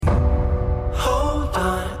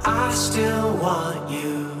I still want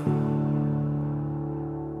you.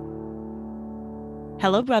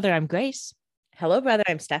 Hello, brother. I'm Grace. Hello, brother.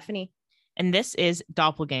 I'm Stephanie. And this is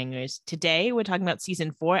Doppelgangers. Today, we're talking about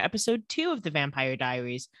season 4, episode 2 of The Vampire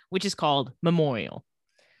Diaries, which is called Memorial.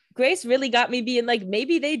 Grace really got me being like,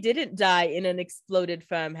 maybe they didn't die in an exploded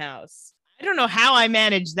farmhouse. I don't know how I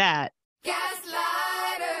managed that.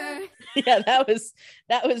 Gaslighter. Yeah, that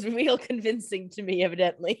was real convincing to me,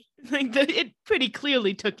 evidently. It pretty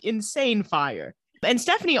clearly took insane fire. And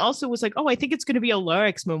Stephanie also was like, oh, I think it's going to be a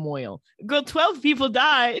Lurix memorial. Girl, 12 people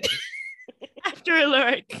died after a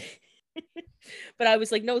Lurix. But I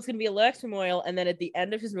was like, no, it's going to be a Lurix memorial. And then at the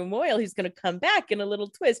end of his memorial, he's going to come back in a little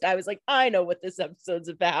twist. I was like, I know what this episode's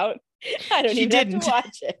about. I don't even have to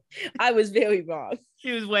watch it. I was very wrong.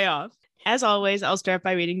 She was way off. As always, I'll start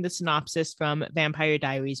by reading the synopsis from Vampire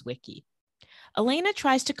Diaries Wiki. Elena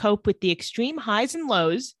tries to cope with the extreme highs and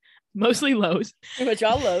lows, mostly lows, Pretty much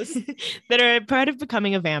all lows, that are a part of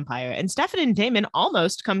becoming a vampire. And Stefan and Damon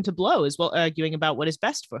almost come to blows while arguing about what is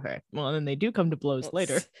best for her. Well, and then they do come to blows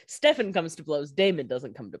later. Stefan comes to blows. Damon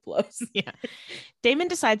doesn't come to blows. Yeah. Damon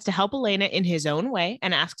decides to help Elena in his own way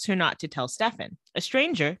and asks her not to tell Stefan. A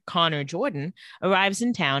stranger, Connor Jordan, arrives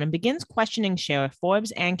in town and begins questioning Sheriff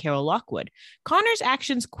Forbes and Carol Lockwood. Connor's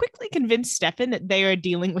actions quickly convince Stefan that they are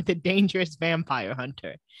dealing with a dangerous vampire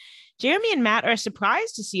hunter. Jeremy and Matt are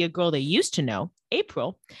surprised to see a girl they used to know,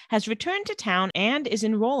 April, has returned to town and is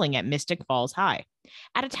enrolling at Mystic Falls High.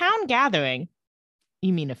 At a town gathering,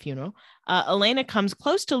 you mean a funeral, Elena comes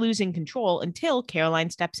close to losing control until Caroline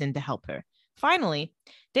steps in to help her. Finally,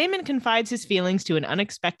 Damon confides his feelings to an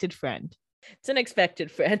unexpected friend. It's an unexpected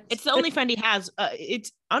friend. It's the only friend he has.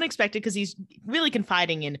 It's unexpected because he's really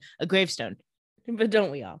confiding in a gravestone. But don't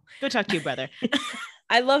we all? Go talk to your brother.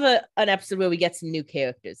 I love an episode where we get some new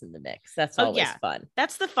characters in the mix. That's always fun.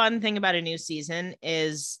 That's the fun thing about a new season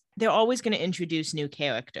is they're always going to introduce new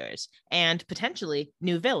characters and potentially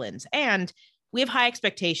new villains. And we have high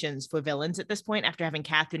expectations for villains at this point after having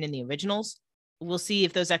Catherine in the originals. We'll see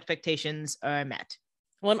if those expectations are met.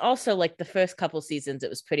 Well, and also like the first couple seasons, it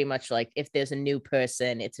was pretty much like if there's a new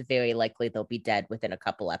person, it's very likely they'll be dead within a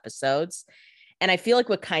couple episodes. And I feel like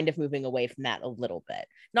we're kind of moving away from that a little bit.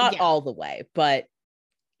 Not all the way, but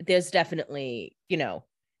there's definitely, it's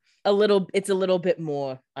a little bit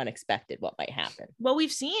more unexpected what might happen. Well,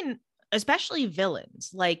 we've seen, especially villains,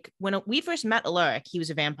 like when we first met Alaric, he was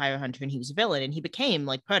a vampire hunter and he was a villain and he became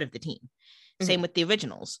like part of the team. Mm-hmm. Same with the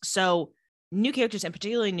originals. So new characters and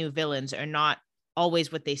particularly new villains are not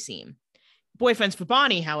always what they seem. Boyfriends for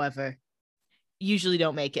Bonnie, however, usually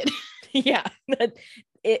don't make it. Yeah.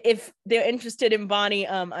 If they're interested in Bonnie,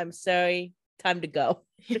 I'm sorry, time to go.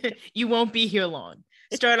 You won't be here long.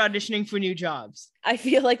 Start auditioning for new jobs. I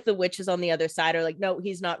feel like the witches on the other side are like, no,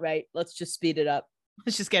 he's not right. Let's just speed it up.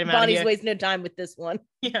 Let's just get him out of here. Bonnie's wasting no time with this one.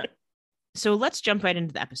 Yeah. So let's jump right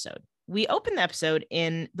into the episode. We open the episode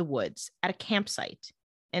in the woods at a campsite,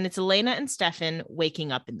 and it's Elena and Stefan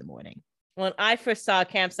waking up in the morning. When I first saw a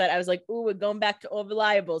campsite, I was like, ooh, we're going back to All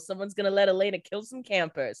Reliable. Someone's going to let Elena kill some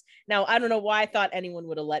campers. Now, I don't know why I thought anyone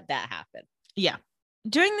would have let that happen. Yeah.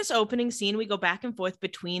 During this opening scene, we go back and forth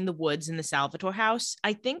between the woods and the Salvatore house.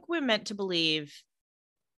 I think we're meant to believe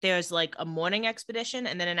there's like a morning expedition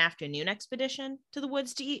and then an afternoon expedition to the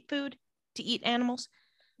woods to eat food, to eat animals.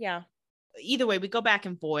 Yeah. Either way, we go back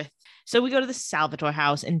and forth. So we go to the Salvatore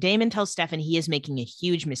house and Damon tells Stefan he is making a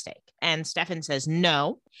huge mistake. And Stefan says,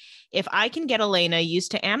 no, if I can get Elena used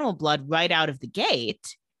to animal blood right out of the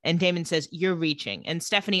gate. And Damon says, you're reaching. And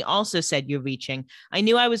Stephanie also said, you're reaching. I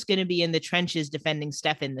knew I was going to be in the trenches defending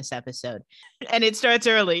Stefan this episode. And it starts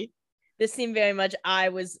early. This seemed very much, I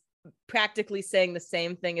was practically saying the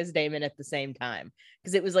same thing as Damon at the same time.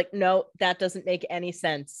 Because it was like, no, that doesn't make any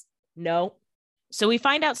sense. No. So we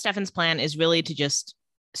find out Stefan's plan is really to just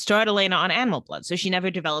start Elena on animal blood. So she never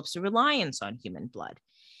develops a reliance on human blood.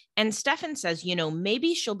 And Stefan says,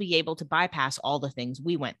 maybe she'll be able to bypass all the things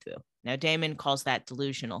we went through. Now, Damon calls that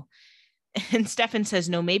delusional. And Stefan says,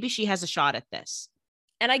 no, maybe she has a shot at this.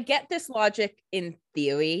 And I get this logic in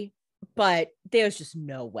theory, but there's just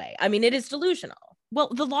no way. I mean, it is delusional. Well,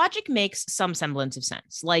 the logic makes some semblance of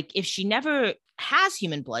sense. Like, if she never has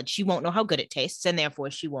human blood, she won't know how good it tastes, and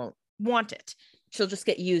therefore she won't want it. She'll just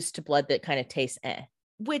get used to blood that kind of tastes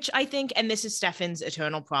Which I think, and this is Stefan's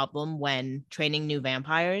eternal problem when training new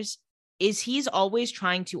vampires, is he's always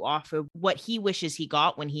trying to offer what he wishes he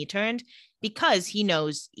got when he turned because he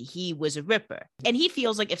knows he was a ripper. And he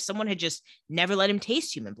feels like if someone had just never let him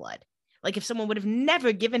taste human blood, like if someone would have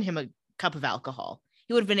never given him a cup of alcohol,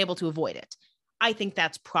 he would have been able to avoid it. I think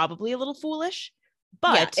that's probably a little foolish,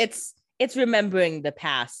 but yeah, it's remembering the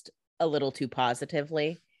past a little too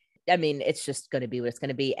positively. I mean, it's just going to be what it's going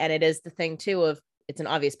to be. And it is the thing too of it's an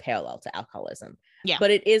obvious parallel to alcoholism. Yeah.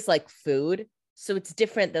 But it is like food. So it's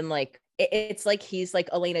different than like, it's like he's like,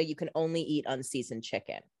 Elena, you can only eat unseasoned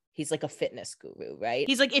chicken. He's like a fitness guru, right?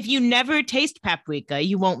 He's like, if you never taste paprika,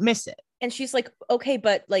 you won't miss it. And she's like, okay,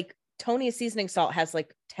 but like Tony's seasoning salt has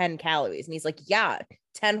like 10 calories. And he's like, yeah,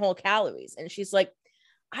 10 whole calories. And she's like,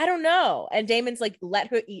 I don't know. And Damon's like, let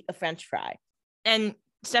her eat a French fry. And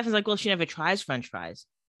Stefan's like, well, she never tries French fries.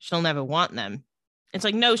 She'll never want them. It's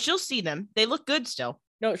like, no, she'll see them. They look good still.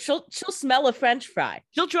 No, she'll smell a French fry.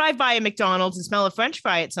 She'll drive by a McDonald's and smell a French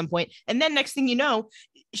fry at some point. And then next thing you know,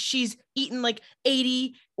 she's eaten like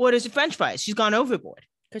 80 orders of French fries. She's gone overboard.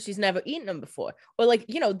 Because she's never eaten them before. Or like,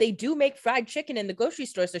 you know, they do make fried chicken in the grocery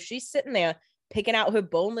store. So she's sitting there picking out her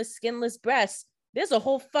boneless, skinless breasts. There's a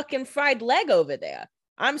whole fucking fried leg over there.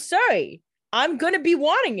 I'm sorry. I'm going to be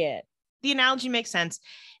wanting it. The analogy makes sense.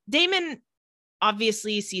 Damon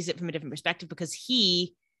obviously sees it from a different perspective because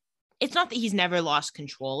it's not that he's never lost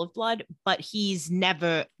control of blood, but he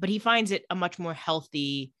finds it a much more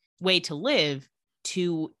healthy way to live,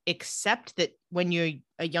 to accept that when you're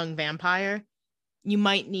a young vampire, you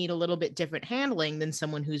might need a little bit different handling than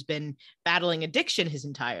someone who's been battling addiction his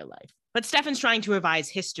entire life. But Stefan's trying to revise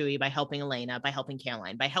history by helping Elena, by helping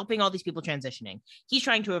Caroline, by helping all these people transitioning. He's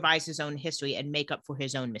trying to revise his own history and make up for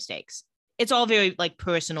his own mistakes. It's all very like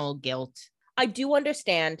personal guilt. I do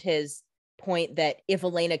understand his point that if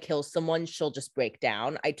Elena kills someone, she'll just break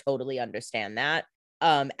down. I totally understand that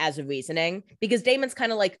as a reasoning, because Damon's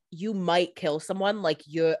kind of like, you might kill someone, like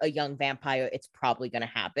you're a young vampire, it's probably going to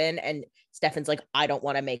happen. And Stefan's like, I don't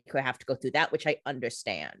want to make her have to go through that, which I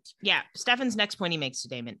understand. Yeah. Stefan's next point he makes to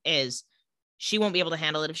Damon is she won't be able to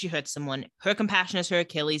handle it if she hurts someone. Her compassion is her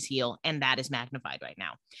Achilles heel, and that is magnified right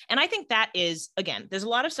now. And I think that is, again, there's a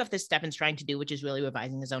lot of stuff that Stefan's trying to do, which is really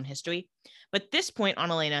revising his own history. But this point on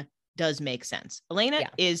Elena does make sense. Elena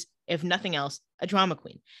is, if nothing else, a drama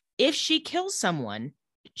queen. If she kills someone,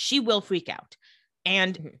 she will freak out.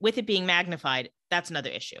 And with it being magnified, that's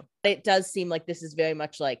another issue. It does seem like this is very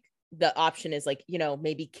much like the option is like, you know,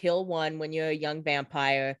 maybe kill one when you're a young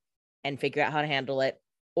vampire and figure out how to handle it,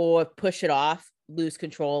 or push it off, lose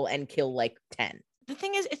control, and kill like 10. The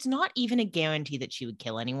thing is, it's not even a guarantee that she would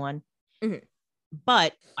kill anyone. Mm-hmm.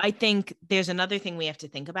 But I think there's another thing we have to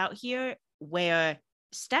think about here where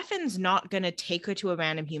Stefan's not going to take her to a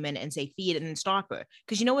random human and say feed and then stop her.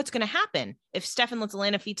 Because you know what's going to happen? If Stefan lets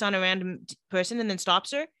Elena feed on a random person and then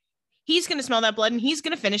stops her, he's going to smell that blood and he's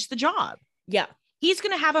going to finish the job. Yeah. He's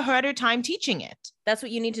going to have a harder time teaching it. That's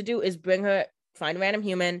what you need to do is bring her, find a random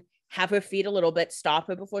human, have her feed a little bit, stop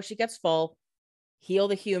her before she gets full, heal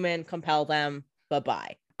the human, compel them,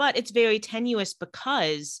 bye-bye. But it's very tenuous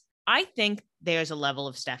because I think there's a level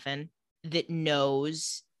of Stefan that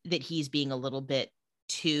knows that he's being a little bit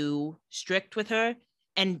too strict with her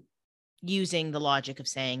and using the logic of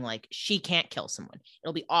saying like, she can't kill someone.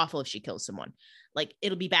 It'll be awful if she kills someone. Like,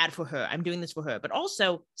 it'll be bad for her. I'm doing this for her. But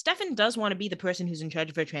also, Stefan does want to be the person who's in charge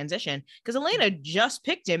of her transition because Elena just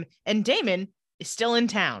picked him and Damon is still in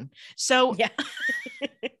town. So yeah.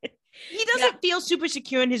 He doesn't feel super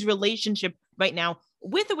secure in his relationship right now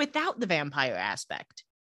with or without the vampire aspect.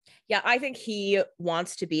 Yeah, I think he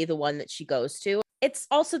wants to be the one that she goes to. It's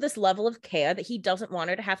also this level of care that he doesn't want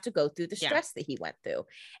her to have to go through the stress that he went through.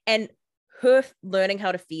 And her learning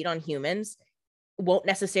how to feed on humans won't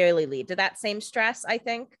necessarily lead to that same stress, I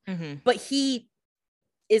think. Mm-hmm. But he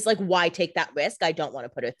is like, why take that risk? I don't want to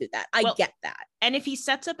put her through that. I get that. And if he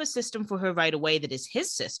sets up a system for her right away that is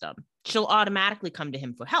his system, she'll automatically come to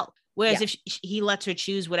him for help. Whereas if he lets her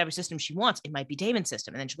choose whatever system she wants, it might be Damon's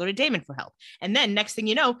system. And then she'll go to Damon for help. And then next thing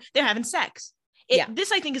you know, they're having sex.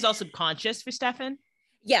 This, I think, is all subconscious for Stefan.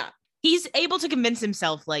 Yeah. He's able to convince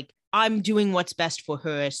himself, like, I'm doing what's best for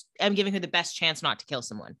her. I'm giving her the best chance not to kill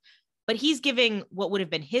someone. But he's giving what would have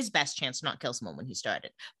been his best chance to not kill someone when he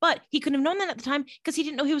started. But he couldn't have known that at the time because he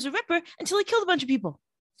didn't know he was a Ripper until he killed a bunch of people.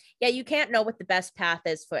 Yeah, you can't know what the best path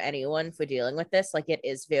is for anyone for dealing with this. Like, it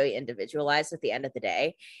is very individualized at the end of the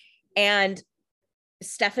day. And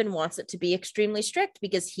Stefan wants it to be extremely strict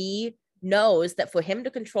because he knows that for him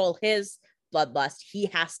to control his bloodlust, he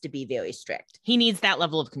has to be very strict. He needs that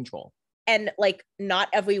level of control. And like, not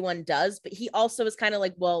everyone does, but he also is kind of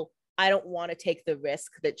like, well, I don't want to take the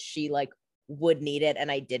risk that she like would need it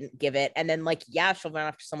and I didn't give it. And then like, yeah, she'll run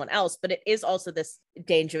after someone else. But it is also this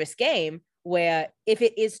dangerous game where if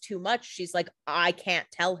it is too much, she's like, I can't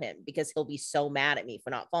tell him because he'll be so mad at me for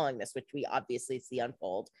not following this, which we obviously see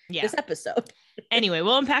unfold this episode. Anyway,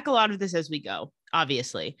 we'll unpack a lot of this as we go,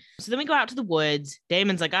 obviously. So then we go out to the woods.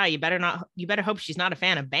 Damon's like, you better hope she's not a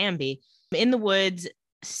fan of Bambi. In the woods,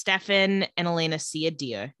 Stefan and Elena see a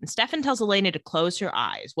deer, and Stefan tells Elena to close her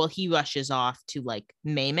eyes while he rushes off to like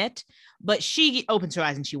maim it, but she opens her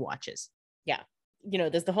eyes and she watches. Yeah. You know,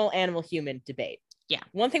 there's the whole animal human debate. Yeah.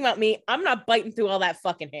 One thing about me, I'm not biting through all that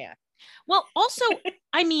fucking hair. Well, also,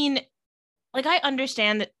 I mean, like, I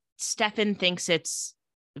understand that Stefan thinks it's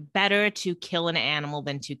better to kill an animal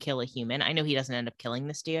than to kill a human. I know he doesn't end up killing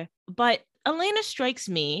this deer, but Elena strikes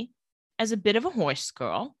me as a bit of a horse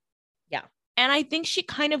girl. Yeah. And I think she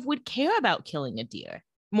kind of would care about killing a deer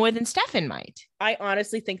more than Stefan might. I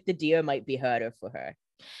honestly think the deer might be harder for her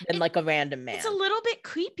than like a random man. It's a little bit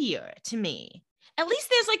creepier to me. At least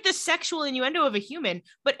there's like the sexual innuendo of a human,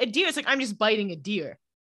 but a deer is like, I'm just biting a deer.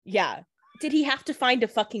 Yeah. Did he have to find a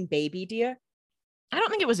fucking baby deer? I don't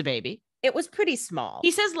think it was a baby. It was pretty small.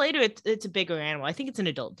 He says later it's a bigger animal. I think it's an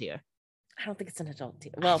adult deer. I don't think it's an adult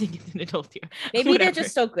deer. I Well, think it's an adult deer. maybe Whatever. they're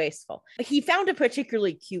just so graceful. He found a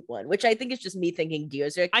particularly cute one, which I think is just me thinking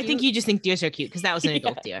deers are cute. I think you just think deers are cute because that was an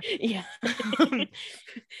adult deer. Yeah.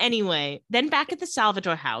 Anyway, then back at the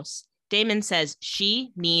Salvador house, Damon says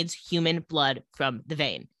she needs human blood from the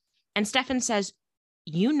vein. And Stefan says,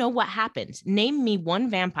 you know what happens. Name me one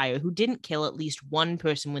vampire who didn't kill at least one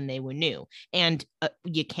person when they were new. And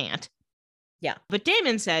you can't. Yeah. But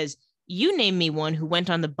Damon says, you name me one who went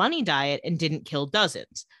on the bunny diet and didn't kill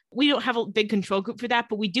dozens. We don't have a big control group for that,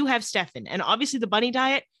 but we do have Stefan. And obviously the bunny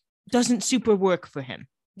diet doesn't super work for him.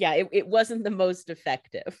 Yeah, it wasn't the most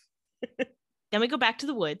effective. Then we go back to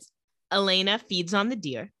the woods. Elena feeds on the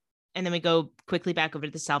deer. And then we go quickly back over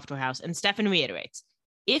to the Salvador house. And Stefan reiterates,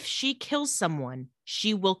 if she kills someone,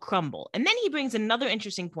 she will crumble. And then he brings another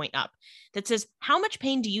interesting point up that says, how much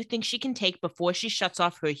pain do you think she can take before she shuts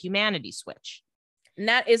off her humanity switch? And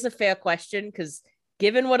that is a fair question because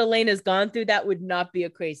given what Elena's gone through, that would not be a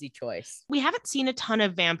crazy choice. We haven't seen a ton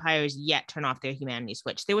of vampires yet turn off their humanity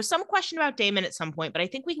switch. There was some question about Damon at some point, but I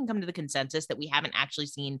think we can come to the consensus that we haven't actually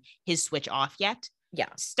seen his switch off yet. Yeah.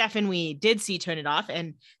 Stefan, we did see turn it off,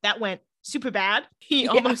 and that went super bad. He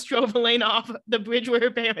almost drove Elena off the bridge where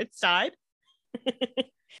her parents died.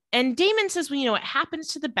 And Damon says, well, you know, it happens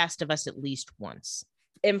to the best of us at least once.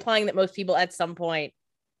 Implying that most people at some point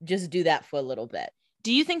just do that for a little bit.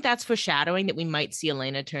 Do you think that's foreshadowing that we might see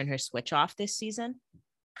Elena turn her switch off this season?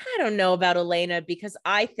 I don't know about Elena because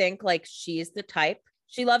I think like she's the type,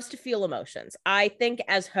 she loves to feel emotions. I think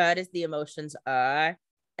as hurt as the emotions are,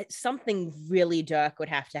 something really dark would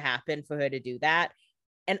have to happen for her to do that.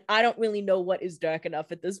 And I don't really know what is dark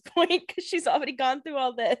enough at this point because she's already gone through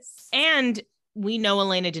all this. And we know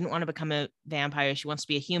Elena didn't want to become a vampire. She wants to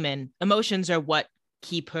be a human. Emotions are what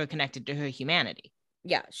keep her connected to her humanity.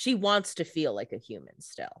 Yeah, she wants to feel like a human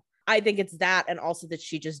still. I think it's that, and also that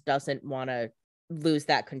she just doesn't want to lose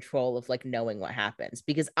that control of like knowing what happens,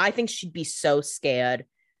 because I think she'd be so scared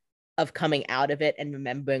of coming out of it and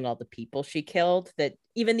remembering all the people she killed that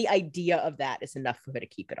even the idea of that is enough for her to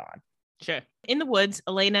keep it on. Sure. In the woods,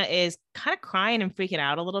 Elena is kind of crying and freaking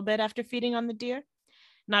out a little bit after feeding on the deer.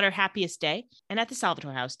 Not her happiest day. And at the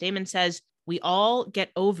Salvador house, Damon says, we all get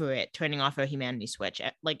over it turning off our humanity switch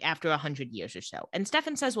like after 100 years or so. And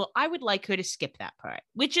Stefan says, well, I would like her to skip that part,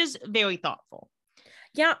 which is very thoughtful.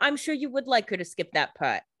 Yeah, I'm sure you would like her to skip that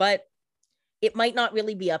part, but it might not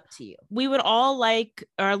really be up to you. We would all like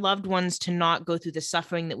our loved ones to not go through the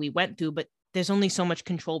suffering that we went through, but there's only so much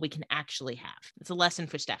control we can actually have. It's a lesson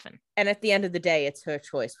for Stefan. And at the end of the day, it's her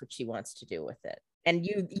choice what she wants to do with it. And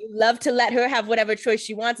you love to let her have whatever choice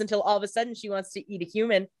she wants until all of a sudden she wants to eat a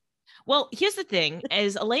human. Well, here's the thing,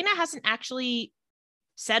 is Elena hasn't actually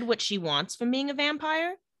said what she wants from being a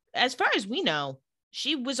vampire. As far as we know,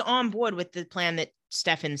 she was on board with the plan that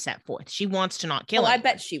Stefan set forth. She wants to not kill Oh, anyone. I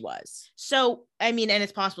bet she was. So, I mean, and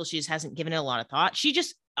it's possible she just hasn't given it a lot of thought. She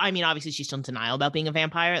just, I mean, obviously she's still in denial about being a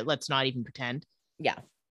vampire. Let's not even pretend. Yeah.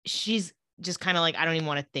 She's just kind of like, I don't even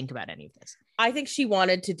want to think about any of this. I think she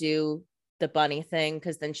wanted to do the bunny thing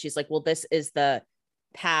because then she's like, well, this is the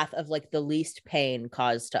path of like the least pain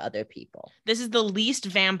caused to other people. This is the least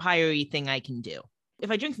vampire-y thing I can do.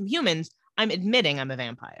 If I drink from humans, I'm admitting I'm a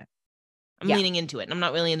vampire. I'm leaning into it, and I'm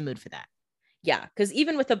not really in the mood for that. Yeah, because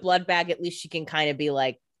even with a blood bag, at least she can kind of be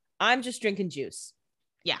like, I'm just drinking juice.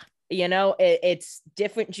 Yeah. You know, it's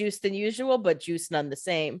different juice than usual, but juice none the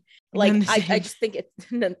same. Like, I just think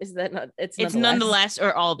it's nonetheless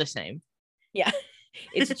or all the same. Yeah,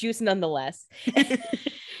 it's juice nonetheless.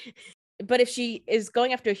 But if she is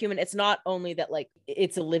going after a human, it's not only that like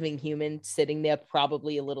it's a living human sitting there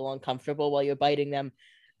probably a little uncomfortable while you're biting them,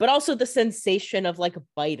 but also the sensation of like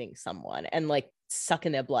biting someone and like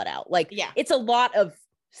sucking their blood out. Like, yeah, it's a lot of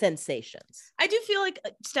sensations. I do feel like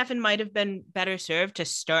Stefan might have been better served to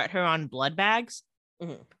start her on blood bags.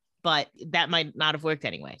 Mm-hmm. but that might not have worked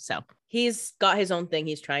anyway. So he's got his own thing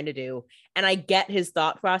he's trying to do. And I get his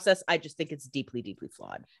thought process. I just think it's deeply, deeply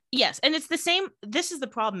flawed. yes. And it's the same. This is the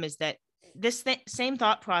problem, is that this same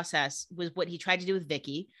thought process was what he tried to do with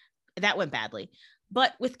Vicky. That went badly.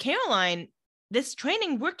 But with Caroline, this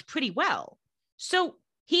training worked pretty well. So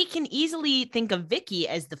he can easily think of Vicky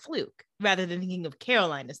as the fluke rather than thinking of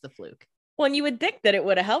Caroline as the fluke. Well, and you would think that it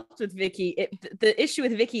would have helped with Vicky. The issue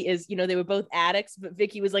with Vicky is, you know, they were both addicts, but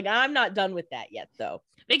Vicky was like, I'm not done with that yet, though.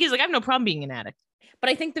 Vicky's like, I have no problem being an addict. But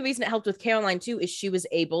I think the reason it helped with Caroline, too, is she was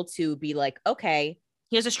able to be like, okay,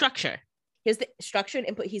 Here's a structure. here's the structure and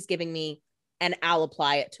input he's giving me, and I'll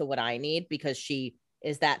apply it to what I need, because she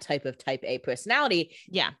is that type of type A personality.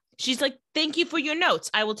 Yeah. She's like, thank you for your notes.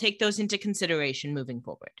 I will take those into consideration moving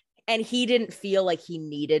forward. And he didn't feel like he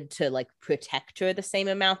needed to like protect her the same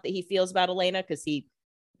amount that he feels about Elena, because he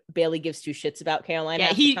barely gives two shits about Caroline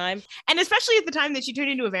half the time. And especially at the time that she turned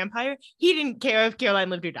into a vampire, he didn't care if Caroline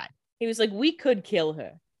lived or died. He was like, we could kill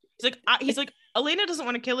her. He's like, Elena doesn't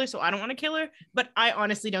want to kill her, so I don't want to kill her. But I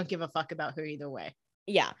honestly don't give a fuck about her either way.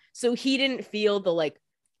 Yeah. So he didn't feel the like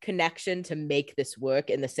connection to make this work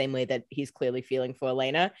in the same way that he's clearly feeling for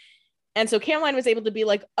Elena. And so Caroline was able to be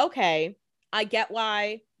like, okay, I get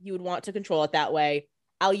why you would want to control it that way.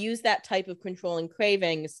 I'll use that type of controlling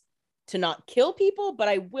cravings to not kill people, but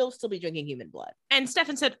I will still be drinking human blood. And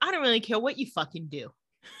Stefan said, I don't really care what you fucking do.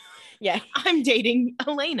 Yeah. I'm dating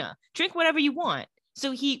Elena. Drink whatever you want.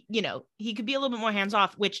 So he, you know, he could be a little bit more hands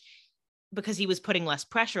off, which because he was putting less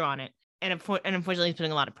pressure on it. And unfortunately, he's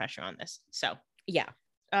putting a lot of pressure on this. So yeah,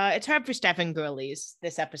 it's hard for Stefan girlies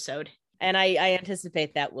this episode. And I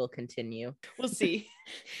anticipate that will continue. We'll see.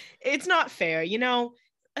 It's not fair. You know,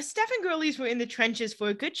 Stefan girlies were in the trenches for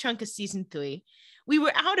a good chunk of season 3. We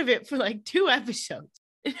were out of it for like 2 episodes.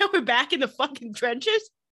 And now we're back in the fucking trenches.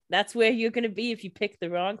 That's where you're going to be if you pick the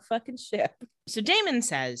wrong fucking ship. So Damon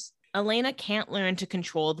says, Elena can't learn to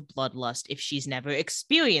control the bloodlust if she's never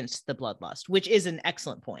experienced the bloodlust, which is an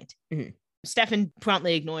excellent point. Mm-hmm. Stefan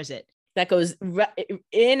promptly ignores it. That goes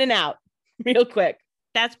in and out real quick.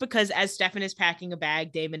 That's because as Stefan is packing a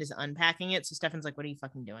bag, Damon is unpacking it. So Stefan's like, what are you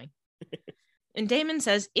fucking doing? And Damon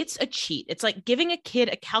says, it's a cheat. It's like giving a kid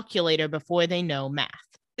a calculator before they know math.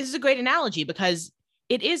 This is a great analogy because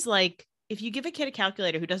it is like, if you give a kid a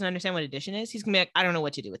calculator who doesn't understand what addition is, he's gonna be like, I don't know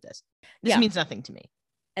what to do with this. This means nothing to me.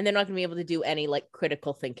 And they're not gonna be able to do any like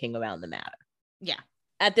critical thinking around the matter. Yeah.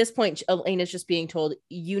 At this point, Elena's just being told,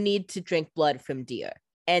 you need to drink blood from deer.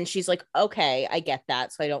 And she's like, okay, I get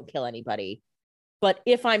that. So I don't kill anybody. But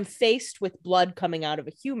if I'm faced with blood coming out of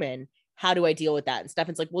a human, how do I deal with that? And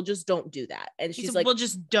Stefan's like, well, just don't do that. And she's like, well,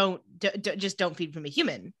 just don't feed from a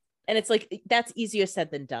human. And it's like, that's easier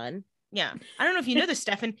said than done. Yeah. I don't know if you know this,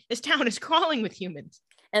 Stefan. This town is crawling with humans.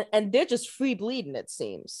 And they're just free bleeding, it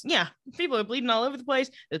seems. Yeah. People are bleeding all over the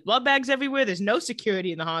place. There's blood bags everywhere. There's no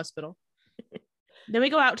security in the hospital. Then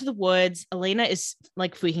we go out to the woods. Elena is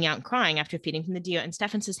like freaking out and crying after feeding from the deer. And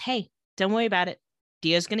Stefan says, hey, don't worry about it.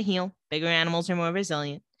 Deer's going to heal. Bigger animals are more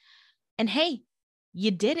resilient. And hey,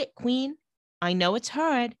 you did it, Queen. I know it's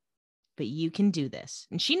hard, but you can do this.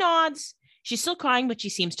 And she nods. She's still crying, but she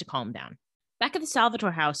seems to calm down. Back at the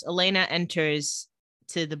Salvatore house, Elena enters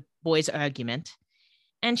to the boys' argument.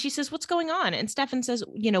 And she says, what's going on? And Stefan says,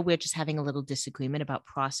 we're just having a little disagreement about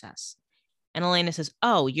process. And Elena says,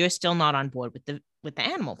 oh, you're still not on board with the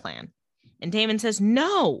animal plan. And Damon says,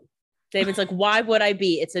 no. Damon's like, why would I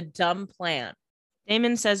be? It's a dumb plan.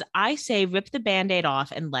 Damon says, I say rip the Band-Aid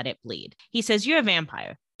off and let it bleed. He says, you're a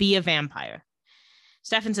vampire. Be a vampire.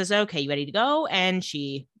 Stefan says, okay, you ready to go? And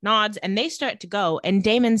she nods and they start to go. And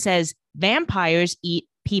Damon says, vampires eat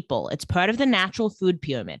people. It's part of the natural food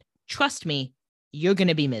pyramid. Trust me, you're going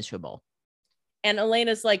to be miserable. And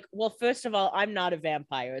Elena's like, well, first of all, I'm not a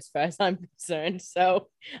vampire as far as I'm concerned. So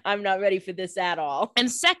I'm not ready for this at all.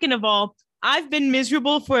 And second of all, I've been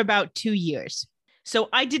miserable for about 2 years. So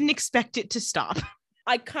I didn't expect it to stop.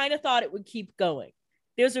 I kind of thought it would keep going.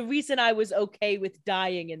 There's a reason I was okay with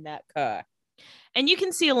dying in that car. And you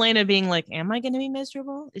can see Elena being like, am I going to be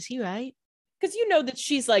miserable? Is he right? Because you know that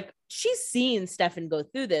she's seen Stefan go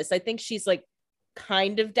through this. I think she's like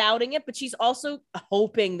kind of doubting it, but she's also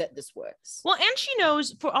hoping that this works. Well, and she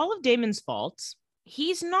knows for all of Damon's faults,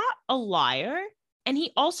 he's not a liar. And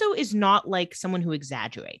he also is not like someone who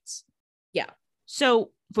exaggerates. Yeah.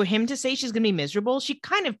 So for him to say she's going to be miserable, she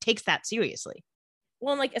kind of takes that seriously.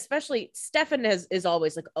 Well, and like, especially Stefan is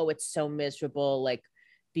always like, oh, it's so miserable. Like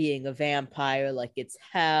being a vampire, like it's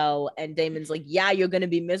hell. And Damon's like, yeah, you're going to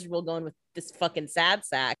be miserable going with this fucking sad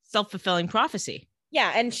sack. Self-fulfilling prophecy.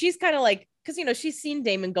 Yeah. And she's kind of like, because, she's seen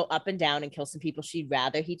Damon go up and down and kill some people she'd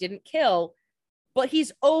rather he didn't kill. but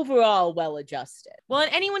he's overall well-adjusted. Well,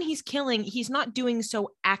 and anyone he's killing, he's not doing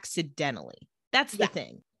so accidentally. That's the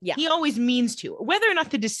thing. Yeah. He always means to. Whether or not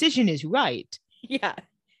the decision is right, Yeah.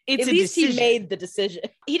 it's At a least decision. he made the decision.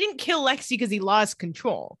 He didn't kill Lexi because he lost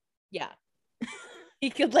control. Yeah. He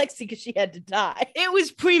killed Lexi because she had to die. It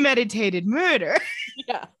was premeditated murder.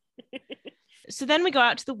 Yeah. So then we go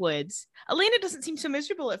out to the woods. Elena doesn't seem so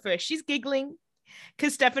miserable at first. She's giggling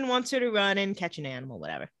because Stefan wants her to run and catch an animal,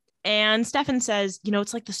 whatever. And Stefan says,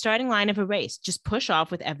 it's like the starting line of a race. Just push off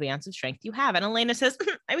with every ounce of strength you have. And Elena says,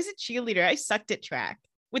 I was a cheerleader. I sucked at track.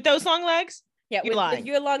 With those long legs? Yeah, You're lying. with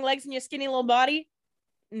your long legs and your skinny little body?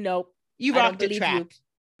 Nope. You I don't rocked at believe track.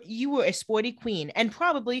 You were a sporty queen. And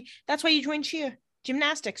probably that's why you joined cheer.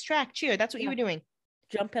 Gymnastics, track, cheer. That's what you were doing.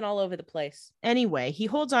 Jumping all over the place. Anyway, he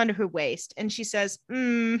holds onto her waist and she says,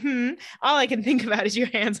 all I can think about is your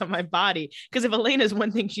hands on my body. Because if Elena's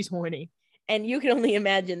one thing, she's horny. And you can only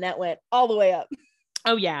imagine that went all the way up.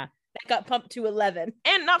 Oh, yeah. That got pumped to 11.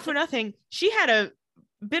 And not for nothing, she had a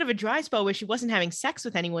bit of a dry spell where she wasn't having sex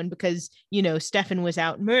with anyone because, Stefan was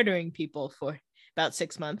out murdering people for about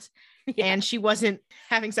 6 months. Yeah. And she wasn't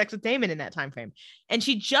having sex with Damon in that time frame. And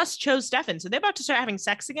she just chose Stefan. So they're about to start having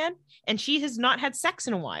sex again. And she has not had sex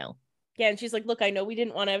in a while. Yeah, and she's like, look, I know we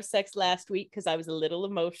didn't want to have sex last week because I was a little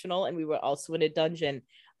emotional and we were also in a dungeon.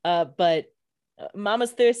 But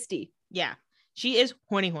Mama's thirsty. Yeah, she is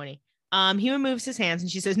horny. He removes his hands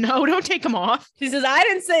and she says, no, don't take them off. She says, I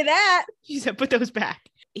didn't say that. She said, put those back.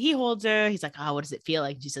 He holds her. He's like, oh, what does it feel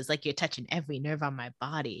like? She says, like you're touching every nerve on my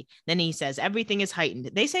body. Then he says, everything is heightened.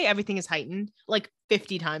 They say everything is heightened like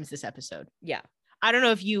 50 times this episode. Yeah. I don't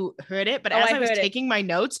know if you heard it, but as I was taking my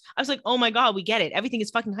notes, I was like, oh my God, we get it. Everything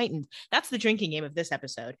is fucking heightened. That's the drinking game of this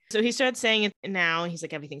episode. So he starts saying it now. He's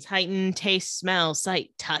like, everything's heightened, taste, smell,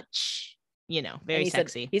 sight, touch, very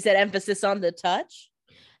sexy. He said emphasis on the touch.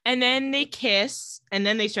 And then they kiss, and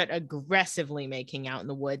then they start aggressively making out in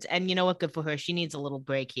the woods. And you know what? Good for her. She needs a little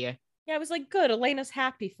break here. Yeah, I was like, good. Elena's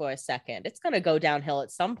happy for a second. It's going to go downhill at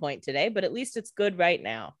some point today, but at least it's good right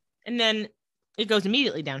now. And then it goes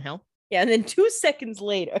immediately downhill. Yeah, and then 2 seconds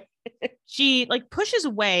later, she pushes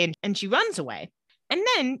away and she runs away. And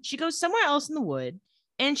then she goes somewhere else in the wood,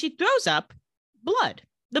 and she throws up blood.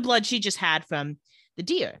 The blood she just had from the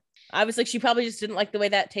deer. I was like, she probably just didn't like the way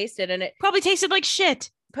that tasted, and it probably tasted like shit.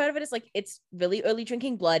 Part of it is like, it's really early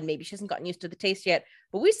drinking blood. Maybe she hasn't gotten used to the taste yet,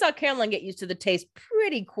 but we saw Caroline get used to the taste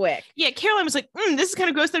pretty quick. Yeah, Caroline was like, this is kind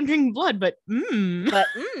of gross that I'm drinking blood, but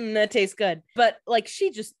that tastes good. But like,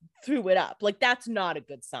 she just threw it up. Like, that's not a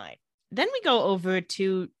good sign. Then we go over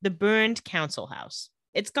to the burned council house.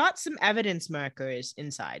 It's got some evidence markers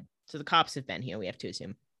inside. So the cops have been here, we have to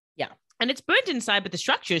assume. Yeah. And it's burnt inside, but the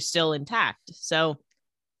structure is still intact. So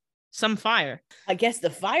some fire. I guess the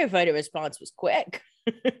firefighter response was quick.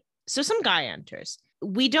 So some guy enters.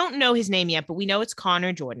 We don't know his name yet, but we know it's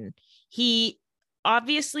Connor Jordan. He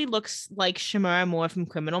obviously looks like Shamara Moore from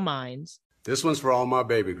Criminal Minds. This one's for all my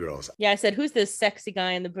baby girls. Yeah, I said, who's this sexy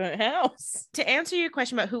guy in the burnt house? To answer your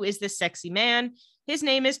question about who is this sexy man, his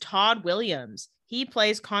name is Todd Williams. He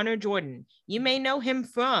plays Connor Jordan. You may know him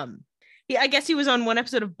from... I guess he was on one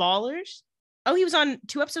episode of Ballers. Oh, he was on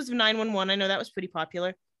 2 episodes of 911. I know that was pretty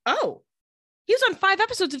popular. Oh, he was on 5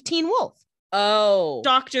 episodes of Teen Wolf. Oh.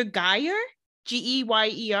 Dr. Geyer,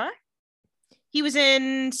 Geyer. He was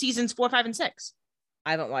in seasons 4, 5, and 6.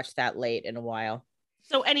 I haven't watched that late in a while.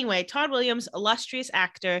 So anyway, Todd Williams, illustrious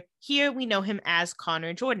actor. Here we know him as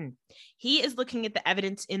Connor Jordan. He is looking at the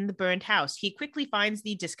evidence in the burned house. He quickly finds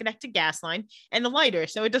the disconnected gas line and the lighter,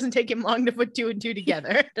 so it doesn't take him long to put 2 and 2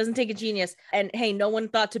 together. Doesn't take a genius. And hey, no one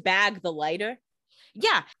thought to bag the lighter?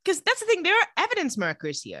 Yeah, because that's the thing. There are evidence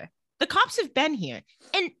markers here. The cops have been here.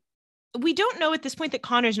 And we don't know at this point that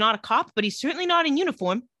Connor's not a cop, but he's certainly not in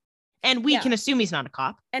uniform. And we can assume he's not a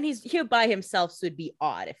cop. And he's here by himself, so it'd be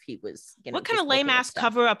odd if he was, what kind of lame ass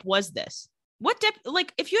cover up was this? What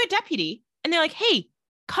if you're a deputy and they're like, hey,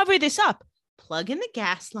 cover this up, plug in the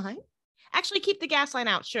gas line. Actually, keep the gas line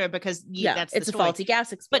out, sure, because that's it's the a faulty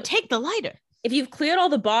gas explosion. But take the lighter. If you've cleared all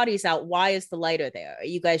the bodies out, why is the lighter there? Are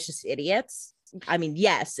you guys just idiots? I mean,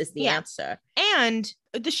 yes is the answer. And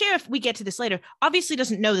the sheriff, we get to this later, obviously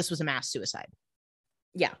doesn't know this was a mass suicide.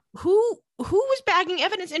 Yeah. Who was bagging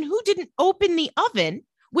evidence and who didn't open the oven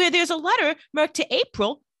where there's a letter marked to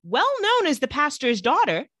April, well known as the pastor's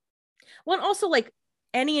daughter? Well, and also, like,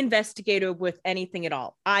 any investigator with anything at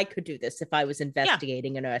all, I could do this if I was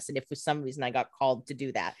investigating a nurse, and if for some reason I got called to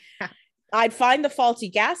do that. I'd find the faulty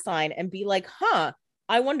gas line and be like,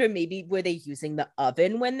 I wonder, maybe were they using the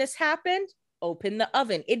oven when this happened? Open the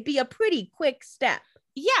oven. It'd be a pretty quick step.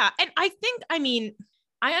 Yeah. And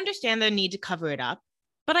I understand the need to cover it up,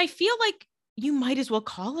 but I feel like you might as well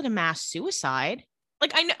call it a mass suicide.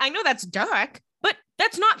 Like, I know that's dark, but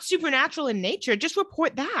that's not supernatural in nature. Just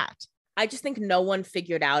report that. I just think no one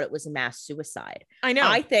figured out it was a mass suicide. I know.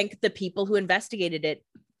 I think the people who investigated it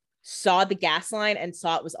saw the gas line and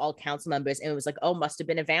saw it was all council members, and it was like, oh, must have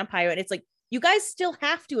been a vampire. And it's like, you guys still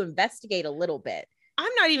have to investigate a little bit.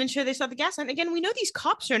 I'm not even sure they saw the gas line. Again, we know these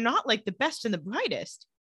cops are not like the best and the brightest.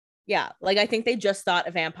 Yeah, like I think they just thought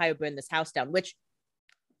a vampire burned this house down, which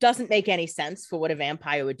doesn't make any sense for what a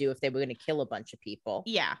vampire would do if they were going to kill a bunch of people.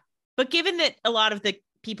 Yeah. But given that a lot of the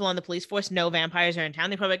people on the police force know vampires are in town,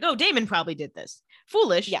 they probably like, oh, Damon probably did this.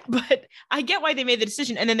 Foolish. Yeah. But I get why they made the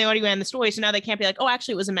decision, and then they already ran the story, so now they can't be like, oh,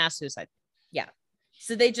 actually it was a mass suicide. Yeah.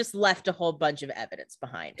 So they just left a whole bunch of evidence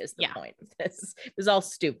behind is the point of this. It was all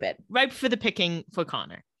stupid. Ripe for the picking for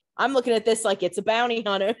Connor. I'm looking at this like it's a bounty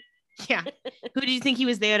hunter. Yeah. Who do you think he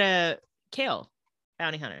was there to kill?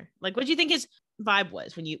 Bounty hunter. Like, what do you think his vibe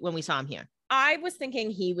was when we saw him here? I was thinking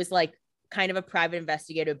he was like kind of a private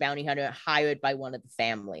investigator, bounty hunter hired by one of the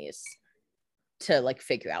families to like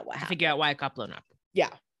figure out what happened. Figure out why it got blown up. Yeah.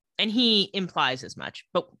 And he implies as much,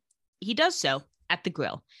 but he does so at the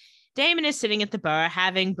grill. Damon is sitting at the bar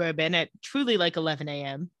having bourbon at truly like 11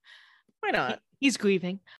 a.m. Why not? He's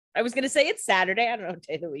grieving. I was going to say it's Saturday. I don't know what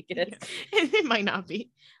day of the week it is. It might not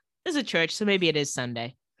be. There's a church, so maybe it is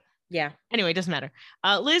Sunday. Yeah. Anyway, it doesn't matter.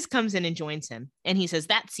 Liz comes in and joins him, and he says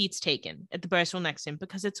that seat's taken at the bar stool next to him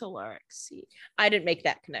because it's a Lorax seat. I didn't make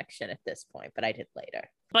that connection at this point, but I did later.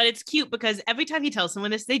 But it's cute because every time he tells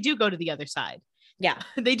someone this, they do go to the other side. Yeah.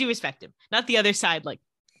 They do respect him. Not the other side, like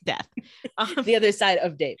death. The other side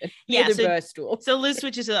of David. The other bar stool. So Liz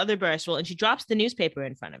switches to the other bar stool, and she drops the newspaper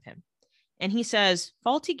in front of him. And he says,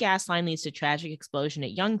 faulty gas line leads to tragic explosion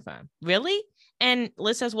at Young Firm. Really? And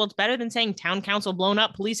Liz says, well, it's better than saying town council blown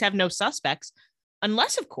up, police have no suspects.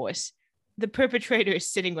 Unless, of course, the perpetrator is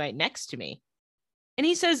sitting right next to me. And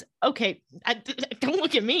he says, okay, don't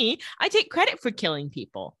look at me. I take credit for killing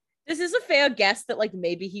people. This is a fair guess that like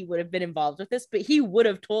maybe he would have been involved with this, but he would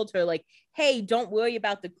have told her like, hey, don't worry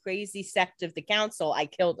about the crazy sect of the council. I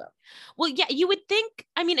killed him. Well, yeah, you would think,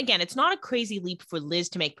 I mean, again, it's not a crazy leap for Liz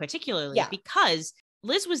to make particularly because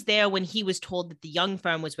Liz was there when he was told that the Young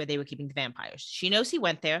Firm was where they were keeping the vampires. She knows he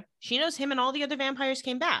went there. She knows him and all the other vampires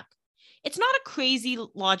came back. It's not a crazy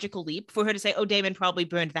logical leap for her to say, oh, Damon probably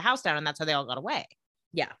burned the house down and that's how they all got away.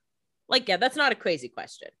 Yeah. Like, yeah, that's not a crazy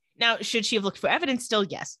question. Now, should she have looked for evidence? Still,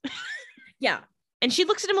 yes. Yeah. And she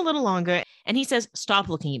looks at him a little longer and he says, stop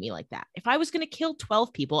looking at me like that. If I was going to kill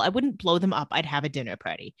 12 people, I wouldn't blow them up. I'd have a dinner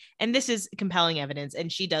party. And this is compelling evidence.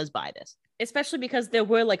 And she does buy this. Especially because there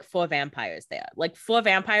were like 4 vampires there. Like 4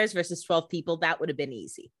 vampires versus 12 people. That would have been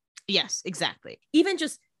easy. Yes, exactly. Even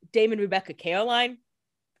just Damon, Rebecca, Caroline,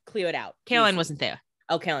 clear it out. Caroline easy. wasn't there.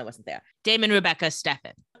 Oh, Caroline wasn't there. Damon, Rebecca,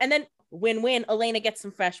 Stefan. And then win-win, Elena gets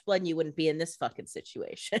some fresh blood and you wouldn't be in this fucking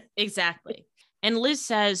situation. Exactly. And Liz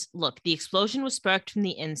says, look, the explosion was sparked from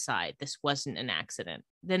the inside. This wasn't an accident.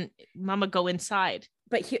 Then mama, go inside.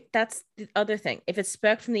 But here, that's the other thing. If it's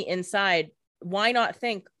sparked from the inside, why not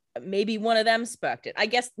think maybe one of them sparked it? I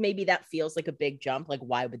guess maybe that feels like a big jump. Like,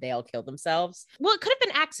 why would they all kill themselves? Well, it could have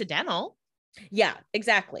been accidental. Yeah,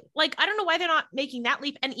 exactly. Like, I don't know why they're not making that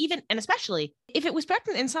leap. And especially if it was sparked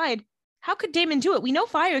from the inside, how could Damon do it? We know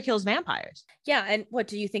fire kills vampires. Yeah. And what,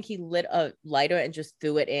 do you think he lit a lighter and just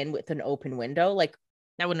threw it in with an open window? Like,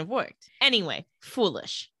 that wouldn't have worked. Anyway,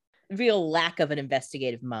 foolish. Real lack of an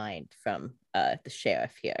investigative mind from the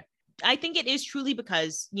sheriff here. I think it is truly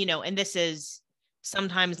because, and this is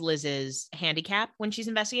sometimes Liz's handicap when she's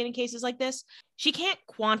investigating cases like this. She can't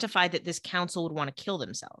quantify that this council would want to kill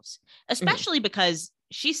themselves, especially because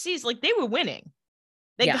she sees like they were winning.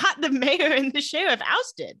 They got the mayor and the sheriff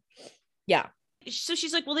ousted. Yeah. So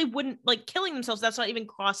she's like, well, they wouldn't like killing themselves. That's not even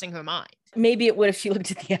crossing her mind. Maybe it would if she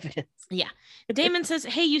looked at the evidence. Yeah. Damon says,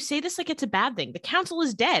 hey, you say this like it's a bad thing. The council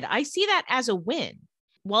is dead. I see that as a win.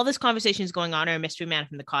 While this conversation is going on, our mystery man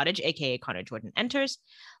from the cottage, aka Connor Jordan, enters.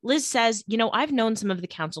 Liz says, I've known some of the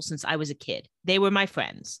council since I was a kid. They were my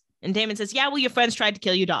friends. And Damon says, yeah, well, your friends tried to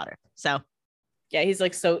kill your daughter. So yeah, he's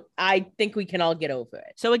like, so I think we can all get over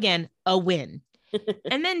it. So again, a win.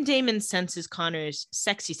 And then Damon senses Connor's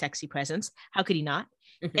sexy, sexy presence. How could he not?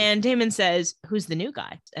 And Damon says, who's the new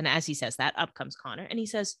guy? And as he says that, up comes Connor. And he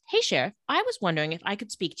says, hey, Sheriff, I was wondering if I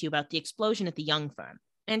could speak to you about the explosion at the Young Firm.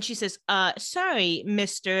 And she says, sorry,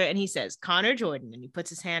 mister. And he says, Connor Jordan. And he puts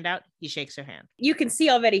his hand out. He shakes her hand. You can see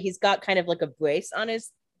already he's got kind of like a brace on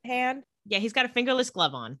his hand. Yeah, he's got a fingerless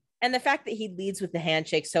glove on. And the fact that he leads with the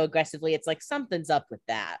handshake so aggressively, it's like something's up with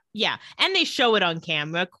that. Yeah. And they show it on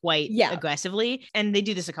camera quite aggressively. And they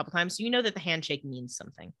do this a couple times. So you know that the handshake means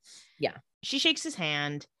something. Yeah. She shakes his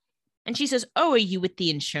hand. And she says, oh, are you with the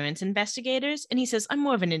insurance investigators? And he says, I'm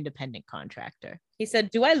more of an independent contractor. He said,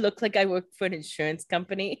 do I look like I work for an insurance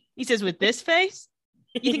company? He says, with this face?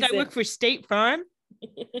 You think I work for State Farm?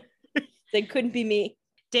 They couldn't be me.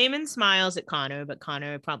 Damon smiles at Connor, but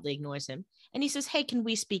Connor promptly ignores him. And he says, hey, can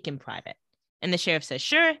we speak in private? And the sheriff says,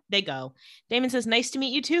 sure, they go. Damon says, nice to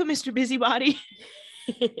meet you too, Mr. Busybody.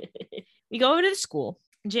 We go over to the school.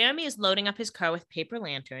 Jeremy is loading up his car with paper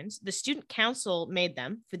lanterns. The student council made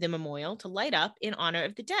them for the memorial to light up in honor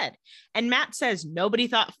of the dead. And Matt says, nobody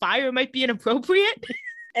thought fire might be inappropriate.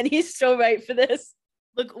 And he's so right for this.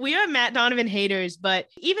 Look, we are Matt Donovan haters, but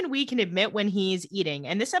even we can admit when he's eating.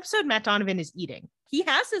 And this episode, Matt Donovan is eating. He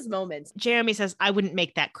has his moments. Jeremy says, I wouldn't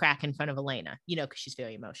make that crack in front of Elena, because she's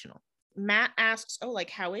very emotional. Matt asks, oh, like,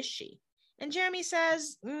 how is she? And Jeremy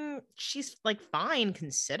says, she's like fine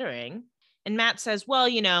considering. And Matt says, well,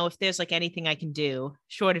 if there's like anything I can do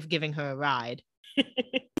short of giving her a ride.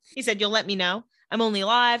 He said, you'll let me know. I'm only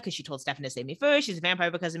alive because she told Stefan to save me first. She's a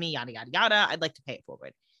vampire because of me, yada, yada, yada. I'd like to pay it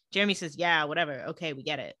forward. Jeremy says, yeah, whatever. Okay, we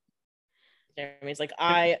get it. Jeremy's like,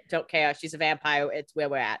 I don't care. She's a vampire. It's where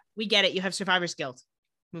we're at. We get it. You have survivor's guilt.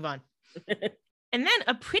 Move on. And then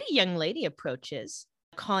a pretty young lady approaches,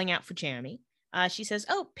 calling out for Jeremy. She says,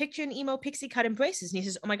 oh, picture an emo pixie cut in braces. And he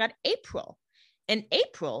says, oh my God, April. And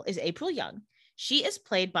April is April Young. She is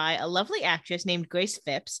played by a lovely actress named Grace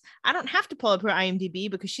Phipps. I don't have to pull up her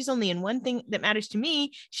IMDb because she's only in one thing that matters to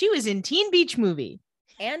me. She was in Teen Beach Movie.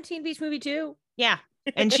 And Teen Beach Movie 2. Yeah.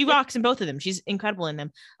 And she rocks in both of them. She's incredible in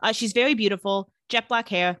them. She's very beautiful, jet black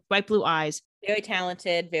hair, bright blue eyes. Very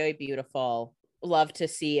talented, very beautiful. Love to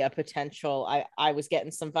see a potential. I was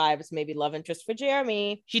getting some vibes, maybe love interest for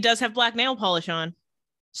Jeremy. She does have black nail polish on.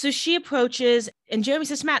 So she approaches and Jeremy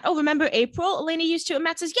says, Matt, oh, remember April? Elena used to. And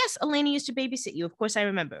Matt says, yes, Elena used to babysit you. Of course, I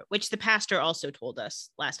remember, which the pastor also told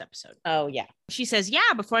us last episode. Oh, yeah. She says,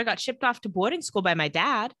 yeah, before I got shipped off to boarding school by my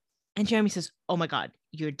dad. And Jeremy says, oh my God,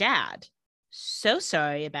 your dad. So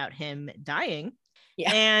sorry about him dying.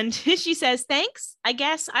 Yeah. And she says, thanks. I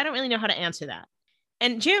guess I don't really know how to answer that.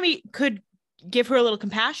 And Jeremy could give her a little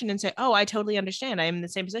compassion and say, oh, I totally understand. I am in the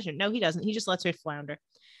same position. No, he doesn't. He just lets her flounder.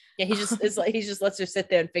 Yeah, he just lets her sit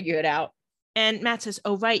there and figure it out. And Matt says,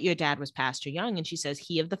 oh, right, your dad was Pastor Young. And she says,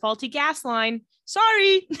 he of the faulty gas line.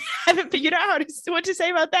 Sorry, I haven't figured out what to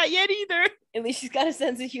say about that yet either. At least she's got a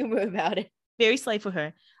sense of humor about it. Very sly for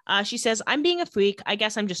her. She says, I'm being a freak. I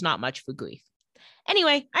guess I'm just not much for grief.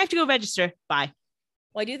 Anyway, I have to go register. Bye.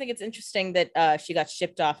 Well, I do think it's interesting that she got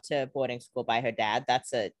shipped off to boarding school by her dad.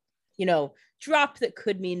 That's a, drop that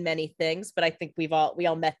could mean many things. But I think we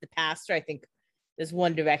all met the pastor. I think there's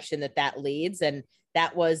one direction that leads, and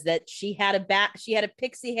that was that she had a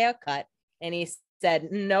pixie haircut, and he said,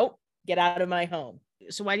 nope, get out of my home.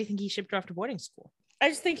 So why do you think he shipped her off to boarding school? I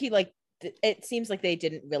just think it seems like they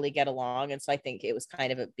didn't really get along, and so I think it was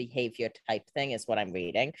kind of a behavior type thing is what I'm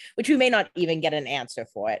reading, which we may not even get an answer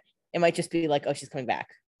for it. It might just be like, oh, she's coming back.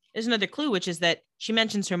 There's another clue, which is that she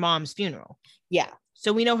mentions her mom's funeral. Yeah.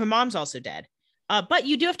 So we know her mom's also dead. But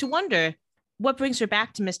you do have to wonder, what brings her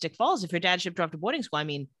back to Mystic Falls if her dad shipped her off to boarding school? I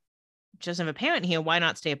mean, she doesn't have a parent here. Why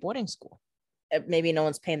not stay at boarding school? Maybe no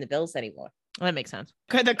one's paying the bills anymore. Well, that makes sense.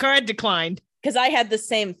 The card declined. Because I had the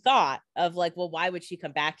same thought of like, well, why would she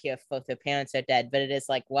come back here if both her parents are dead? But it is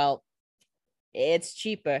like, well, it's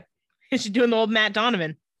cheaper. She's doing the old Matt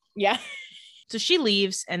Donovan. Yeah. So she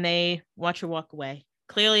leaves and they watch her walk away.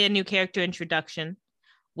 Clearly a new character introduction.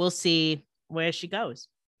 We'll see where she goes.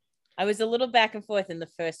 I was a little back and forth in the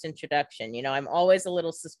first introduction. I'm always a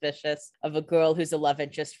little suspicious of a girl who's a love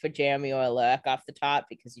interest for Jeremy or Alec off the top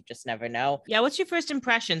because you just never know. Yeah, what's your first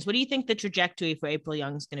impressions? What do you think the trajectory for April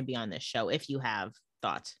Young is going to be on this show, if you have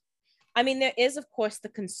thoughts? I mean, there is, of course, the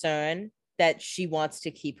concern that she wants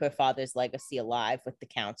to keep her father's legacy alive with the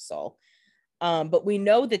council. But we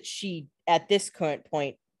know that she, at this current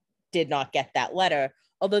point, did not get that letter.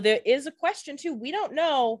 Although there is a question, too. We don't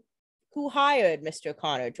know who hired Mr.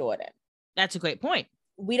 Connor Jordan. That's a great point.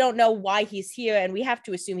 We don't know why he's here, and we have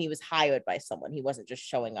to assume he was hired by someone. He wasn't just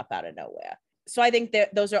showing up out of nowhere. So I think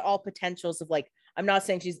that those are all potentials of like, I'm not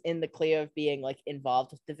saying she's in the clear of being like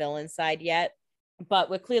involved with the villain side yet, but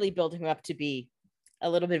we're clearly building her up to be a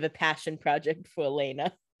little bit of a passion project for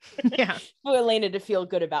Elena. Yeah. For Elena to feel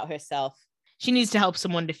good about herself. She needs to help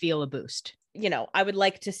someone to feel a boost. I would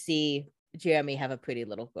like to see Jeremy have a pretty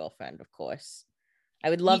little girlfriend, of course. I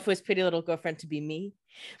would love for his pretty little girlfriend to be me.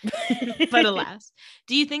 But alas,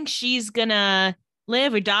 do you think she's gonna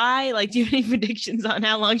live or die? Like, do you have any predictions on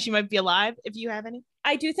how long she might be alive, if you have any?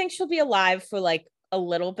 I do think she'll be alive for like a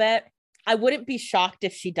little bit. I wouldn't be shocked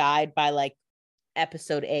if she died by like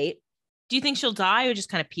episode 8. Do you think she'll die or just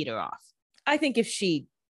kind of peter off? I think if she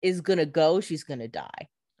is gonna go, she's gonna die.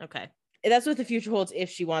 Okay. And that's what the future holds if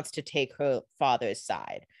she wants to take her father's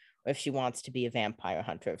side, or if she wants to be a vampire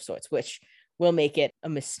hunter of sorts, which will make it a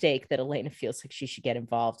mistake that Elena feels like she should get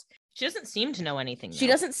involved. She doesn't seem to know anything. She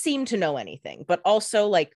though. doesn't seem to know anything, but also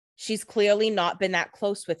like she's clearly not been that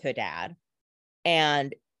close with her dad.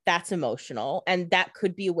 And that's emotional. And that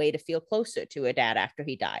could be a way to feel closer to her dad after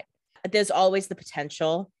he died. There's always the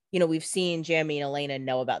potential. You know, we've seen Jeremy and Elena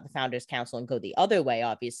know about the Founders Council and go the other way,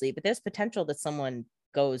 obviously, but there's potential that someone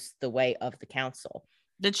goes the way of the council.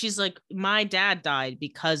 That she's like, my dad died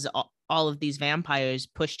because all of these vampires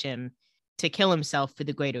pushed him to kill himself for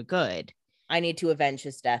the greater good. I need to avenge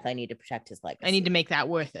his death. I need to protect his legacy. I need to make that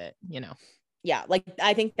worth it, you know? Yeah, like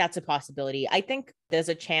I think that's a possibility. I think there's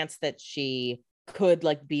a chance that she could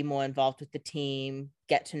like be more involved with the team,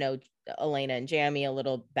 get to know Elena and Jeremy a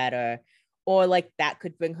little better, or like that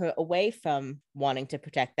could bring her away from wanting to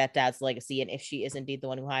protect that dad's legacy. And if she is indeed the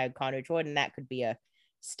one who hired Connor Jordan, that could be a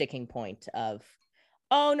sticking point of,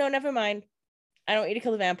 oh no, never mind. I don't need to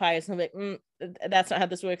kill the vampires. And I'm like, that's not how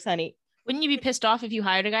this works, honey. Wouldn't you be pissed off if you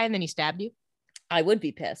hired a guy and then he stabbed you? I would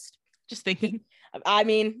be pissed. Just thinking. I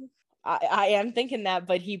mean, I am thinking that,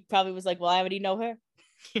 but he probably was like, well, I already know her.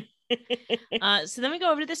 So then we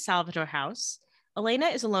go over to the Salvador house. Elena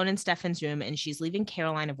is alone in Stefan's room and she's leaving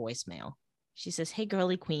Caroline a voicemail. She says, hey,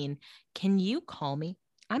 girly queen, can you call me?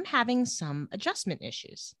 I'm having some adjustment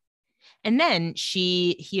issues. And then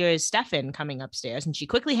she hears Stefan coming upstairs and she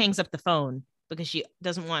quickly hangs up the phone because she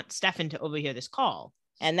doesn't want Stefan to overhear this call.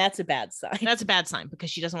 And that's a bad sign. That's a bad sign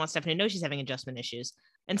because she doesn't want Stefan to know she's having adjustment issues.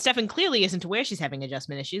 And Stefan clearly isn't aware she's having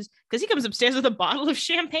adjustment issues because he comes upstairs with a bottle of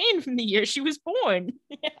champagne from the year she was born.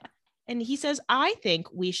 Yeah. And he says, I think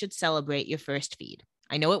we should celebrate your first feed.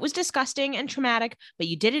 I know it was disgusting and traumatic, but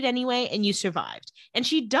you did it anyway and you survived. And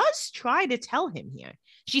she does try to tell him here.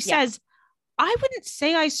 She says, I wouldn't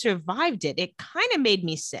say I survived it. It kind of made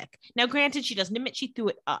me sick. Now, granted, she doesn't admit she threw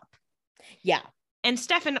it up. Yeah. And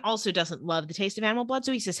Stefan also doesn't love the taste of animal blood.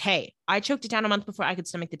 So he says, hey, I choked it down a month before I could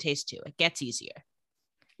stomach the taste too. It gets easier.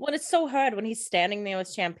 Well, it's so hard when he's standing there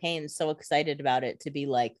with champagne, so excited about it, to be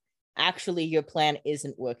like, actually, your plan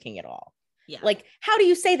isn't working at all. Yeah. Like, how do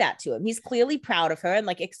you say that to him? He's clearly proud of her and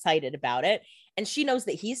like excited about it. And she knows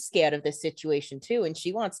that he's scared of this situation too. And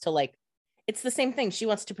she wants to like, it's the same thing. She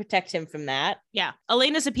wants to protect him from that. Yeah.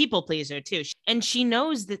 Elena's a people pleaser too. And she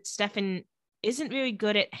knows that Stefan isn't very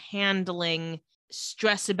good at handling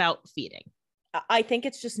stress about feeding. I think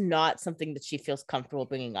it's just not something that she feels comfortable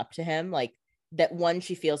bringing up to him. Like that, one,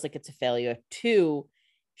 she feels like it's a failure. Two,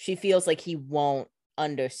 she feels like he won't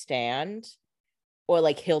understand, or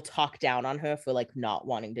like he'll talk down on her for like not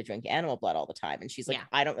wanting to drink animal blood all the time. And she's like,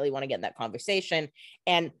 I don't really want to get in that conversation.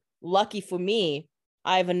 And lucky for me,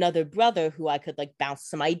 I have another brother who I could like bounce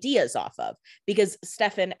some ideas off of, because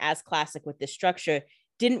Stefan, as classic with this structure,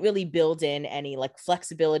 didn't really build in any like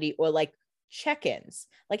flexibility or like check-ins.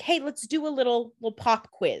 Like, hey, let's do a little pop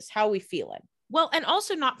quiz. How are we feeling? Well, and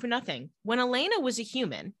also not for nothing, when Elena was a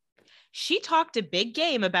human, she talked a big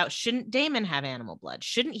game about, shouldn't Damon have animal blood?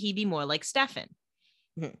 Shouldn't he be more like Stefan?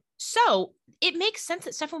 Mm-hmm. So it makes sense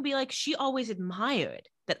that Stefan would be like, she always admired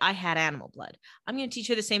that I had animal blood. I'm going to teach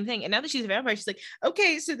her the same thing. And now that she's a vampire, she's like,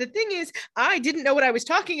 okay, so the thing is, I didn't know what I was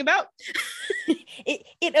talking about.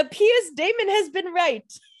 It appears Damon has been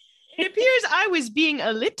right. It appears I was being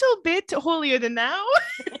a little bit holier than thou.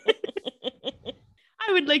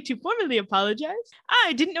 I would like to formally apologize.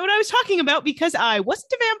 I didn't know what I was talking about because I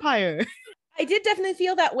wasn't a vampire. I did definitely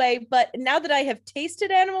feel that way, but now that I have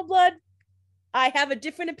tasted animal blood, I have a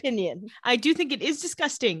different opinion. I do think it is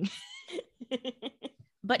disgusting.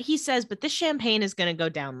 But he says, but this champagne is going to go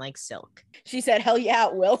down like silk. She said, hell yeah,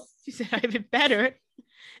 it will. She said, I have it better.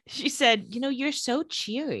 She said, you know, you're so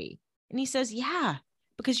cheery. And he says, yeah,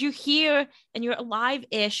 because you're here and you're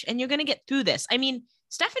alive-ish and you're going to get through this. I mean,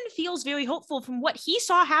 Stefan feels very hopeful from what he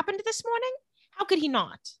saw happen this morning. How could he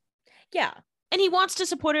not? Yeah. And he wants to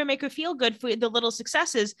support her and make her feel good for the little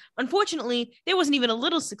successes. Unfortunately, there wasn't even a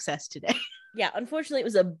little success today. Yeah, unfortunately, it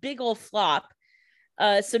was a big old flop.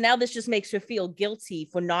 So now this just makes her feel guilty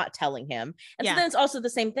for not telling him. And so then it's also the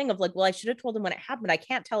same thing of like, well, I should have told him when it happened. I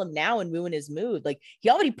can't tell him now and ruin his mood. Like, he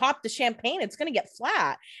already popped the champagne. It's going to get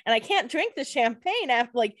flat. And I can't drink the champagne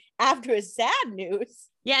after his sad news.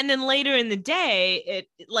 Yeah, and then later in the day,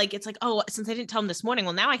 it's like, oh, since I didn't tell him this morning,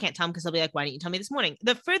 well, now I can't tell him because he'll be like, why didn't you tell me this morning?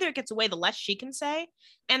 The further it gets away, the less she can say,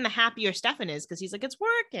 and the happier Stefan is because he's like, it's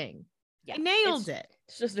working. Yeah, I nailed it.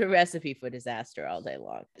 It's just a recipe for disaster all day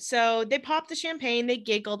long. So they pop the champagne, they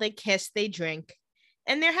giggle, they kiss, they drink,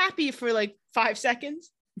 and they're happy for like 5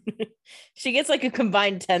 seconds. She gets like a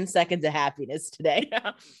combined 10 seconds of happiness today.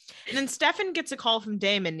 Yeah. And then Stefan gets a call from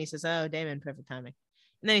Damon and he says, oh, Damon, perfect timing.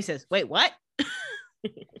 And then he says, wait, what?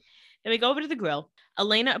 Then we go over to the grill.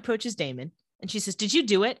 Elena approaches Damon and she says, did you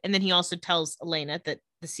do it? And then he also tells Elena that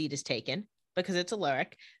the seat is taken because it's a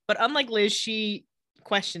lyric. But unlike Liz, she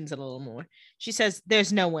questions it a little more. She says,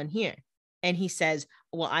 there's no one here. And he says,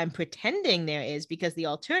 well, I'm pretending there is because the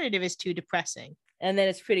alternative is too depressing. And then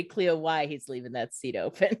it's pretty clear why he's leaving that seat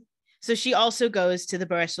open. So she also goes to the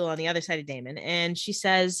bar stool on the other side of Damon and she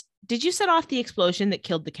says, did you set off the explosion that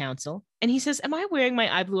killed the council? And he says, am I wearing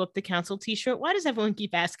my I blew up the council t-shirt? Why does everyone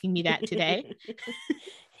keep asking me that today?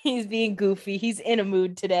 He's being goofy. He's in a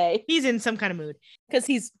mood today. He's in some kind of mood. Because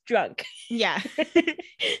he's drunk. Yeah.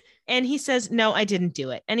 And he says, no, I didn't do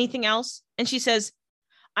it. Anything else? And she says,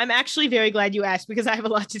 I'm actually very glad you asked because I have a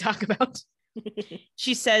lot to talk about.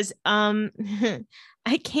 She says,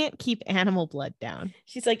 I can't keep animal blood down.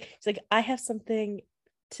 She's like, I have something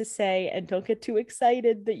to say and don't get too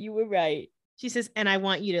excited that you were right. She says, and I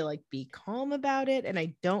want you to like be calm about it. And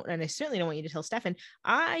I certainly don't want you to tell Stefan,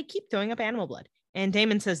 I keep throwing up animal blood. And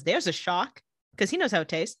Damon says, there's a shock because he knows how it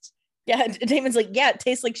tastes. Yeah. Damon's like, yeah, it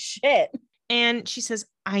tastes like shit. And she says,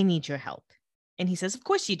 I need your help. And he says, of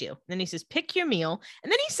course you do. And then he says, pick your meal.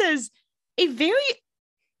 And then he says a very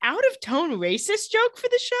out of tone racist joke for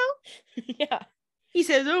the show. Yeah. He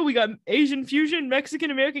says, oh, we got Asian fusion,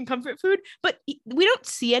 Mexican, American comfort food. But we don't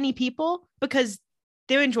see any people because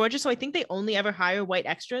they're in Georgia. So I think they only ever hire white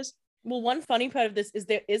extras. Well, one funny part of this is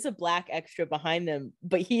there is a black extra behind them,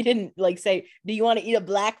 but he didn't like say, do you want to eat a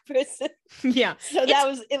black person? Yeah. So that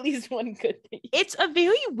was at least one good thing. It's a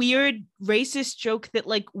very weird racist joke that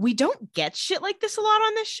like we don't get shit like this a lot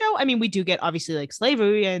on this show. I mean, we do get obviously like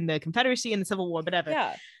slavery and the Confederacy and the Civil War, whatever.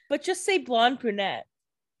 Yeah. But just say blonde brunette.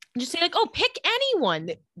 Just say like, oh, pick anyone.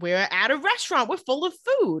 We're at a restaurant. We're full of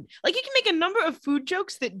food. Like you can make a number of food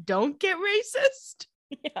jokes that don't get racist.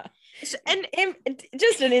 Yeah. So, and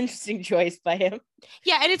just an interesting choice by him.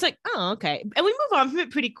 Yeah. And it's like, oh, okay. And we move on from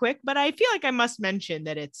it pretty quick, but I feel like I must mention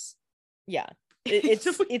that it's. Yeah. It's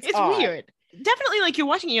weird. Definitely like you're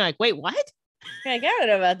watching it, you're like, wait, what? I don't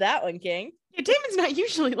know about that one, King. Yeah, Damon's not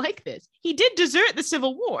usually like this. He did desert the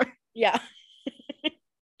Civil War. Yeah.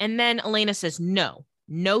 And then Elena says, no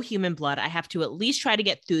human blood. I have to at least try to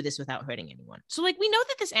get through this without hurting anyone. So like we know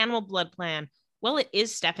that this animal blood plan, well, it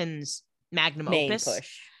is Stefan's magnum opus.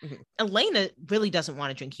 Push. Mm-hmm. Elena really doesn't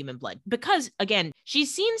want to drink human blood because again,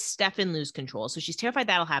 she's seen Stefan lose control. So she's terrified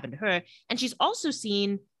that'll happen to her. And she's also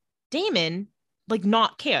seen Damon like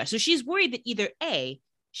not care. So she's worried that either A,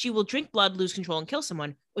 she will drink blood, lose control and kill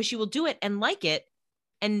someone, or she will do it and like it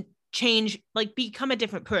and change, like become a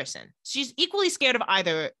different person. She's equally scared of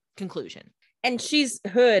either conclusion. And she's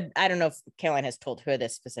heard, I don't know if Caroline has told her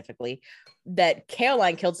this specifically, that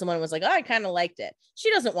Caroline killed someone and was like, oh, I kind of liked it.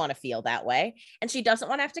 She doesn't want to feel that way. And she doesn't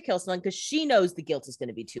want to have to kill someone because she knows the guilt is going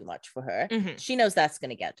to be too much for her. Mm-hmm. She knows that's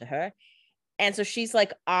going to get to her. And so she's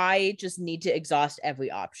like, I just need to exhaust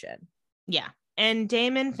every option. Yeah. And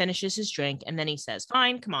Damon finishes his drink and then he says,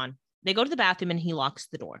 fine, come on. They go to the bathroom and he locks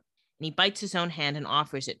the door. And he bites his own hand and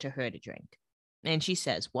offers it to her to drink. And she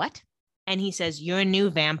says, what? And he says, you're a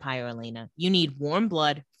new vampire, Elena. You need warm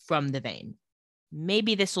blood from the vein.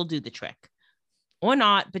 Maybe this will do the trick. Or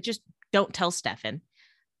not, but just don't tell Stefan.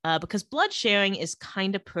 Because blood sharing is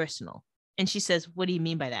kind of personal. And she says, what do you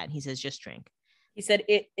mean by that? And he says, just drink. He said,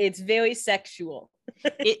 it's very sexual.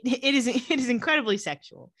 it is incredibly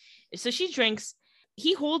sexual. So she drinks.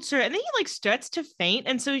 He holds her and then he like starts to faint.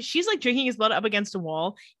 And so she's like drinking his blood up against a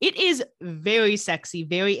wall. It is very sexy,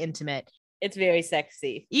 very intimate. It's very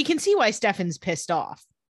sexy. You can see why Stefan's pissed off.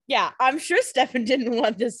 Yeah, I'm sure Stefan didn't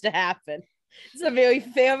want this to happen. It's a very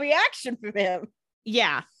fair reaction from him.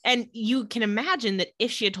 Yeah. And you can imagine that if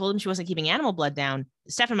she had told him she wasn't keeping animal blood down,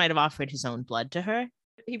 Stefan might have offered his own blood to her.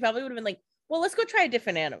 He probably would have been like, well, let's go try a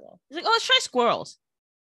different animal. He's like, oh, let's try squirrels.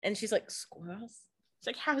 And she's like, squirrels? It's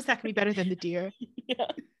like, how is that going to be better than the deer? Yeah.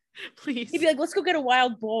 Please. He'd be like, let's go get a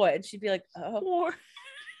wild boar. And she'd be like, oh. Or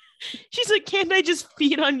she's like, can't I just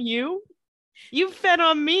feed on you? You fed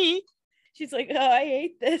on me. She's like, oh, I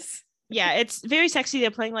hate this. Yeah, it's very sexy.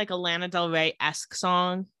 They're playing like a Lana Del Rey-esque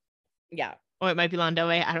song. Yeah. Or it might be Lana Del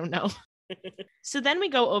Rey. I don't know. So then we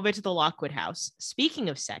go over to the Lockwood house. Speaking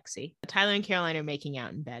of sexy, Tyler and Caroline are making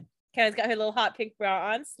out in bed. Caroline's got her little hot pink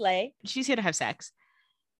bra on, slay. She's here to have sex.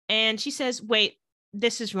 And she says, wait,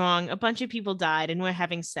 this is wrong. A bunch of people died and we're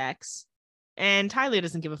having sex. And Tyler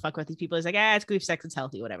doesn't give a fuck about these people. He's like, it's grief, sex, it's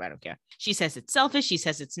healthy, whatever, I don't care. She says it's selfish. She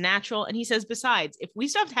says it's natural. And he says, besides, if we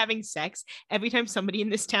stopped having sex every time somebody in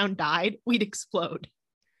this town died, we'd explode.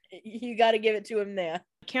 You got to give it to him there.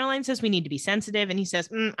 Caroline says we need to be sensitive. And he says,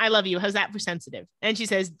 I love you. How's that for sensitive? And she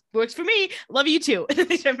says, works for me. Love you too. And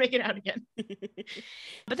they start making out again.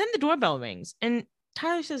 But then the doorbell rings and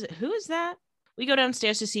Tyler says, who is that? We go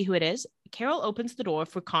downstairs to see who it is. Carol opens the door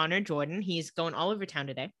for Connor Jordan. He's going all over town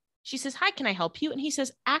today. She says, hi, can I help you? And he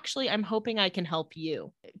says, actually, I'm hoping I can help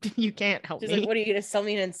you. You can't help She's me. like, what are you going to sell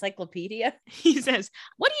me an encyclopedia? He says,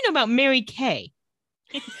 what do you know about Mary Kay?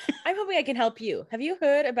 I'm hoping I can help you. Have you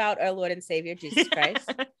heard about our Lord and Savior, Jesus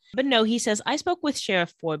Christ? But no, he says, I spoke with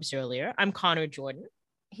Sheriff Forbes earlier. I'm Connor Jordan.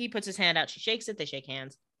 He puts his hand out. She shakes it. They shake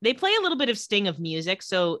hands. They play a little bit of Sting of music.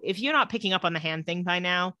 So if you're not picking up on the hand thing by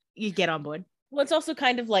now, you get on board. Well, it's also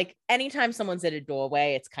kind of like anytime someone's at a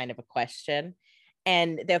doorway, it's kind of a question.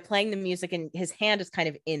 And they're playing the music and his hand is kind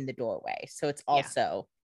of in the doorway. So it's also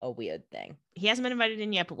a weird thing. He hasn't been invited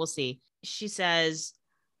in yet, but we'll see. She says,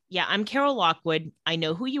 yeah, I'm Carol Lockwood. I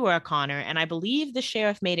know who you are, Connor. And I believe the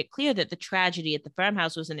sheriff made it clear that the tragedy at the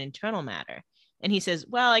farmhouse was an internal matter. And he says,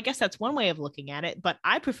 well, I guess that's one way of looking at it, but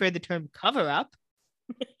I prefer the term cover up.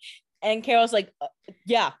 And Carol's like,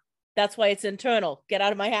 yeah, that's why it's internal. Get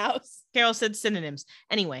out of my house. Carol said synonyms.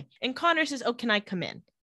 Anyway, and Connor says, oh, can I come in?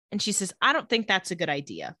 And she says, I don't think that's a good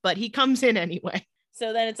idea, but he comes in anyway.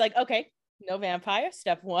 So then it's like, okay, no vampire,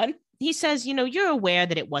 step one. He says, you're aware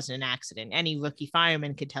that it wasn't an accident. Any rookie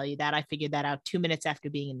fireman could tell you that. I figured that out 2 minutes after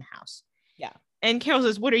being in the house. Yeah. And Carol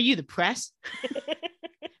says, what are you, the press?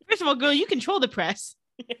 First of all, girl, you control the press.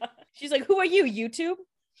 Yeah. She's like, who are you, YouTube?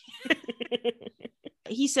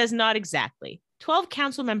 He says, not exactly. 12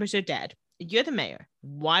 council members are dead. You're the mayor.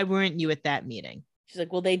 Why weren't you at that meeting? She's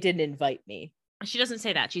like, well, they didn't invite me. She doesn't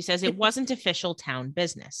say that. She says it wasn't official town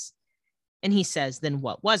business. And he says, then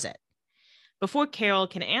what was it? Before Carol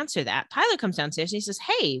can answer that, Tyler comes downstairs and he says,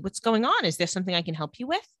 hey, what's going on? Is there something I can help you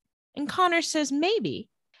with? And Connor says, maybe.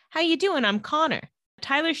 How you doing? I'm Connor.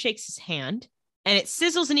 Tyler shakes his hand and it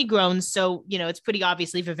sizzles and he groans. So, it's pretty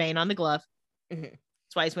obviously Vervain on the glove. Mm-hmm.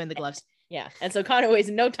 That's why he's wearing the gloves. Yeah. And so Connor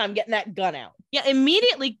wastes no time getting that gun out. Yeah.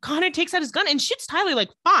 Immediately, Connor takes out his gun and shoots Tyler like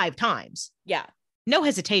 5 times. Yeah. No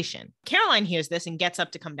hesitation. Caroline hears this and gets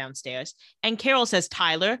up to come downstairs. And Carol says,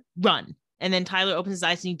 Tyler, run. And then Tyler opens his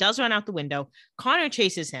eyes and he does run out the window. Connor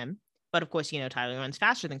chases him. But of course, Tyler runs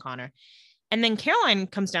faster than Connor. And then Caroline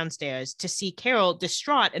comes downstairs to see Carol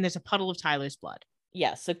distraught and there's a puddle of Tyler's blood.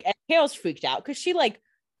 Yeah. So Carol's freaked out because she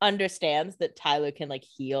understands that Tyler can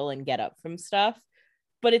heal and get up from stuff.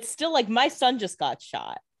 But it's still my son just got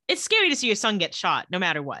shot. It's scary to see your son get shot no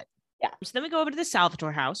matter what. Yeah. So then we go over to the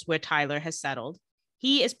Salvatore house where Tyler has settled.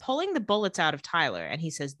 He is pulling the bullets out of Tyler and he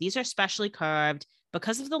says, these are specially carved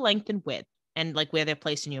because of the length and width and where they're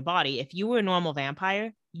placed in your body. If you were a normal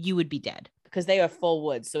vampire, you would be dead. Because they are full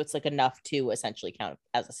wood. So it's enough to essentially count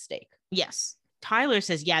as a stake. Yes. Tyler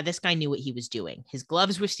says, yeah, this guy knew what he was doing. His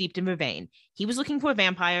gloves were steeped in vervain. He was looking for a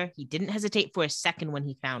vampire. He didn't hesitate for a second when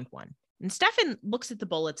he found one. And Stefan looks at the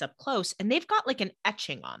bullets up close and they've got an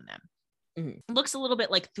etching on them. Mm-hmm. It looks a little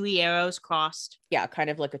bit like 3 arrows crossed. Yeah, kind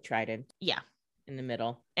of like a trident. Yeah. In the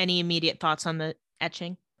middle. Any immediate thoughts on the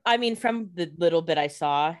etching? I mean, from the little bit I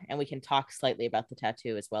saw, and we can talk slightly about the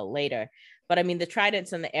tattoo as well later, but I mean, the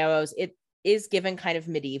tridents and the arrows, it is given kind of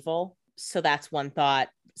medieval. So that's one thought.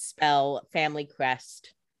 Spell, family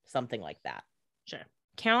crest, something like that. Sure.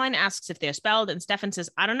 Caroline asks if they're spelled, and Stefan says,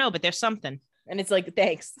 I don't know, but there's something. And it's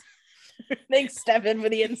thanks. Thanks, Stefan, for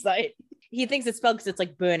the insight. He thinks it's spelled because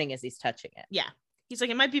it's burning as he's touching it. Yeah. He's like,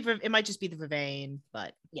 it might just be the vervain,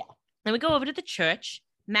 but yeah. Then we go over to the church.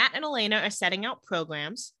 Matt and Elena are setting out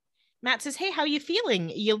programs. Matt says, hey, how you feeling?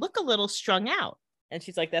 You look a little strung out. And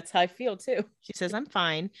she's like, that's how I feel too. She says, I'm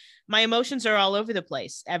fine. My emotions are all over the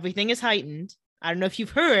place. Everything is heightened. I don't know if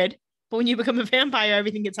you've heard, but when you become a vampire,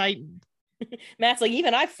 everything gets heightened. Matt's like,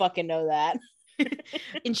 even I fucking know that.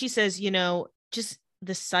 And she says, just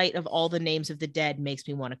the sight of all the names of the dead makes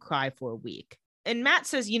me want to cry for a week. And Matt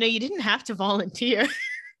says, you didn't have to volunteer.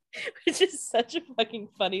 Which is such a fucking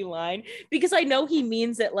funny line because I know he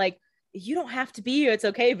means it you don't have to be here, it's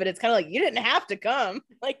okay, but it's kind of you didn't have to come.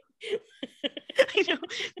 I know.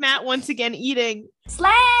 Matt once again eating.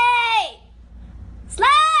 Slay! Slay!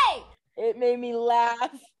 It made me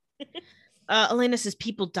laugh. Elena says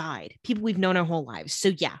people died, people we've known our whole lives, so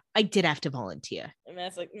yeah, I did have to volunteer. And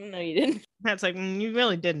Matt's like, no, you didn't. Matt's like, you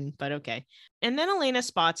really didn't, but okay. And then Elena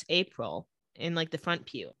spots April in the front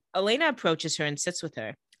pew. Elena approaches her and sits with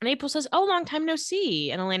her. And April says, oh, long time no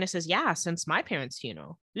see. And Elena says, yeah, since my parents'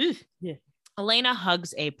 funeral. Ugh. Yeah. Elena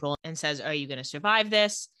hugs April and says, are you going to survive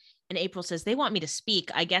this? And April says, they want me to speak.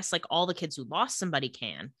 I guess all the kids who lost somebody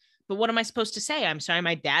can. But what am I supposed to say? I'm sorry,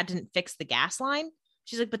 my dad didn't fix the gas line.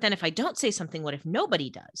 She's like, but then if I don't say something, what if nobody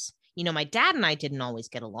does? my dad and I didn't always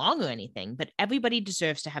get along or anything, but everybody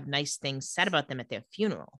deserves to have nice things said about them at their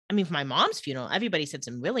funeral. I mean, for my mom's funeral, everybody said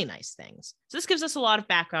some really nice things. So this gives us a lot of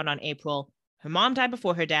background on April. Her mom died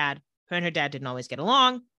before her dad. Her and her dad didn't always get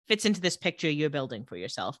along. Fits into this picture you're building for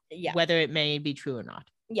yourself, whether it may be true or not.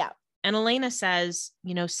 Yeah. And Elena says,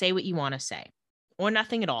 say what you want to say or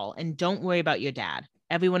nothing at all. And don't worry about your dad.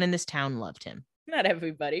 Everyone in this town loved him. Not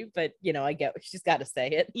everybody, but I get what she's got to say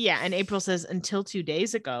it. Yeah. And April says, until 2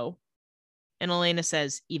 days ago. And Elena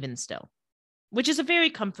says, even still, which is a very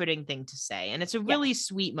comforting thing to say. And it's a really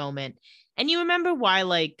sweet moment. And you remember why,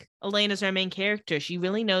 like, Elena's our main character. She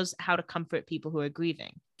really knows how to comfort people who are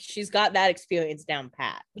grieving. She's got that experience down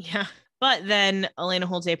pat. Yeah. But then Elena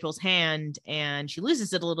holds April's hand and she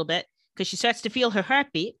loses it a little bit because she starts to feel her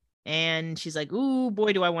heartbeat. And she's like, ooh,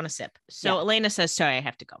 boy, do I want to sip. So Elena says, sorry, I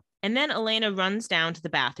have to go. And then Elena runs down to the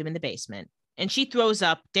bathroom in the basement and she throws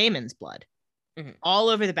up Damon's blood all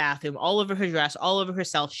over the bathroom, all over her dress, all over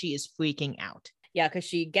herself. She is freaking out. Yeah, because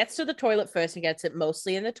she gets to the toilet first and gets it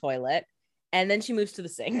mostly in the toilet. And then she moves to the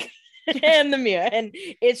sink and the mirror. And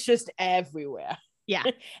it's just everywhere. Yeah.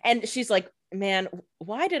 And she's like, man,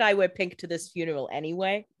 why did I wear pink to this funeral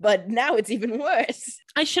anyway? But now it's even worse.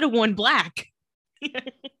 I should have worn black.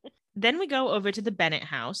 Then we go over to the Bennett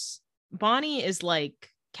house. Bonnie is like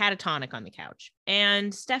catatonic on the couch.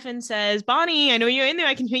 And Stefan says, Bonnie, I know you're in there.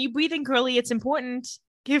 I can hear you breathing, girly. It's important.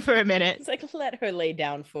 Give her a minute. It's like, let her lay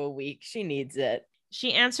down for a week. She needs it.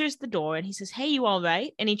 She answers the door and he says, hey, you all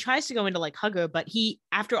right? And he tries to go in to like hug her, but he,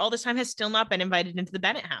 after all this time, has still not been invited into the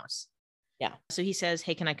Bennett house. Yeah. So he says,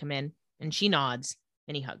 hey, can I come in? And she nods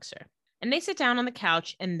and he hugs her. And they sit down on the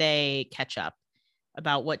couch and they catch up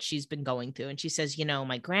about what she's been going through. And she says,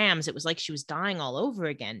 my Grams, it was like she was dying all over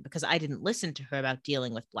again because I didn't listen to her about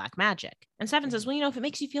dealing with black magic. And Stefan says, well, if it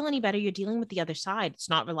makes you feel any better, you're dealing with the other side. It's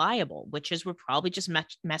not reliable. Witches were probably just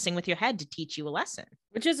messing with your head to teach you a lesson.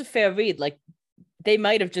 Which is a fair read. Like, they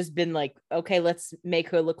might have just been like, okay, let's make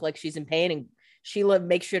her look like she's in pain. And Sheila,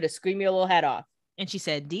 make sure to scream your little head off. And she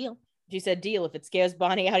said, deal. She said, deal. If it scares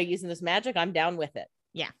Bonnie out of using this magic, I'm down with it.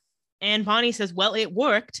 Yeah. And Bonnie says, well, it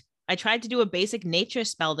worked. I tried to do a basic nature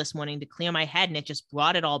spell this morning to clear my head and it just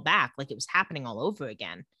brought it all back like it was happening all over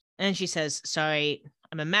again. And then she says, sorry,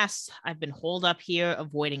 I'm a mess. I've been holed up here,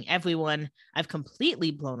 avoiding everyone. I've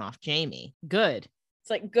completely blown off Jamie. Good. It's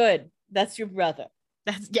like, good. That's your brother.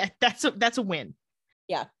 That's a win.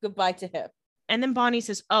 Yeah. Goodbye to him. And then Bonnie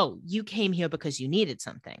says, oh, you came here because you needed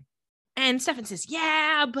something. And Stefan says,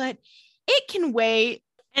 yeah, but it can wait.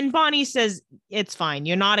 And Bonnie says, it's fine.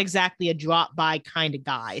 You're not exactly a drop by kind of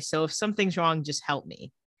guy. So if something's wrong, just help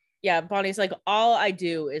me. Yeah, Bonnie's like, all I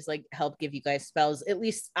do is like help give you guys spells. At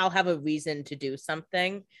least I'll have a reason to do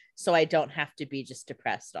something so I don't have to be just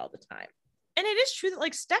depressed all the time. And it is true that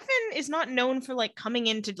like Stefan is not known for like coming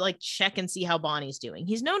in to like check and see how Bonnie's doing.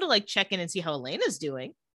 He's known to like check in and see how Elena's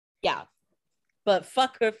doing. Yeah. But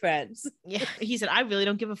fuck her friends. Yeah. He said, I really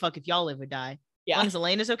don't give a fuck if y'all live or die. Yeah. As long as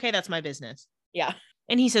Elena's okay, that's my business. Yeah.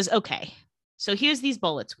 And he says, okay, so here's these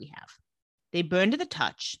bullets we have. They burn to the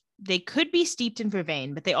touch. They could be steeped in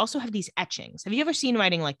vervain, but they also have these etchings. Have you ever seen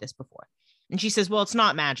writing like this before? And she says, well, it's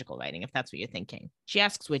not magical writing, if that's what you're thinking. She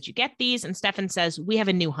asks, where'd you get these? And Stefan says, we have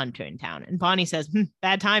a new hunter in town. And Bonnie says,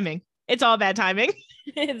 bad timing. It's all bad timing.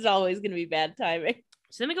 It's always going to be bad timing.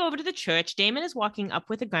 So then we go over to the church. Damon is walking up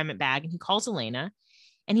with a garment bag and he calls Elena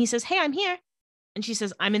and he says, hey, I'm here. And she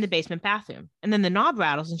says, I'm in the basement bathroom. And then the knob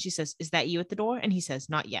rattles and she says, is that you at the door? And he says,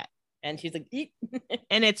 not yet. And she's like, eat.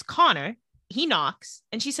 And it's Connor. He knocks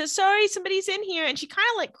and she says, sorry, somebody's in here. And she kind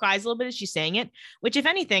of like cries a little bit as she's saying it, which if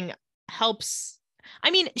anything helps.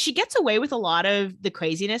 I mean, she gets away with a lot of the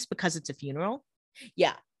craziness because it's a funeral.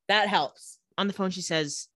 Yeah, that helps. On the phone, she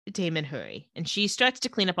says, Damon, hurry. And she starts to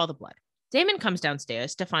clean up all the blood. Damon comes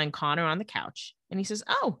downstairs to find Connor on the couch. And he says,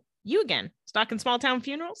 oh, you again, stuck in small town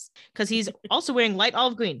funerals? Because he's also wearing light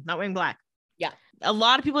olive green, not wearing black. Yeah. A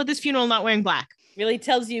lot of people at this funeral not wearing black. Really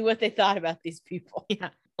tells you what they thought about these people. Yeah.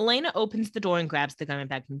 Elena opens the door and grabs the garment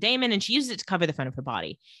bag from Damon and she uses it to cover the front of her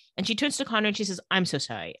body. And she turns to Connor and she says, I'm so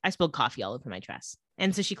sorry. I spilled coffee all over my dress.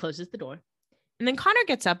 And so she closes the door. And then Connor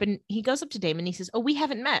gets up and he goes up to Damon and he says, oh, we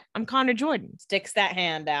haven't met. I'm Connor Jordan. Sticks that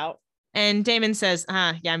hand out. And Damon says,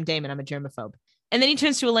 yeah, I'm Damon. I'm a germaphobe. And then he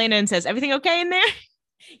turns to Elena and says, everything okay in there?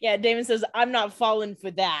 Yeah, Damon says, I'm not falling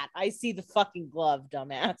for that. I see the fucking glove,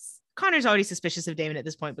 dumbass. Connor's already suspicious of Damon at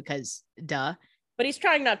this point because duh. But he's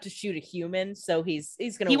trying not to shoot a human, so he's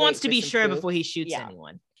gonna. He wants to be sure before he shoots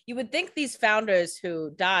anyone. You would think these founders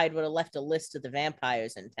who died would have left a list of the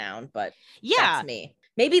vampires in town, but yeah, that's me.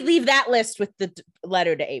 Maybe leave that list with the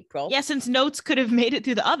letter to April. Yeah, since notes could have made it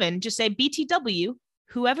through the oven, just say BTW,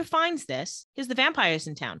 Whoever finds this, here's the vampires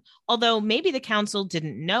in town. Although maybe the council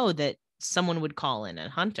didn't know that someone would call in a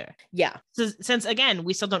hunter. Yeah. So, since, again,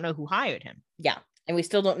 we still don't know who hired him. Yeah. And we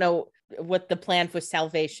still don't know what the plan for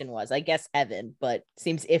salvation was. I guess heaven, but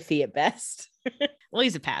seems iffy at best. Well,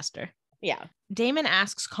 he's a pastor. Yeah. Damon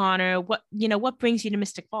asks Connor, what brings you to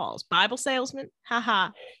Mystic Falls? Bible salesman?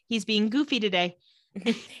 Haha. He's being goofy today.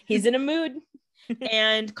 He's in a mood.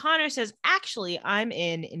 And Connor says, actually, I'm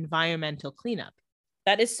in environmental cleanup.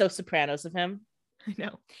 That is so Sopranos of him. I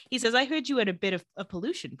know. He says, I heard you had a bit of a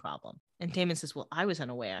pollution problem. And Damon says, well, I was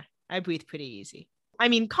unaware. I breathe pretty easy. I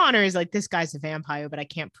mean, Connor is like, this guy's a vampire, but I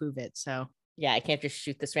can't prove it. So yeah, I can't just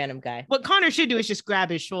shoot this random guy. What Connor should do is just grab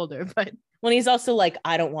his shoulder. But when he's also like,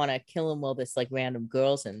 I don't want to kill him while this like random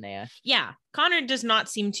girl's in there. Yeah. Connor does not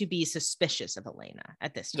seem to be suspicious of Elena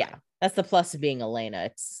at this time. Yeah. That's the plus of being Elena.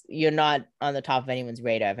 You're not on the top of anyone's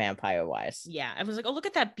radar vampire wise. Yeah. I was like, oh, look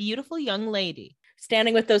at that beautiful young lady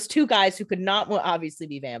standing with those two guys who could not more obviously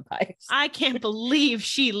be vampires. I can't believe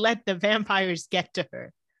she let the vampires get to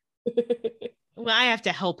her. Well, I have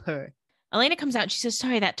to help her. Elena comes out. She says,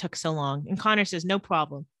 sorry that took so long. And Connor says, no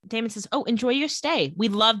problem. Damon says, oh, enjoy your stay. We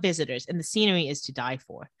love visitors and the scenery is to die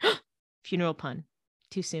for. Funeral pun.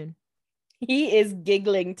 Too soon. He is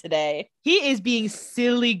giggling today. He is being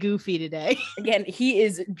silly goofy today. Again, he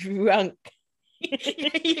is drunk.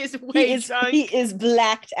 He is way drunk. He is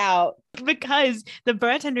blacked out. Because the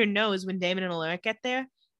bartender knows when Damon and Elena get there,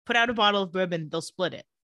 put out a bottle of bourbon, they'll split it.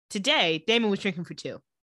 Today, Damon was drinking for 2.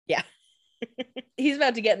 Yeah. He's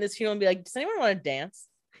about to get in this funeral and be like, does anyone want to dance?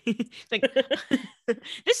 Like,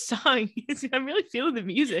 this song, I'm really feeling the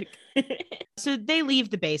music. So they leave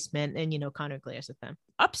the basement and, Connor glares at them.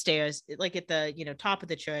 Upstairs, like at the, top of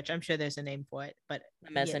the church, I'm sure there's a name for it, but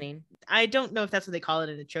mezzanine. I don't know if that's what they call it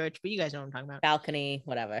in a church, but you guys know what I'm talking about. Balcony,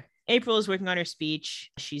 whatever. April is working on her speech.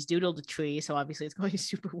 She's doodled a tree, so obviously it's going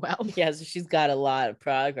super well. Yeah, so she's got a lot of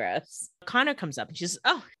progress. Connor comes up and she says,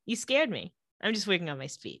 oh, you scared me. I'm just working on my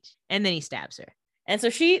speech. And then he stabs her. And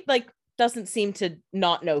so she doesn't seem to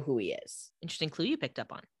not know who he is. Interesting clue you picked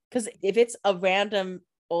up on. Because if it's a random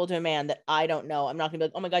older man that I don't know, I'm not gonna be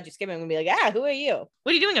like, oh my God, you scared me. I'm gonna be like, who are you?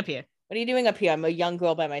 What are you doing up here? What are you doing up here? I'm a young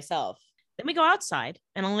girl by myself. Then we go outside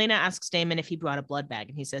and Elena asks Damon if he brought a blood bag.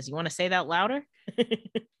 And he says, you want to say that louder?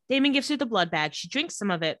 Damon gives her the blood bag. She drinks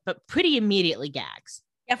some of it, but pretty immediately gags.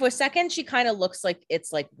 Yeah, for a second, she kind of looks like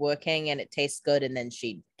it's like working and it tastes good. And then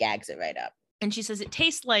she gags it right up. And she says it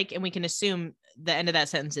tastes like, and we can assume the end of that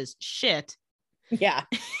sentence is shit. Yeah.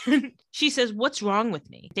 She says, what's wrong with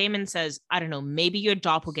me? Damon says, I don't know, maybe your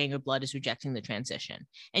doppelganger blood is rejecting the transition.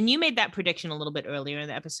 And you made that prediction a little bit earlier in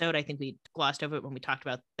the episode. I think we glossed over it when we talked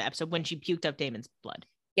about the episode when she puked up Damon's blood.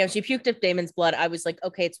 Yeah, when she puked up Damon's blood, I was like,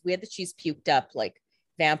 okay, it's weird that she's puked up like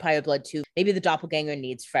vampire blood too. Maybe the doppelganger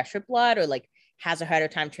needs fresher blood or like has a harder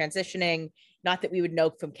time transitioning. Not that we would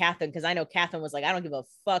know from Catherine, because I know Catherine was like, I don't give a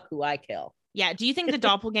fuck who I kill. Yeah. Do you think the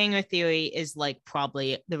doppelganger theory is like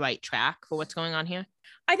probably the right track for what's going on here?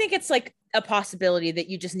 I think it's like a possibility that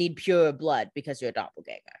you just need pure blood because you're a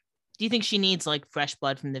doppelganger. Do you think she needs like fresh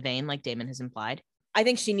blood from the vein, like Damon has implied? I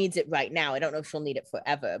think she needs it right now. I don't know if she'll need it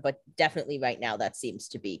forever, but definitely right now, that seems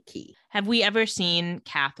to be key. Have we ever seen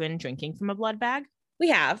Catherine drinking from a blood bag? We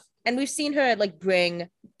have. And we've seen her like bring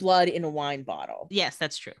blood in a wine bottle. Yes,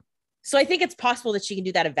 that's true. So I think it's possible that she can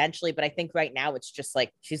do that eventually, but I think right now it's just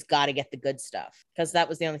like she's got to get the good stuff because that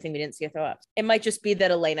was the only thing we didn't see her throw up. It might just be that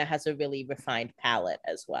Elena has a really refined palate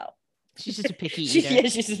as well. She's just a picky eater. Yeah,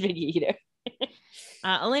 she's just a picky eater.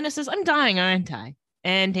 Elena says, I'm dying, aren't I?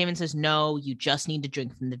 And Damon says, no, you just need to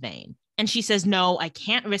drink from the vein. And she says, no, I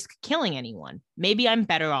can't risk killing anyone. Maybe I'm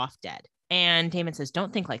better off dead. And Damon says,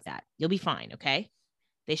 don't think like that. You'll be fine, okay?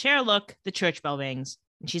 They share a look. The church bell rings.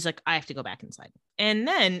 And she's like, I have to go back inside. And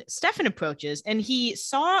then Stefan approaches and he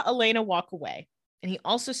saw Elena walk away. And he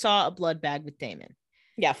also saw a blood bag with Damon.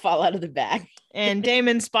 Yeah, fall out of the bag. And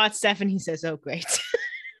Damon spots Stefan. He says, oh, great.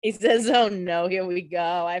 He says, oh, no, here we go.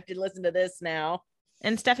 I have to listen to this now.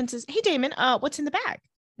 And Stefan says, hey, Damon, what's in the bag?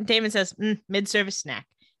 And Damon says, mid-service snack.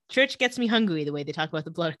 Church gets me hungry the way they talk about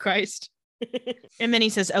the blood of Christ. And then he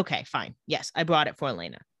says, okay, fine. Yes, I brought it for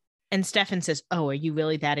Elena. And Stefan says, oh, are you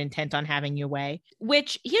really that intent on having your way?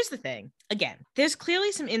 Which, here's the thing. Again, there's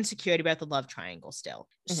clearly some insecurity about the love triangle still.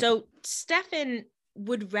 Mm-hmm. So Stefan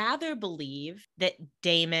would rather believe that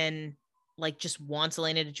Damon just wants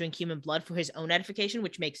Elena to drink human blood for his own edification,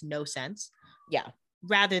 which makes no sense. Yeah.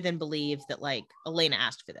 Rather than believe that Elena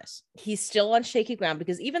asked for this. He's still on shaky ground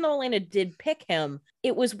because even though Elena did pick him,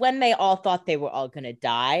 it was when they all thought they were all going to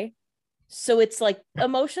die. So it's like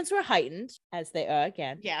emotions were heightened, as they are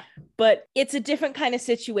again. Yeah. But it's a different kind of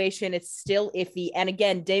situation. It's still iffy. And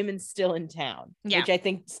again, Damon's still in town, which I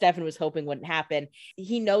think Stefan was hoping wouldn't happen.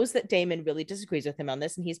 He knows that Damon really disagrees with him on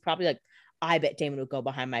this. And he's probably like, I bet Damon would go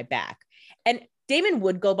behind my back. And Damon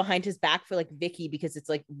would go behind his back for like Vicky, because it's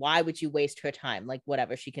like, why would you waste her time? Like,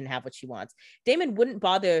 whatever, she can have what she wants. Damon wouldn't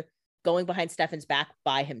bother going behind Stefan's back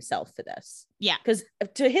by himself for this. Yeah. Because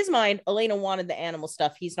to his mind, Elena wanted the animal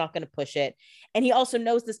stuff. He's not going to push it. And he also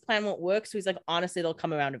knows this plan won't work. So he's like, honestly, they'll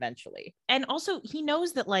come around eventually. And also he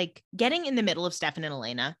knows that like getting in the middle of Stefan and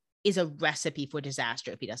Elena is a recipe for disaster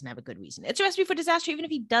if he doesn't have a good reason. It's a recipe for disaster even if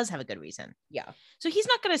he does have a good reason. Yeah. So he's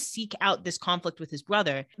not going to seek out this conflict with his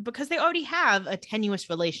brother because they already have a tenuous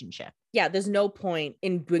relationship. Yeah, there's no point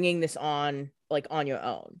in bringing this on like on your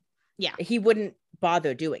own. Yeah. He wouldn't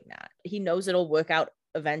bother doing that. He knows it'll work out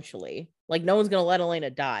eventually. Like, no one's going to let Elena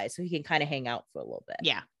die, so he can kind of hang out for a little bit.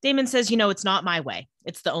 Yeah. Damon says, you know, it's not my way.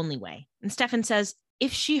 It's the only way. And Stefan says,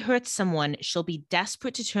 if she hurts someone, she'll be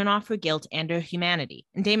desperate to turn off her guilt and her humanity.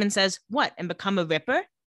 And Damon says, what? And become a ripper?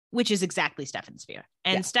 Which is exactly Stefan's fear.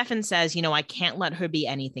 And Stefan says, you know, I can't let her be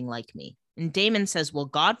anything like me. And Damon says, well,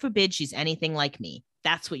 God forbid she's anything like me.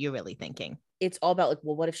 That's what you're really thinking. It's all about like,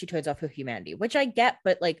 well, what if she turns off her humanity? Which I get,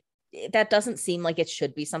 but like, that doesn't seem like it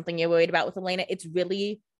should be something you're worried about with Elena. It's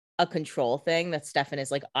really a control thing that Stefan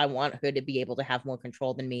is like, I want her to be able to have more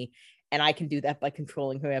control than me. And I can do that by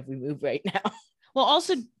controlling her every move right now. Well,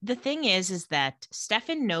 also the thing is that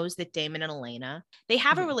Stefan knows that Damon and Elena, they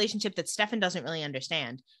have a relationship that Stefan doesn't really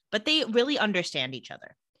understand, but they really understand each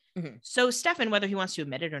other. So Stefan, whether he wants to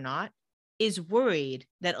admit it or not, is worried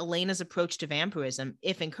that Elena's approach to vampirism,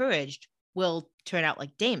 if encouraged, will turn out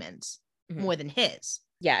like Damon's more than his.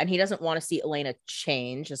 Yeah, and he doesn't want to see Elena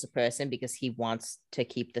change as a person because he wants to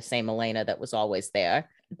keep the same Elena that was always there.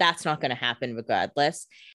 That's not going to happen regardless.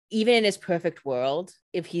 Even in his perfect world,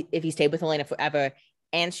 if he stayed with Elena forever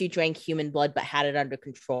and she drank human blood but had it under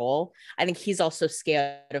control, I think he's also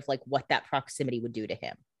scared of like what that proximity would do to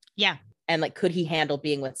him. Yeah. And like, could he handle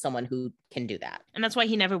being with someone who can do that? And that's why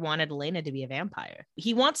he never wanted Elena to be a vampire.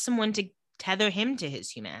 He wants someone to tether him to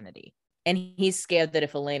his humanity. And he's scared that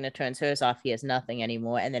if Elena turns hers off, he has nothing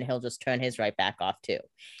anymore. And then he'll just turn his right back off too.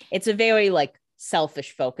 It's a very like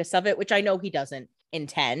selfish focus of it, which I know he doesn't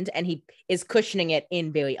intend. And he is cushioning it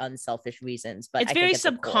in very unselfish reasons. But it's very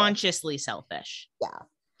subconsciously selfish. Yeah.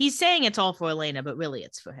 He's saying it's all for Elena, but really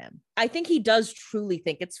it's for him. I think he does truly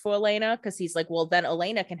think it's for Elena because he's like, well, then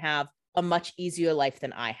Elena can have a much easier life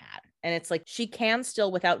than I had. And it's like, she can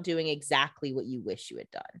still without doing exactly what you wish you had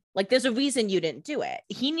done. Like, there's a reason you didn't do it.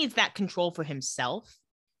 He needs that control for himself.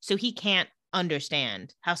 So he can't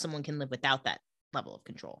understand how someone can live without that level of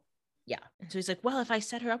control. Yeah. And so he's like, well, if I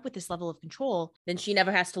set her up with this level of control, then she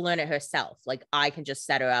never has to learn it herself. Like, I can just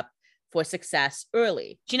set her up for success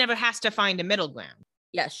early. She never has to find a middle ground.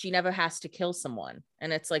 Yeah. She never has to kill someone.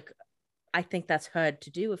 And it's like, I think that's hard to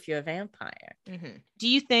do if you're a vampire. Do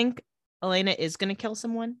you think Elena is going to kill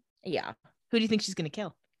someone? Yeah. Who do you think she's going to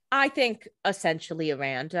kill? I think essentially a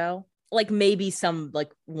rando, like maybe some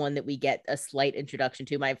like one that we get a slight introduction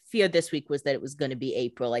to. My fear this week was that it was going to be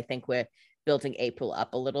April. I think we're building April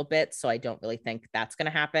up a little bit. So I don't really think that's going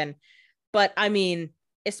to happen. But I mean,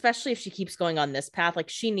 especially if she keeps going on this path, like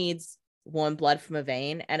she needs warm blood from a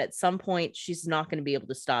vein. And at some point, she's not going to be able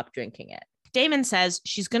to stop drinking it. Damon says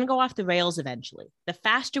she's going to go off the rails eventually. The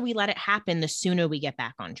faster we let it happen, the sooner we get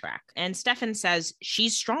back on track. And Stefan says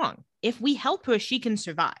she's strong. If we help her, she can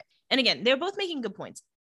survive. And again, they're both making good points.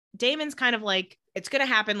 Damon's kind of like, it's going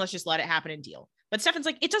to happen. Let's just let it happen and deal. But Stefan's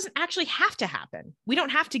like, it doesn't actually have to happen. We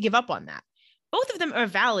don't have to give up on that. Both of them are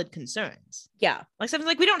valid concerns. Yeah. Like Stefan's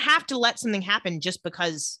like, we don't have to let something happen just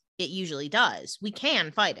because it usually does. We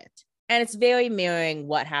can fight it. And it's very mirroring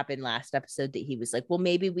what happened last episode that he was like, well,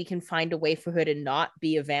 maybe we can find a way for her to not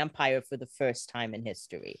be a vampire for the first time in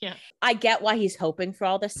history. Yeah. I get why he's hoping for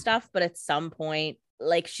all this stuff, but at some point,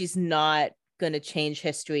 like, she's not going to change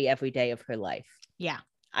history every day of her life. Yeah.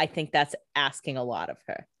 I think that's asking a lot of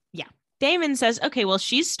her. Yeah. Damon says, okay, well,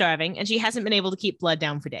 she's starving and she hasn't been able to keep blood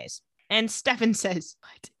down for days. And Stefan says,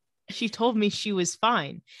 what? She told me she was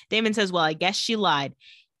fine. Damon says, well, I guess she lied.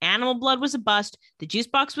 Animal blood was a bust. The juice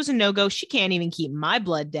box was a no-go. She can't even keep my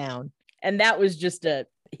blood down. And that was just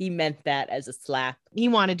he meant that as a slap. He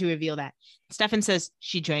wanted to reveal that. Stefan says,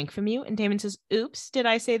 she drank from you. And Damon says, oops, did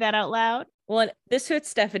I say that out loud? Well, and this hurts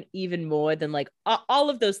Stefan even more than like all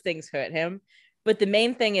of those things hurt him. But the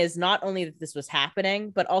main thing is not only that this was happening,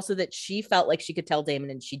 but also that she felt like she could tell Damon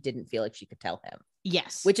and she didn't feel like she could tell him.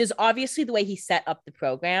 Yes. Which is obviously the way he set up the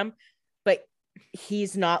program. But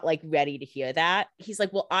he's not like ready to hear that. He's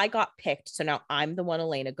like, well, I got picked, so now I'm the one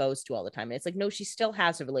Elena goes to all the time. And it's like, no, she still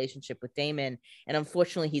has a relationship with Damon, and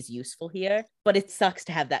unfortunately he's useful here, but it sucks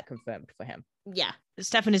to have that confirmed for him. Yeah,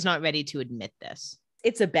 Stefan is not ready to admit this.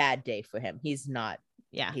 It's a bad day for him. He's not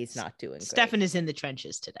doing great. Stefan is in the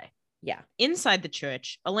trenches today. Yeah. Inside the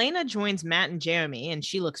church, Elena joins Matt and Jeremy, and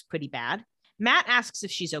she looks pretty bad. Matt asks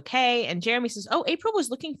if she's okay, and Jeremy says, oh, April was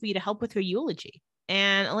looking for you to help with her eulogy.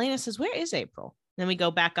 And Elena says, where is April? Then we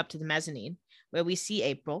go back up to the mezzanine where we see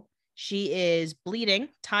April. She is bleeding,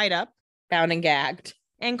 tied up, bound and gagged.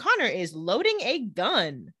 And Connor is loading a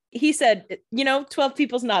gun. He said, 12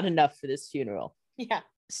 people's not enough for this funeral. Yeah.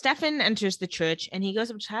 Stefan enters the church and he goes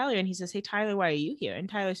up to Tyler and he says, hey, Tyler, why are you here? And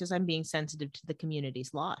Tyler says, I'm being sensitive to the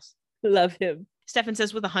community's loss. Love him. Stefan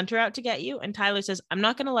says, with a hunter out to get you? And Tyler says, I'm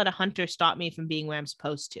not going to let a hunter stop me from being where I'm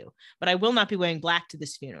supposed to, but I will not be wearing black to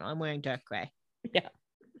this funeral. I'm wearing dark gray. Yeah.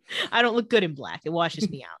 I don't look good in black. It washes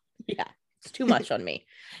me out. Yeah. It's too much on me.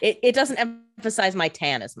 It doesn't emphasize my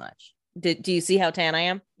tan as much. Do you see how tan I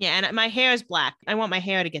am? Yeah. And my hair is black. I want my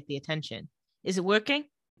hair to get the attention. Is it working?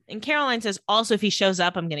 And Caroline says, also, if he shows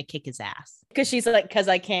up, I'm going to kick his ass. Because she's like, because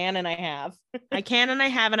I can and I have. I can and I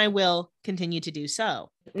have and I will continue to do so.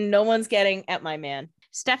 No one's getting at my man.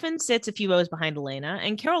 Stefan sits a few rows behind Elena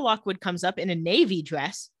and Carol Lockwood comes up in a navy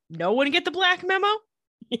dress. No one get the black memo?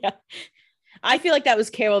 Yeah. I feel like that was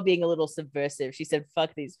Carol being a little subversive. She said,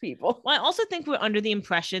 fuck these people. Well, I also think we're under the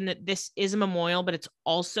impression that this is a memorial, but it's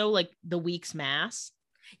also like the week's mass.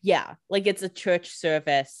 Yeah, like it's a church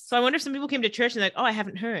service. So I wonder if some people came to church and like, oh, I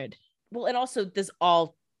haven't heard. Well, and also there's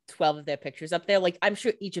all 12 of their pictures up there. Like I'm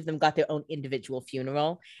sure each of them got their own individual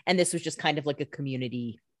funeral. And this was just kind of like a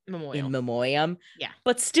community memorial. In memoriam. Yeah.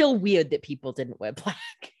 But still weird that people didn't wear black.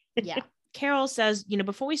 Yeah. Carol says,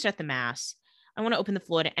 before we start the mass, I want to open the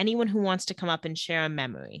floor to anyone who wants to come up and share a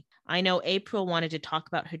memory. I know April wanted to talk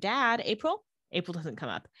about her dad. April doesn't come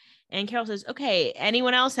up. And Carol says, okay,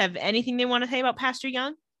 anyone else have anything they want to say about Pastor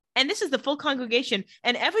Young? And this is the full congregation.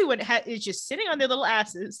 And everyone is just sitting on their little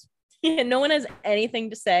asses. Yeah, no one has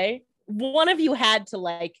anything to say. One of you had to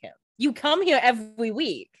like him. You come here every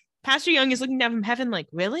week. Pastor Young is looking down from heaven like,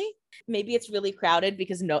 really? Maybe it's really crowded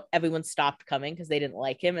because everyone stopped coming because they didn't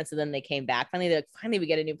like him. And so then they came back. Finally, we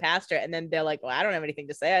get a new pastor. And then they're like, well, I don't have anything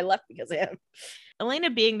to say. I left because of him. Elena,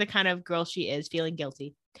 being the kind of girl she is, feeling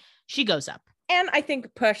guilty, she goes up. And I think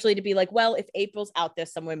partially to be like, well, if April's out there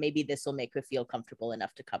somewhere, maybe this will make her feel comfortable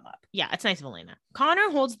enough to come up. Yeah, it's nice of Elena. Connor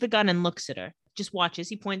holds the gun and looks at her, just watches.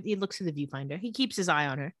 He looks through the viewfinder. He keeps his eye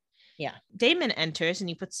on her. Yeah. Damon enters and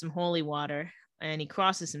he puts some holy water and he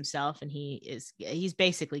crosses himself and he's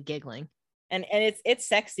basically giggling. And it's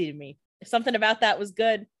sexy to me. Something about that was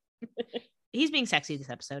good. He's being sexy this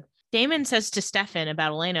episode. Damon says to Stefan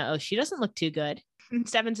about Elena, oh, she doesn't look too good. And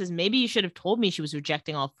Stefan says, maybe you should have told me she was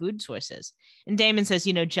rejecting all food sources. And Damon says,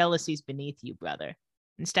 jealousy's beneath you, brother.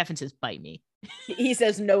 And Stefan says, bite me. He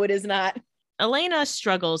says, no, it is not. Elena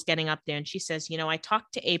struggles getting up there. And she says, I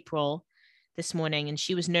talked to April this morning and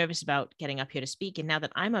she was nervous about getting up here to speak. And now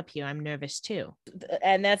that I'm up here, I'm nervous too.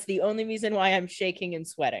 And that's the only reason why I'm shaking and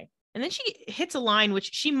sweating. And then she hits a line,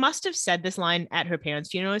 which she must have said this line at her parents'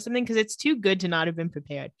 funeral or something, because it's too good to not have been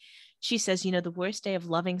prepared. She says, the worst day of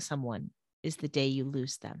loving someone is the day you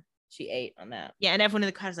lose them. She ate on that. Yeah, and everyone in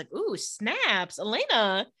the crowd is like, ooh, snaps.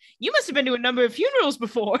 Elena, you must have been to a number of funerals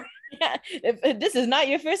before. Yeah, this is not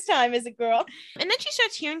your first time, is it, girl? And then she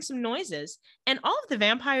starts hearing some noises, and all of the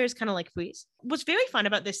vampires kind of like freeze. What's very fun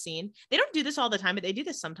about this scene, they don't do this all the time, but they do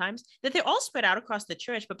this sometimes, that they're all spread out across the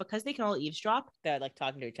church, but because they can all eavesdrop, they're like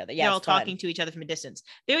talking to each other. Yeah, they're all talking to each other from a distance.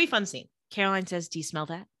 Very fun scene. Caroline says, do you smell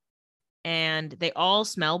that? And they all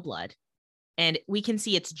smell blood. And we can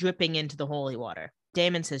see it's dripping into the holy water.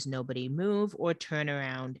 Damon says, nobody move or turn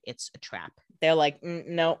around. It's a trap. They're like,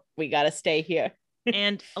 no, we got to stay here.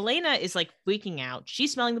 And Elena is like freaking out.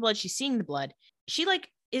 She's smelling the blood. She's seeing the blood. She like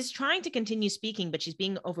is trying to continue speaking, but she's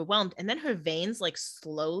being overwhelmed. And then her veins like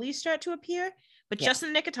slowly start to appear. But just in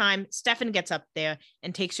the nick of time, Stefan gets up there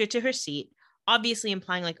and takes her to her seat, obviously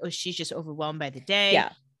implying like, oh, she's just overwhelmed by the day.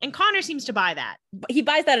 Yeah. And Connor seems to buy that. He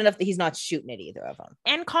buys that enough that he's not shooting at either of them.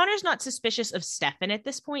 And Connor's not suspicious of Stefan at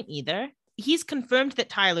this point either. He's confirmed that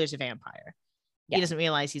Tyler's a vampire. Yeah. He doesn't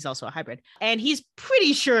realize he's also a hybrid. And he's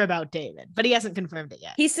pretty sure about Damon, but he hasn't confirmed it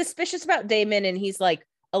yet. He's suspicious about Damon and he's like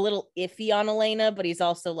a little iffy on Elena, but he's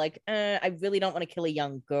also like, I really don't want to kill a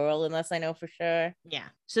young girl unless I know for sure. Yeah.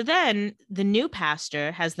 So then the new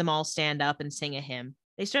pastor has them all stand up and sing a hymn.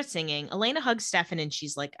 They start singing. Elena hugs Stefan and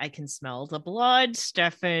she's like, I can smell the blood,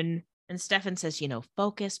 Stefan. And Stefan says,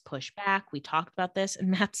 focus, push back. We talked about this.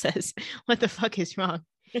 And Matt says, what the fuck is wrong?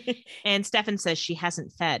 And Stefan says she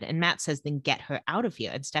hasn't fed. And Matt says, then get her out of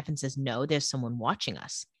here. And Stefan says, no, there's someone watching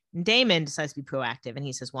us. And Damon decides to be proactive. And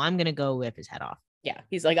he says, well, I'm going to go rip his head off. Yeah.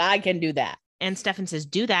 He's like, I can do that. And Stefan says,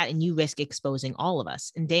 do that and you risk exposing all of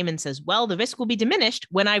us. And Damon says, well, the risk will be diminished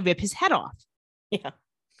when I rip his head off. Yeah.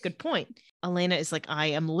 Good point. Elena is like, I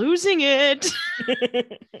am losing it.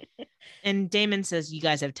 And Damon says, you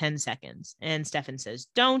guys have 10 seconds. And Stefan says,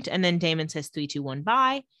 don't. And then Damon says, 3, 2, 1,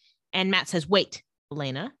 bye. And Matt says, wait,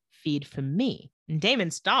 Elena, feed from me. And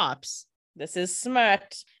Damon stops. This is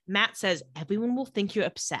smart. Matt says, everyone will think you're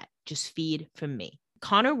upset. Just feed from me.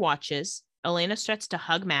 Connor watches. Elena starts to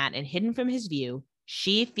hug Matt, and hidden from his view,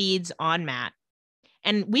 she feeds on Matt.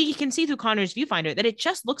 And we can see through Connor's viewfinder that it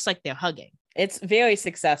just looks like they're hugging. It's very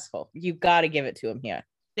successful. You got to give it to him here.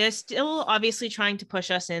 They're still obviously trying to push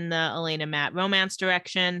us in the Elena Matt romance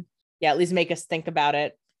direction. Yeah, at least make us think about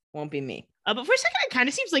it. Won't be me. But for a second, it kind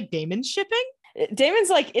of seems like Damon's shipping. Damon's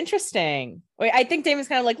like, interesting. Wait, I think Damon's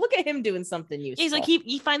kind of like, look at him doing something useful. He's like,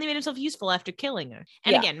 he finally made himself useful after killing her.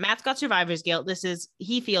 And again, Matt's got survivor's guilt.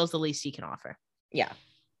 He feels the least he can offer. Yeah.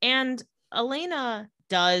 And Elena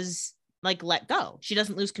does like let go. She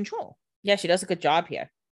doesn't lose control. Yeah, she does a good job here.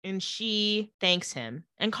 And she thanks him.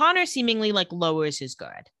 And Connor seemingly like lowers his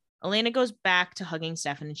guard. Elena goes back to hugging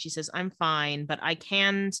Stefan and she says, I'm fine, but I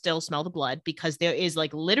can still smell the blood because there is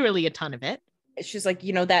like literally a ton of it. She's like,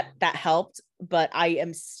 that helped, but I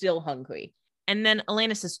am still hungry. And then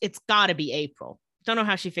Elena says, it's gotta be April. Don't know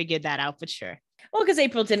how she figured that out, but sure. Well, because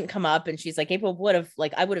April didn't come up and she's like, April would have,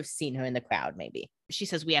 like, I would have seen her in the crowd maybe. She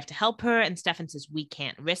says, we have to help her. And Stefan says, we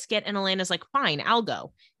can't risk it. And Elena's like, fine, I'll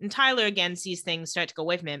go. And Tyler again sees things start to go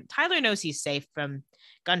away from him. Tyler knows he's safe from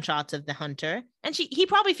gunshots of the hunter. And he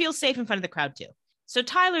probably feels safe in front of the crowd too. So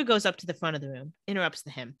Tyler goes up to the front of the room, interrupts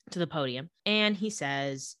him to the podium. And he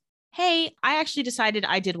says, hey, I actually decided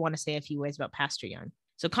I did want to say a few words about Pastor Young.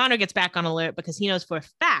 So Connor gets back on alert because he knows for a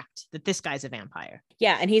fact that this guy's a vampire.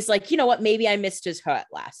 Yeah. And he's like, you know what? Maybe I missed his hurt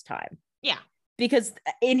last time. Yeah. Because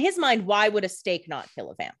in his mind, why would a stake not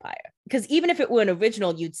kill a vampire? Because even if it were an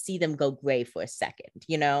original, you'd see them go gray for a second,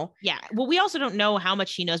 Yeah. Well, we also don't know how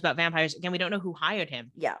much he knows about vampires. Again, we don't know who hired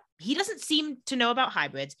him. Yeah. He doesn't seem to know about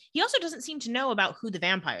hybrids. He also doesn't seem to know about who the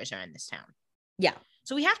vampires are in this town. Yeah.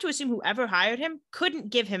 So we have to assume whoever hired him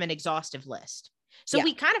couldn't give him an exhaustive list. So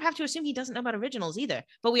we kind of have to assume he doesn't know about originals either,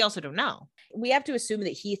 but we also don't know. We have to assume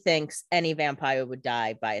that he thinks any vampire would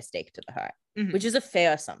die by a stake to the heart, which is a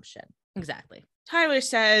fair assumption. Exactly. Tyler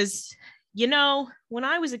says, when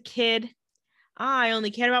I was a kid, I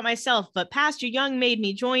only cared about myself, but Pastor Young made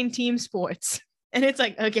me join team sports. And it's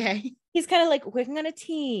like, okay. He's kind of like working on a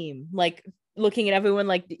team, like looking at everyone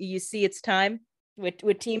like, you see, it's time.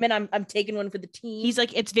 We're teaming. I'm taking one for the team. He's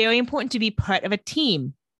like, it's very important to be part of a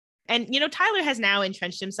team. And, Tyler has now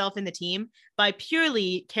entrenched himself in the team by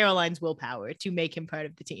purely Caroline's willpower to make him part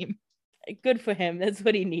of the team. Good for him. That's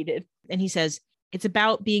what he needed. And he says, it's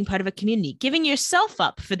about being part of a community, giving yourself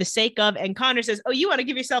up for the sake of, and Connor says, oh, you want to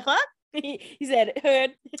give yourself up? He said,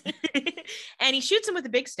 heard. And he shoots him with a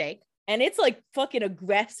big stake. And it's like fucking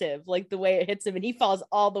aggressive, like the way it hits him. And he falls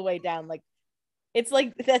all the way down. Like, it's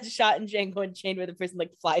like that shot in Django Unchained where the person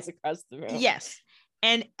like flies across the room. Yes.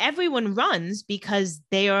 And everyone runs because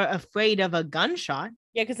they are afraid of a gunshot.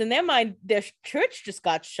 Yeah, because in their mind, their church just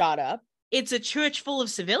got shot up. It's a church full of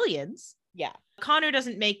civilians. Yeah. Connor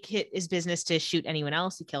doesn't make it his business to shoot anyone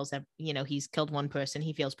else. He kills them. He's killed one person.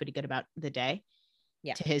 He feels pretty good about the day.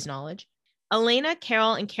 Yeah. To his knowledge. Elena,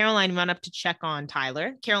 Carol, and Caroline run up to check on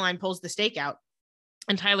Tyler. Caroline pulls the stake out.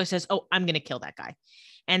 And Tyler says, oh, I'm going to kill that guy.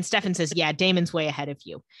 And Stefan says, yeah, Damon's way ahead of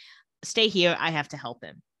you. Stay here. I have to help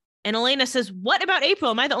him. And Elena says, what about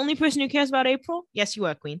April? Am I the only person who cares about April? Yes, you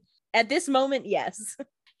are, Queen. At this moment, yes.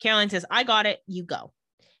 Caroline says, I got it. You go.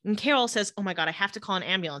 And Carol says, oh my God, I have to call an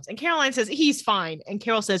ambulance. And Caroline says, he's fine. And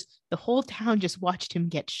Carol says, the whole town just watched him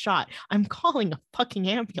get shot. I'm calling a fucking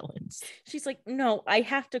ambulance. She's like, no, I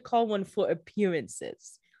have to call one for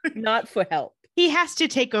appearances, not for help. He has to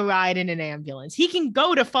take a ride in an ambulance. He can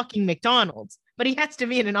go to fucking McDonald's, but he has to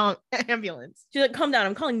be in an ambulance. She's like, calm down.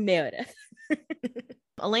 I'm calling Meredith.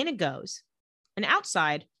 Elena goes, and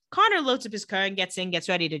outside, Connor loads up his car and gets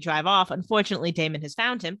ready to drive off. Unfortunately, Damon has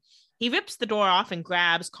found him. He rips the door off and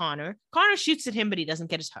grabs Connor. Connor shoots at him, but he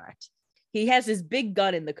doesn't get his heart. He has his big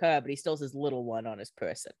gun in the car, but he still has his little one on his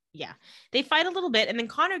person. Yeah. They fight a little bit, and then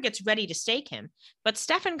Connor gets ready to stake him. But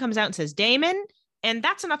Stefan comes out and says, Damon. And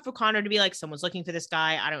that's enough for Connor to be like, someone's looking for this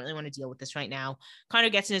guy. I don't really want to deal with this right now. Connor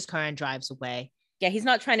gets in his car and drives away. Yeah, he's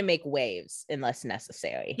not trying to make waves unless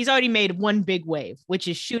necessary. He's already made one big wave, which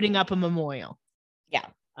is shooting up a memorial. Yeah.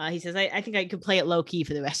 He says, I think I could play it low key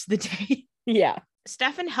for the rest of the day. Yeah.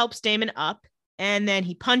 Stefan helps Damon up, And then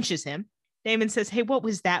he punches him. Damon says, hey, what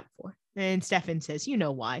was that for? And Stefan says, you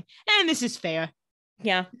know why. And this is fair.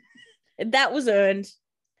 Yeah, that was earned.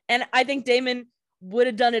 And I think Damon would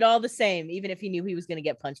have done it all the same, even if he knew he was going to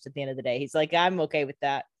get punched at the end of the day. He's like, I'm okay with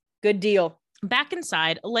that. Good deal. Back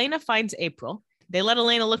inside, Elena finds April. They let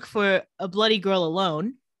Elena look for a bloody girl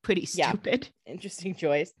alone. Pretty stupid. Yeah. Interesting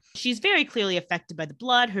choice. She's very clearly affected by the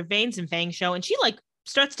blood. Her veins and fangs show, and she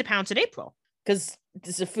starts to pounce at April. Because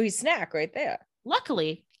this is a free snack right there.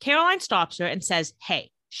 Luckily, Caroline stops her and says, hey,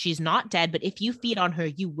 she's not dead, but if you feed on her,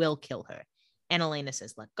 you will kill her. And Elena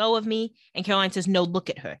says, let go of me. And Caroline says, no, look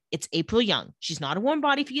at her. It's April Young. She's not a warm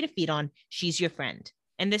body for you to feed on. She's your friend.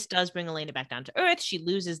 And this does bring Elena back down to earth. She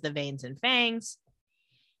loses the veins and fangs.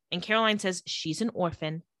 And Caroline says, she's an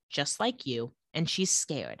orphan, just like you. And she's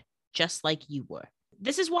scared, just like you were.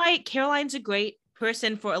 This is why Caroline's a great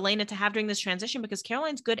person for Elena to have during this transition, because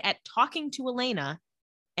Caroline's good at talking to Elena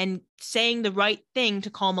and saying the right thing to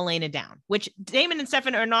calm Elena down, which Damon and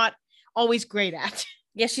Stefan are not always great at.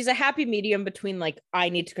 Yeah, she's a happy medium between like, I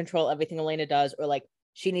need to control everything Elena does, or like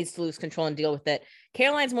she needs to lose control and deal with it.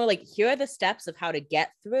 Caroline's more like, here are the steps of how to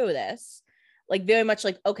get through this. Like very much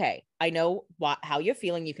like, okay, I know how you're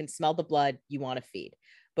feeling. You can smell the blood you want to feed,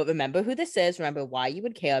 but remember who this is. Remember why you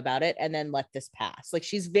would care about it, and then let this pass. Like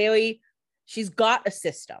she's got a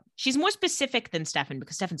system. She's more specific than Stefan,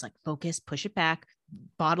 because Stefan's like, focus, push it back,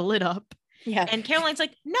 bottle it up. Yeah. And Caroline's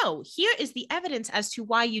like, no, here is the evidence as to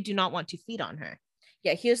why you do not want to feed on her.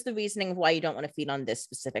 Yeah, here's the reasoning of why you don't want to feed on this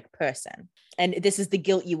specific person. And this is the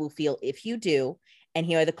guilt you will feel if you do. And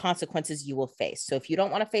here are the consequences you will face. So if you don't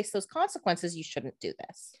want to face those consequences, you shouldn't do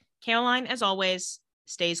this. Caroline, as always,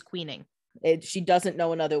 stays queening. She doesn't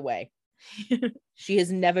know another way. She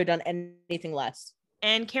has never done anything less.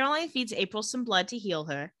 And Caroline feeds April some blood to heal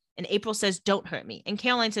her. And April says, don't hurt me. And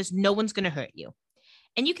Caroline says, no one's going to hurt you.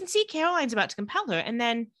 And you can see Caroline's about to compel her. And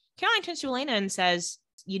then Caroline turns to Elena and says,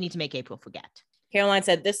 you need to make April forget. Caroline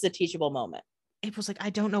said, this is a teachable moment. April's like, I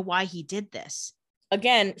don't know why he did this.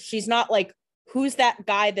 Again, she's not like, who's that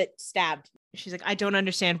guy that stabbed me? She's like, I don't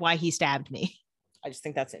understand why he stabbed me. I just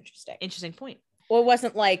think that's interesting. Interesting point. Or it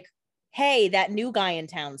wasn't like, hey, that new guy in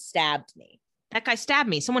town stabbed me. That guy stabbed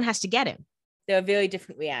me. Someone has to get him. There are very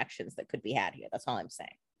different reactions that could be had here. That's all I'm saying.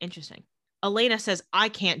 Interesting. Elena says, I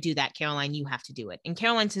can't do that, Caroline. You have to do it. And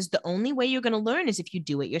Caroline says, the only way you're going to learn is if you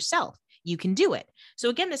do it yourself. You can do it. So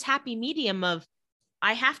again, this happy medium of,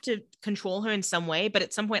 I have to control her in some way, but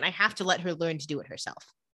at some point I have to let her learn to do it herself.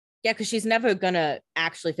 Yeah, because she's never going to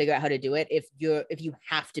actually figure out how to do it if you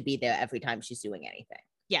have to be there every time she's doing anything.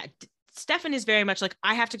 Yeah. Stefan is very much like,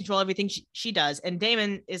 I have to control everything she does. And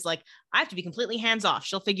Damon is like, I have to be completely hands off.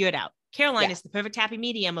 She'll figure it out. Caroline is the perfect happy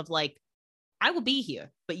medium of like, I will be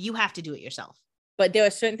here, but you have to do it yourself. But there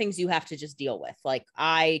are certain things you have to just deal with. Like,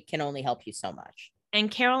 I can only help you so much.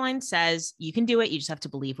 And Caroline says, you can do it. You just have to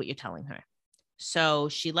believe what you're telling her. So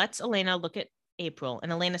she lets Elena look at April,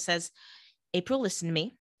 and Elena says, April, listen to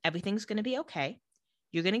me. Everything's going to be okay.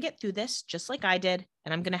 You're going to get through this just like I did,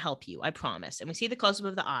 and I'm going to help you. I promise. And we see the close-up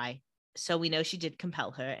of the eye. So we know she did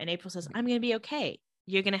compel her. And April says, I'm going to be okay.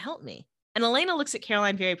 You're going to help me. And Elena looks at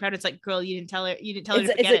Caroline very proud. It's like, girl, you didn't tell her to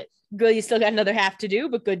forget it. Girl, you still got another half to do,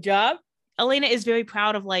 but good job. Elena is very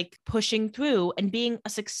proud of like pushing through and being a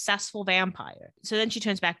successful vampire. So then she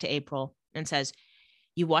turns back to April and says,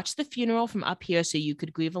 you watched the funeral from up here so you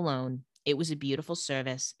could grieve alone. It was a beautiful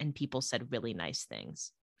service and people said really nice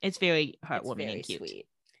things. It's very heartwarming and cute. Sweet.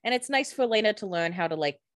 And it's nice for Elena to learn how to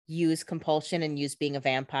like use compulsion and use being a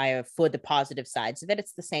vampire for the positive sides of it.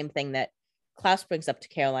 It's the same thing that Klaus brings up to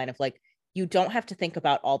Caroline of like, you don't have to think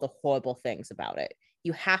about all the horrible things about it.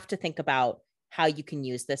 You have to think about how you can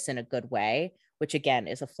use this in a good way, which again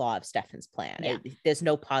is a flaw of Stefan's plan. Yeah. There's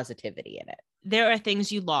no positivity in it. There are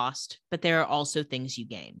things you lost, but there are also things you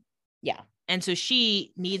gain. Yeah. And so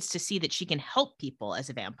she needs to see that she can help people as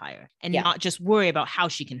a vampire and not just worry about how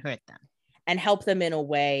she can hurt them. And help them in a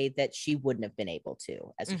way that she wouldn't have been able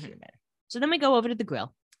to as a human. So then we go over to the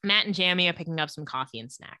grill. Matt and Jeremy are picking up some coffee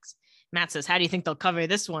and snacks. Matt says, how do you think they'll cover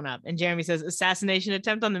this one up? And Jeremy says, assassination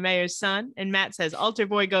attempt on the mayor's son. And Matt says, altar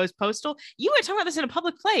boy goes postal. You were talking about this in a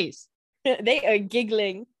public place. They are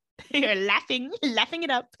giggling. They are laughing it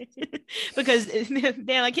up because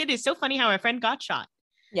they're like, it is so funny how our friend got shot.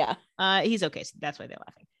 Yeah. He's okay. So that's why they're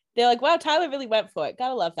laughing. They're like, wow, Tyler really went for it.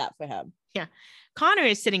 Gotta love that for him. Yeah. Connor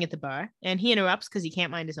is sitting at the bar and he interrupts because he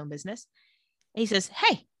can't mind his own business. And he says,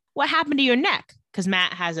 hey, what happened to your neck? Because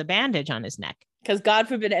Matt has a bandage on his neck. Because God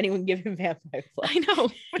forbid anyone give him vampire blood. I know.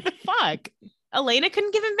 What the fuck? Elena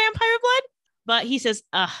couldn't give him vampire blood? But he says,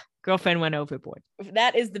 Girlfriend went overboard.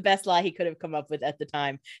 That is the best lie he could have come up with at the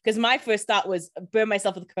time. Because my first thought was burn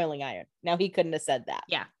myself with a curling iron. Now he couldn't have said that.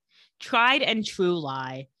 Yeah. Tried and true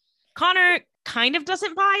lie. Connor kind of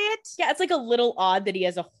doesn't buy it. Yeah, it's like a little odd that he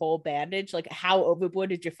has a whole bandage. Like, how overboard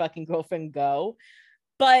did your fucking girlfriend go?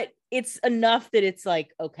 But it's enough that it's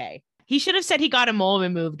like, okay. He should have said he got a mole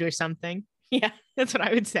removed or something. Yeah. That's what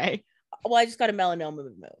I would say. Well, I just got a melanoma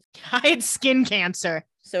removed. I had skin cancer.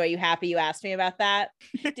 So are you happy you asked me about that?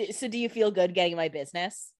 So do you feel good getting my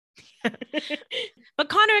business? But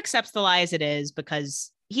Connor accepts the lie as it is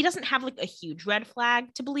because he doesn't have like a huge red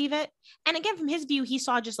flag to believe it. And again, from his view, he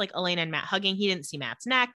saw just like Elena and Matt hugging. He didn't see Matt's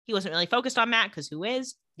neck. He wasn't really focused on Matt because who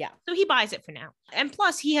is? Yeah. So he buys it for now. And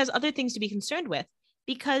plus, he has other things to be concerned with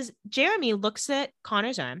because Jeremy looks at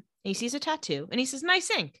Connor's arm and he sees a tattoo and he says,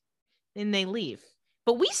 nice ink. And they leave.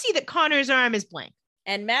 But we see that Connor's arm is blank.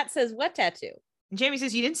 And Matt says, what tattoo? And Jeremy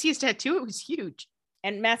says, you didn't see his tattoo? It was huge.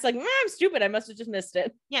 And Matt's like, I'm stupid. I must have just missed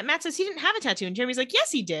it. Yeah, Matt says he didn't have a tattoo. And Jeremy's like,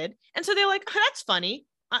 yes, he did. And so they're like, oh, that's funny.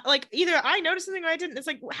 Like, either I noticed something or I didn't. It's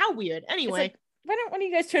like, how weird. Anyway. Like, why don't one of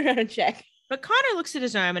you guys turn around and check? But Connor looks at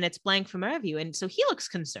his arm and it's blank from our view. And so he looks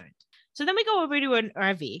concerned. So then we go over to an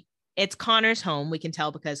RV. It's Connor's home. We can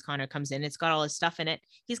tell because Connor comes in. It's got all his stuff in it.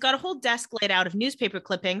 He's got a whole desk laid out of newspaper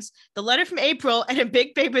clippings, the letter from April, and a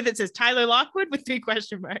big paper that says Tyler Lockwood with 3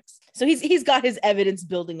 question marks. So he's got his evidence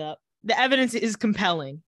building up. The evidence is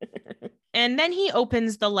compelling. And then he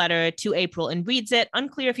opens the letter to April and reads it.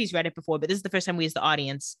 Unclear if he's read it before, but this is the first time we as the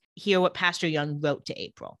audience hear what Pastor Young wrote to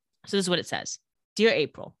April. So this is what it says. Dear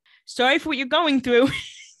April, sorry for what you're going through.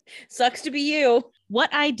 Sucks to be you.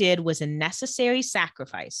 What I did was a necessary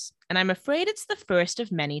sacrifice, and I'm afraid it's the first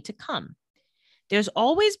of many to come. There's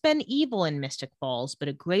always been evil in Mystic Falls, but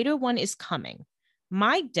a greater one is coming.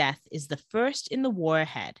 My death is the first in the war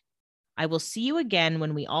ahead. I will see you again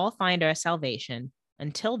when we all find our salvation.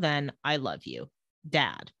 Until then, I love you.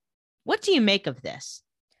 Dad. What do you make of this?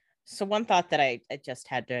 So one thought that I just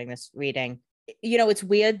had during this reading, it's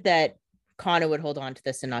weird that Connor would hold on to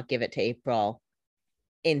this and not give it to April.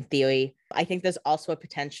 In theory, I think there's also a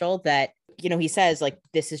potential that, he says like,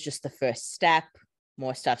 this is just the first step.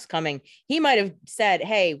 More stuff's coming. He might have said,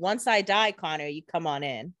 hey, once I die, Connor, you come on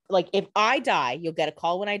in. Like, if I die, you'll get a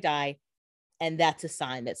call when I die. And that's a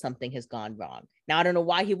sign that something has gone wrong. Now, I don't know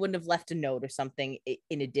why he wouldn't have left a note or something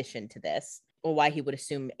in addition to this, or why he would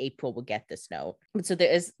assume April would get this note. But so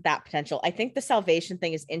there is that potential. I think the salvation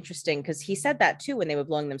thing is interesting because he said that too when they were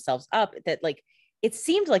blowing themselves up, that like, it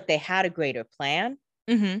seemed like they had a greater plan.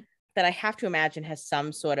 Mm-hmm. That I have to imagine has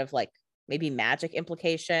some sort of like maybe magic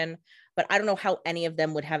implication, but I don't know how any of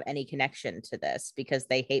them would have any connection to this because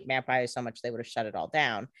they hate vampires so much they would have shut it all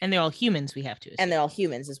down. And they're all humans, we have to assume. And they're all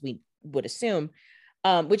humans, as we would assume,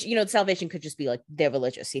 which, the salvation could just be like they're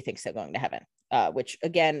religious. He thinks they're going to heaven, which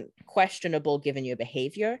again, questionable given your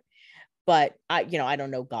behavior. But I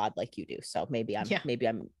don't know God like you do. So maybe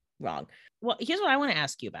I'm wrong. Well, here's what I want to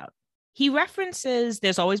ask you about. He references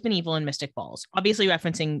there's always been evil in Mystic Falls, obviously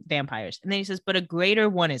referencing vampires. And then he says, but a greater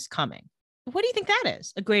one is coming. What do you think that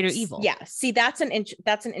is? A greater evil? Yeah. See, that's an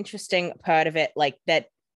interesting part of it. Like that,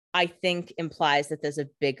 I think implies that there's a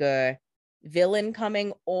bigger villain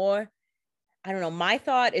coming, or I don't know. My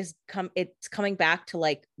thought is it's coming back to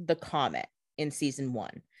like the comet in season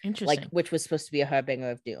 1, Interesting. like which was supposed to be a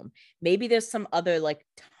harbinger of doom. Maybe there's some other like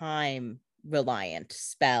time reliant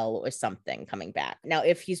spell or something coming back. Now,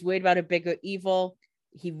 if he's worried about a bigger evil,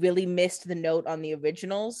 he really missed the note on the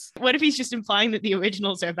originals. What if he's just implying that the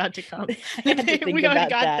originals are about to come? I had to think We already about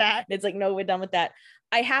got that. It's like, no, we're done with that.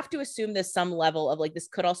 I have to assume there's some level of like, this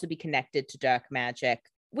could also be connected to dark magic,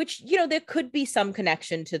 which, there could be some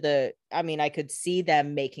connection to I could see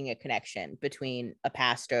them making a connection between a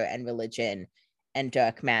pastor and religion and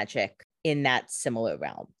dark magic in that similar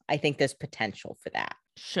realm. I think there's potential for that.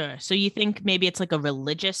 Sure. So you think maybe it's like a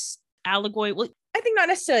religious allegory? Well, I think not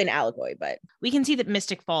necessarily an allegory, but we can see that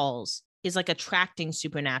Mystic Falls is like attracting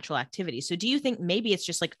supernatural activity. So do you think maybe it's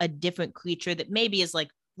just like a different creature that maybe is like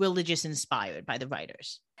religious inspired by the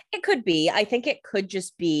writers? It could be. I think it could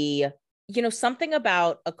just be, something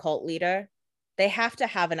about a cult leader. They have to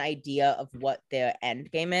have an idea of what their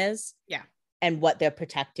end game is. Yeah. And what they're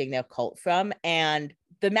protecting their cult from. And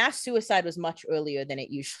the mass suicide was much earlier than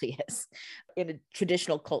it usually is in a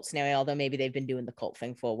traditional cult scenario, although maybe they've been doing the cult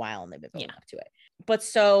thing for a while and they've been building up to it. But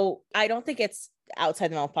so I don't think it's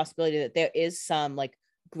outside the realm of possibility that there is some like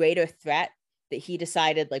greater threat that he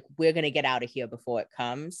decided like, we're going to get out of here before it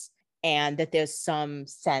comes. And that there's some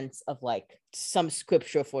sense of like some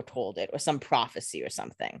scripture foretold it or some prophecy or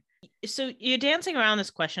something. So you're dancing around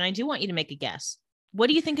this question. I do want you to make a guess. What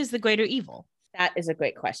do you think is the greater evil? That is a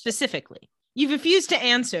great question. Specifically. You refused to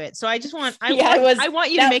answer it. So I just want, I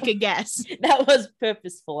want you to make a guess. That was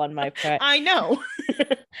purposeful on my part. I know.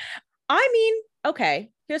 I mean,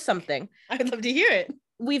 okay, here's something. I'd love to hear it.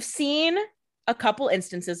 We've seen a couple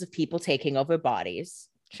instances of people taking over bodies.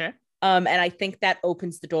 Sure. And I think that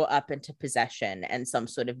opens the door up into possession and some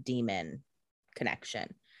sort of demon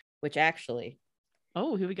connection, which actually.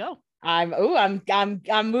 Oh, here we go. I'm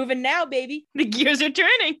moving now, baby. The gears are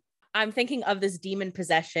turning. I'm thinking of this demon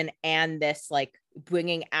possession and this like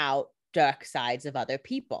bringing out dark sides of other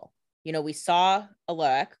people. You know, we saw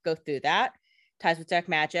Alaric go through that, ties with dark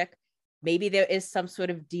magic. Maybe there is some sort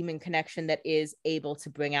of demon connection that is able to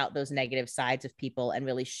bring out those negative sides of people and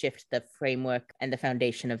really shift the framework and the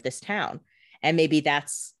foundation of this town. And maybe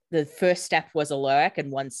that's the first step was Alaric.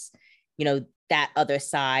 And once, you know, that other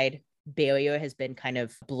side barrier has been kind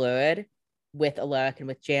of blurred with Alaric and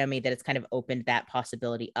with Jeremy, that it's kind of opened that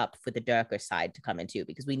possibility up for the darker side to come into,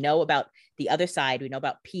 because we know about the other side, we know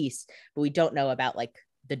about peace, but we don't know about like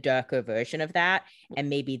the darker version of that. And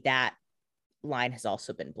maybe that line has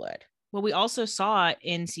also been blurred. Well, we also saw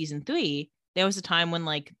in season 3, there was a time when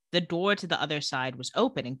like the door to the other side was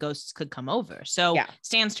open and ghosts could come over. So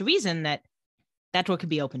stands to reason that that door could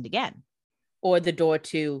be opened again. Or the door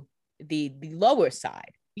to the lower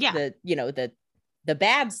side. Yeah. The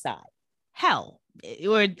bad side. Hell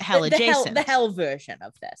or hell adjacent. The hell version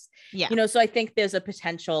of this. Yeah. You know, so I think there's a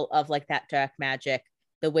potential of like that dark magic,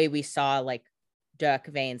 the way we saw like dark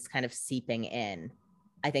veins kind of seeping in.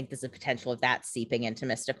 I think there's a potential of that seeping into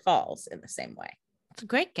Mystic Falls in the same way. It's a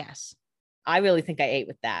great guess. I really think I ate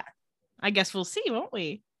with that. I guess we'll see, won't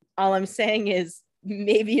we? All I'm saying is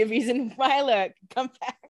maybe a reason why Alaric can come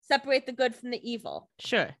back. Separate the good from the evil.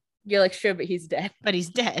 Sure. You're like, sure, but he's dead. But he's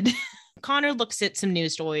dead. Connor looks at some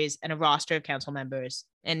news stories and a roster of council members,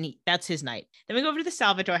 and that's his night. Then we go over to the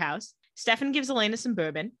Salvatore house. Stefan gives Elena some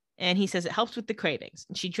bourbon, and he says it helps with the cravings.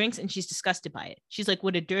 And she drinks, and she's disgusted by it. She's like,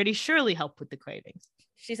 would a dirty Shirley help with the cravings?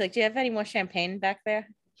 She's like, do you have any more champagne back there?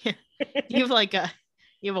 Yeah. You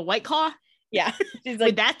have a White Claw? Yeah. She's like,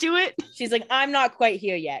 would that do it? She's like, I'm not quite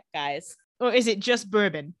here yet, guys. Or is it just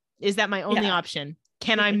bourbon? Is that my only option?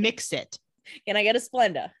 Can I mix it? Can I get a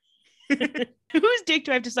Splenda? Whose dick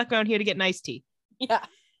do I have to suck around here to get an iced tea? Yeah.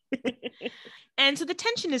 And so the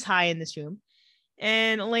tension is high in this room.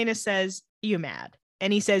 And Elena says, you're mad.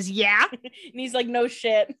 And he says, yeah. And he's like, no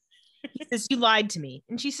shit. He says, you lied to me.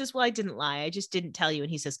 And she says, well, I didn't lie. I just didn't tell you.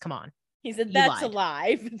 And he says, come on. He said, that's a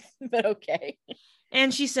lie, but okay.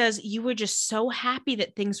 And she says, you were just so happy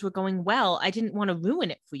that things were going well. I didn't want to ruin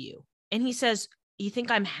it for you. And he says, you think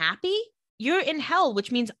I'm happy? You're in hell,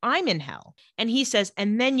 which means I'm in hell. And he says,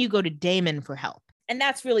 and then you go to Damon for help. And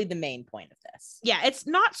that's really the main point of this. Yeah, it's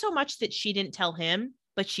not so much that she didn't tell him,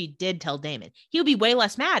 but she did tell Damon. He would be way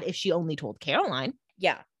less mad if she only told Caroline.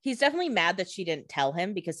 Yeah, he's definitely mad that she didn't tell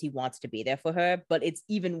him because he wants to be there for her. But it's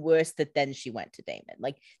even worse that then she went to Damon.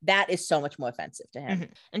 Like, that is so much more offensive to him.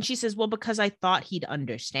 Mm-hmm. And she says, well, because I thought he'd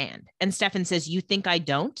understand. And Stefan says, you think I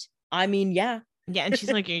don't? I mean, yeah. Yeah. And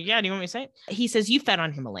she's like, yeah, do you want me to say it? He says, you fed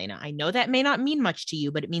on him, Elena. I know that may not mean much to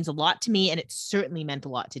you, but it means a lot to me. And it certainly meant a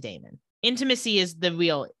lot to Damon. Intimacy is the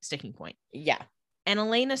real sticking point. Yeah. And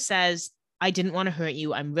Elena says, I didn't want to hurt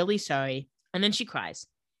you. I'm really sorry. And then she cries.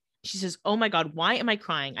 She says, oh my God, why am I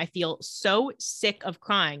crying? I feel so sick of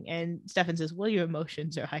crying. And Stefan says, well, your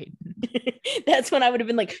emotions are heightened. That's when I would have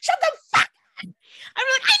been like, shut the fuck up. I'm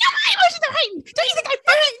like, I know my emotions are heightened. Don't you think I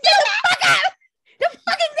fucking shut the fuck up? Don't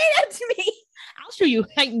fucking say that to me. I'll show you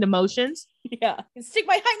heightened emotions. Yeah. Stick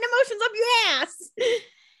my heightened emotions up your ass.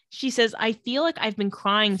 She says, I feel like I've been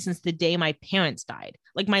crying since the day my parents died.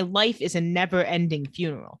 Like my life is a never-ending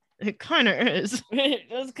funeral. It kind of is.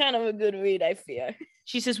 That's kind of a good read, I fear.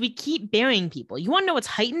 She says, we keep burying people. You want to know what's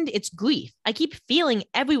heightened? It's grief. I keep feeling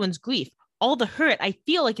everyone's grief. All the hurt, I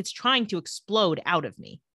feel like it's trying to explode out of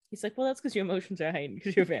me. He's like, well, that's because your emotions are heightened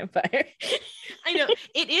because you're a vampire. I know.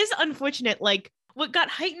 It is unfortunate. Like, what got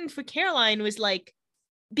heightened for Caroline was like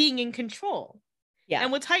being in control. Yeah.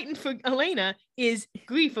 And what's heightened for Elena is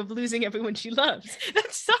grief of losing everyone she loves.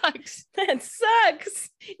 That sucks. That sucks.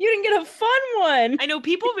 You didn't get a fun one. I know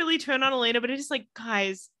people really turn on Elena, but it's just like,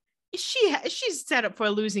 guys, she's set up for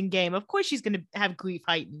a losing game. Of course she's going to have grief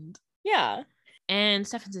heightened. Yeah. And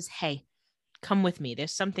Stefan says, hey, come with me.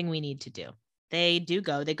 There's something we need to do. They do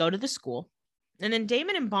go. They go to the school. And then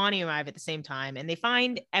Damon and Bonnie arrive at the same time, and they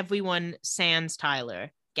find everyone sans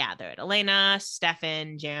Tyler gathered. Elena,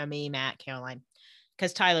 Stefan, Jeremy, Matt, Caroline.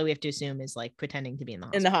 Because Tyler, we have to assume, is like pretending to be in the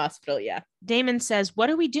hospital. In the hospital, yeah. Damon says, what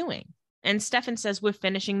are we doing? And Stefan says, we're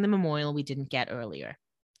finishing the memorial we didn't get earlier.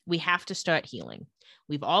 We have to start healing.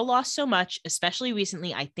 We've all lost so much, especially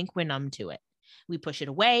recently. I think we're numb to it. We push it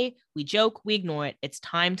away, we joke, we ignore it. It's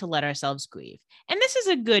time to let ourselves grieve. And this is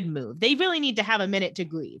a good move. They really need to have a minute to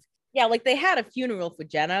grieve. Yeah, like they had a funeral for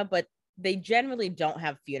Jenna, but they generally don't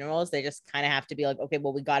have funerals. They just kind of have to be like, okay,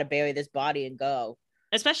 well, we got to bury this body and go.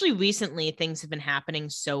 Especially recently, things have been happening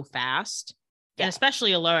so fast. Yeah. And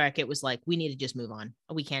especially Alaric, it was like, we need to just move on.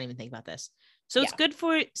 We can't even think about this. So it's good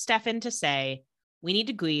for Stefan to say, we need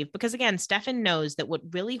to grieve, because again, Stefan knows that what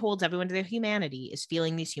really holds everyone to their humanity is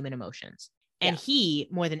feeling these human emotions. And he,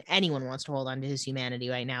 more than anyone, wants to hold on to his humanity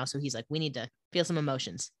right now. So he's like, we need to feel some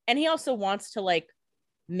emotions. And he also wants to like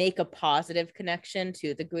make a positive connection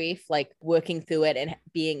to the grief, like working through it and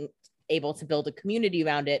being able to build a community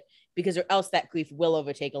around it, because or else that grief will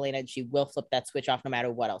overtake Elena and she will flip that switch off no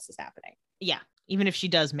matter what else is happening. Yeah. Even if she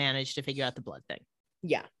does manage to figure out the blood thing.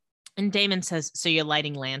 Yeah. And Damon says, so you're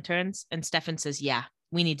lighting lanterns? And Stefan says, yeah,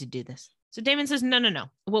 we need to do this. So Damon says, no.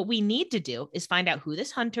 What we need to do is find out who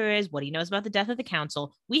this hunter is, what he knows about the death of the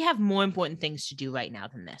council. We have more important things to do right now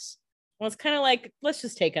than this. Well, it's kind of like, let's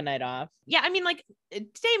just take a night off. Yeah, I mean, like,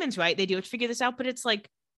 Damon's right. They do have to figure this out, but it's like,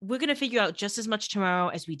 we're going to figure out just as much tomorrow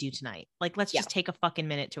as we do tonight. Like, let's just take a fucking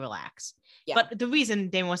minute to relax. Yeah. But the reason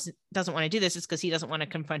Damon doesn't want to do this is because he doesn't want to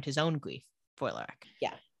confront his own grief for Alaric.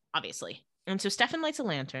 Yeah. Obviously. And so Stefan lights a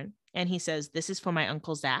lantern and he says, this is for my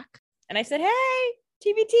Uncle Zach. And I said, hey,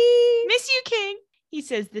 TBT. Miss you, King. He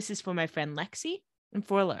says, this is for my friend Lexi and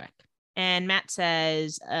for Alaric. And Matt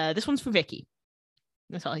says, this one's for Vicky.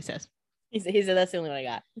 That's all he says. He said, that's the only one I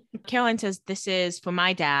got. Caroline says, this is for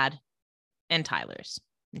my dad and Tyler's.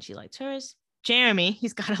 And she lights hers. Jeremy,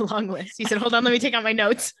 he's got a long list. He said, hold on, let me take out my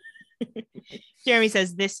notes. Jeremy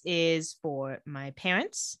says, this is for my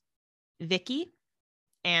parents, Vicky,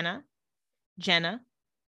 Anna, Jenna,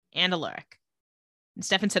 and Alaric. And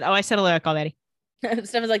Stefan said, oh, I said Alaric already.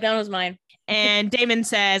 Stefan's like, that was mine. And Damon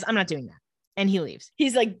says, I'm not doing that. And he leaves.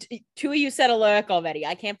 He's like, two of you said Alaric already.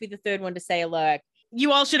 I can't be the third one to say Alaric.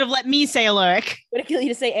 You all should have let me say Alaric. Would it kill you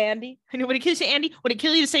to say Andy? I know. Would it kill you to say Andy? Would it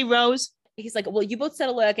kill you to say Rose? He's like, well, you both said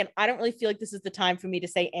Alaric, and I don't really feel like this is the time for me to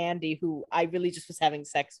say Andy, who I really just was having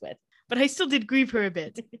sex with. But I still did grieve her a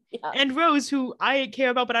bit. Yeah. And Rose, who I care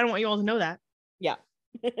about, but I don't want you all to know that. Yeah.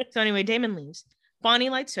 So anyway, Damon leaves. Bonnie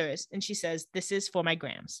lights hers, and she says, this is for my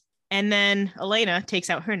Grams. And then Elena takes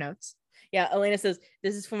out her notes. Yeah, Elena says,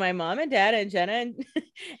 this is for my mom and dad and Jenna and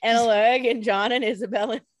Alaric and John and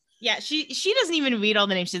Isabel. Yeah, she doesn't even read all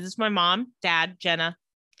the names. She says, this is my mom, dad, Jenna,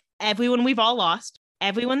 everyone we've all lost,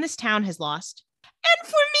 everyone this town has lost, and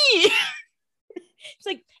for me. It's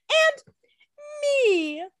like, and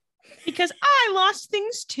me. Because I lost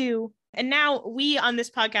things too. And now we on this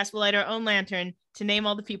podcast will light our own lantern to name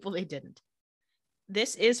all the people they didn't.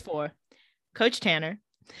 This is for Coach Tanner,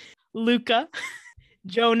 Luca,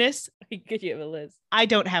 Jonas. Could you have a list? I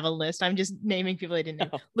don't have a list. I'm just naming people I didn't know.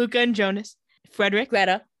 Oh. Luca and Jonas, Frederick,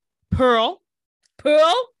 Greta, Pearl.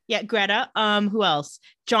 Yeah, Greta. Who else?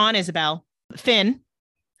 John, Isabel, Finn,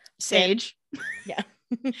 Sage. Yeah.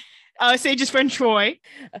 Sage's friend Troy.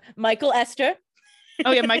 Michael, Esther.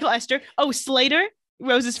 Oh yeah, Michael, Esther. Oh, Slater,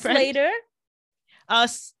 Rose's friend. Slater.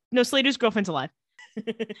 No, Slater's girlfriend's alive.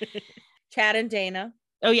 Chad and Dana.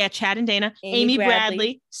 Oh yeah, Chad and Dana. Amy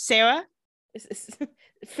Bradley. Sarah.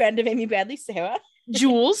 Friend of Amy Bradley, Sarah.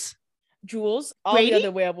 Jules. All Brady? The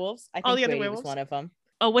other werewolves. I think all the Brady other werewolves. Was one of them.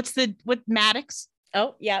 Oh, what Maddox?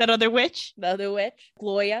 Oh yeah, that other witch. The other witch.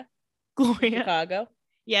 Gloria. Chicago.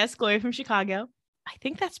 Yes, Gloria from Chicago. I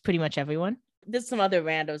think that's pretty much everyone. There's some other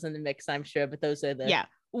randos in the mix, I'm sure, but those are the... Yeah,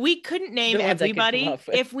 we couldn't name everybody.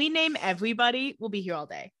 If we name everybody, we'll be here all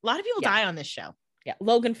day. A lot of people die on this show. Yeah,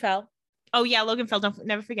 Logan Fell. Oh yeah, Logan Fell.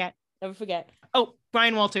 Never forget. Never forget. Oh,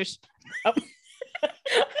 Brian Walters. Oh.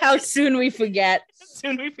 How soon we forget.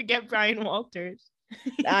 Soon we forget Brian Walters.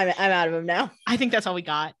 I'm out of him now. I think that's all we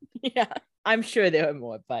got. Yeah, I'm sure there are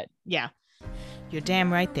more, but... Yeah. You're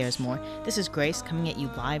damn right there's more. This is Grace coming at you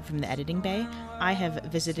live from the editing bay. I have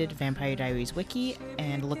visited Vampire Diaries Wiki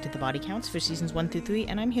and looked at the body counts for seasons 1 through 3,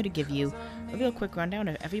 and I'm here to give you a real quick rundown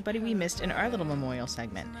of everybody we missed in our little memorial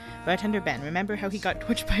segment. Bartender Ben, remember how he got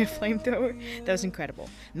torched by a flamethrower? That was incredible.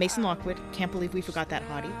 Mason Lockwood, can't believe we forgot that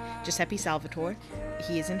hottie. Giuseppe Salvatore,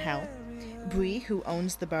 he is in hell. Bree, who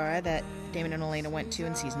owns the bar that Damon and Elena went to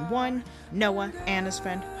in season 1, Noah, Anna's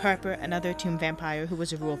friend, Harper, another tomb vampire who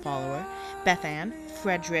was a rule follower, Beth Ann,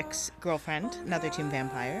 Frederick's girlfriend, another tomb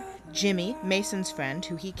vampire, Jimmy, Mason's friend,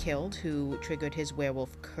 who he killed, who triggered his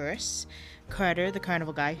werewolf curse, Carter, the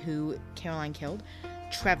carnival guy who Caroline killed,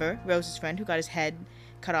 Trevor, Rose's friend, who got his head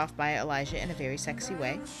cut off by Elijah in a very sexy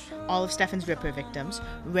way, all of Stefan's Ripper victims,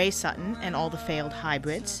 Ray Sutton and all the failed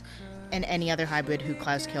hybrids, and any other hybrid who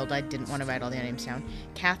Klaus killed. I didn't want to write all their names down.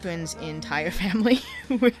 Catherine's entire family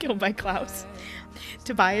were killed by Klaus.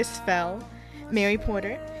 Tobias fell. Mary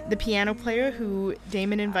Porter, the piano player who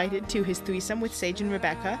Damon invited to his threesome with Sage and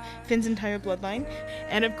Rebecca, Finn's entire bloodline,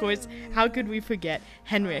 and of course, how could we forget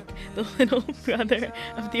Henrik, the little brother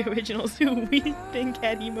of the originals who we think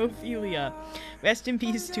had hemophilia. Rest in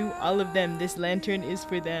peace to all of them. This lantern is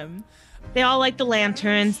for them. They all like the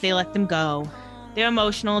lanterns. They let them go. They're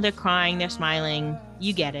emotional. They're crying. They're smiling.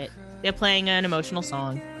 You get it. They're playing an emotional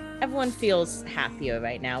song. Everyone feels happier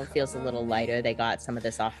right now. It feels a little lighter. They got some of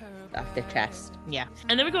this off their chest. Yeah.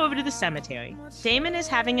 And then we go over to the cemetery. Damon is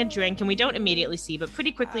having a drink, and we don't immediately see, but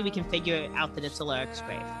pretty quickly we can figure out that it's Alaric's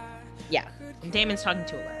grave. Yeah. And Damon's talking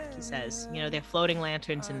to Alaric. He says, they're floating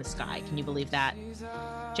lanterns in the sky. Can you believe that?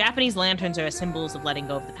 Japanese lanterns are symbols of letting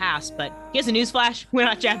go of the past, but here's a newsflash. We're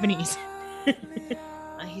not Japanese.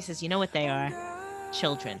 He says, you know what they are?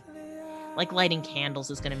 Children. Like lighting candles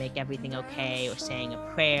is going to make everything okay, or saying a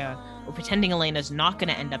prayer, or pretending Elena's not going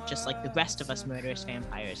to end up just like the rest of us murderous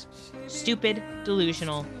vampires. Stupid,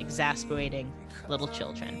 delusional, exasperating little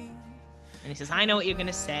children. And he says, I know what you're going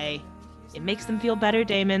to say. It makes them feel better,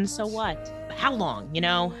 Damon, so what? But how long,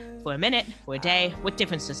 For a minute, for a day, what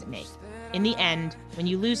difference does it make? In the end, when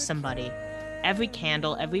you lose somebody, every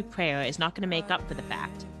candle, every prayer is not going to make up for the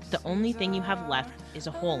fact that the only thing you have left is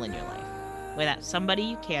a hole in your life, where that somebody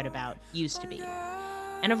you cared about used to be.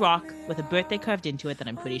 And a rock with a birthday carved into it that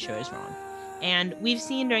I'm pretty sure is wrong. And we've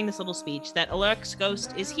seen during this little speech that Alaric's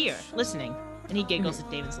ghost is here, listening. And he giggles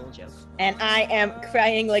at Damon's little joke. And I am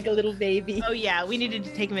crying like a little baby. Oh yeah, we needed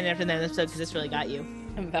to take a minute after that episode because this really got you.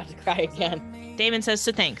 I'm about to cry again. Damon says,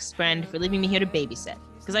 so thanks, friend, for leaving me here to babysit.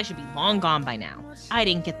 Because I should be long gone by now. I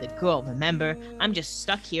didn't get the girl, remember? I'm just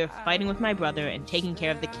stuck here fighting with my brother and taking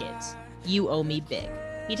care of the kids. You owe me big.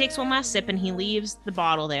 He takes one last sip and he leaves the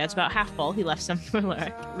bottle there. It's about half full. He left some for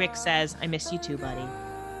Alaric. Rick says, I miss you too, buddy.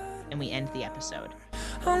 And we end the episode.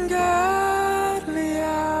 Ungodly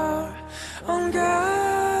hour,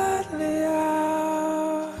 ungodly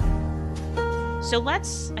hour. So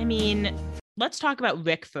let's talk about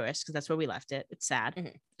Rick first, because that's where we left it. It's sad.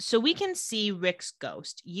 Mm-hmm. So we can see Rick's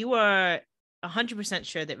ghost. You are 100%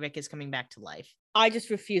 sure that Rick is coming back to life. I just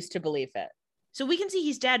refuse to believe it. So we can see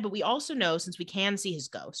he's dead, but we also know, since we can see his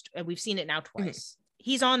ghost, and we've seen it now twice,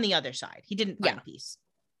 he's on the other side. He didn't find peace.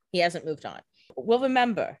 He hasn't moved on. We'll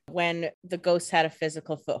remember when the ghost had a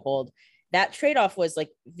physical foothold, that trade-off was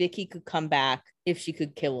like Vicky could come back if she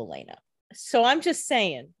could kill Elena. So I'm just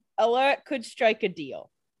saying, Alaric could strike a deal.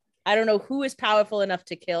 I don't know who is powerful enough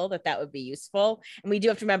to kill that would be useful. And we do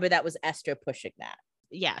have to remember that was Esther pushing that.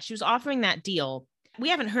 Yeah, she was offering that deal. We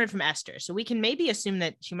haven't heard from Esther, so we can maybe assume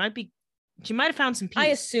that she might have found some peace. I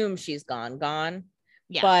assume she's gone.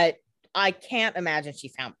 Yeah. But I can't imagine she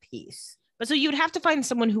found peace. But so you'd have to find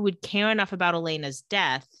someone who would care enough about Elena's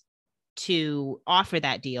death to offer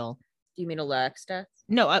that deal. Do you mean Alaric's death?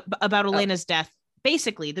 No, about Elena's death.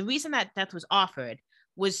 Basically, the reason that death was offered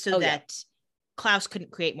was so that Klaus couldn't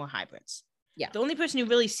create more hybrids. Yeah. The only person who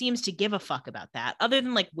really seems to give a fuck about that, other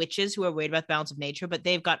than like witches who are worried about the balance of nature, but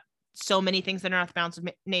they've got so many things that are not the balance of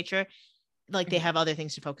nature, like they have other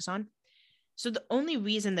things to focus on. So the only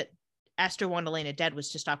reason that Esther wanted Elena dead was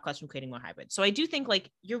to stop Klaus from creating more hybrids. So I do think, like,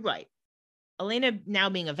 you're right. Elena now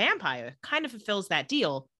being a vampire kind of fulfills that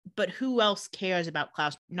deal, but who else cares about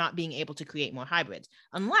Klaus not being able to create more hybrids?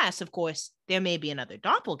 Unless, of course, there may be another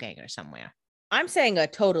doppelganger somewhere. I'm saying a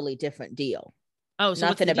totally different deal. Oh, so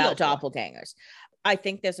nothing about doppelgangers. I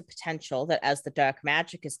think there's a potential that as the dark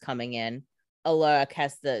magic is coming in, Alaric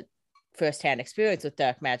has the firsthand experience with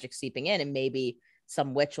dark magic seeping in, and maybe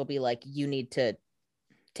some witch will be like, you need to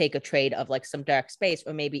take a trade of like some dark space,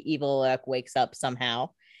 or maybe evil Alaric wakes up somehow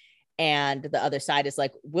and the other side is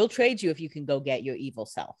like, we'll trade you if you can go get your evil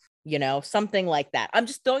self, something like that. I'm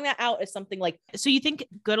just throwing that out as something like. So you think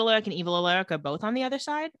good Alaric and evil Alaric are both on the other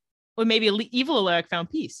side? Or maybe evil Alaric found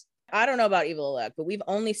peace? I don't know about evil Alaric, but we've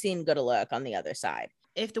only seen good Alaric on the other side.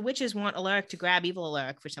 If the witches want Alaric to grab evil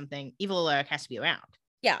Alaric for something, evil Alaric has to be around.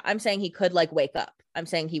 Yeah, I'm saying he could like wake up. I'm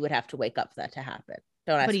saying he would have to wake up for that to happen.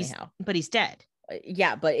 Don't ask me how. But he's dead.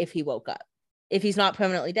 Yeah, but if he woke up, if he's not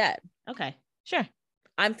permanently dead. Okay, sure.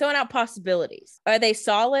 I'm throwing out possibilities. Are they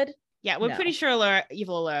solid? Yeah, we're pretty sure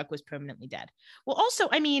evil Alaric was permanently dead. Well, also,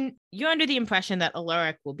 I mean, you're under the impression that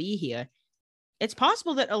Alaric will be here. It's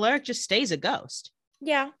possible that Alaric just stays a ghost.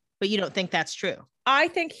 Yeah. But you don't think that's true? I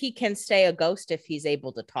think he can stay a ghost if he's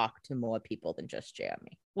able to talk to more people than just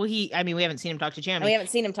Jeremy. Well, we haven't seen him talk to Jeremy. And we haven't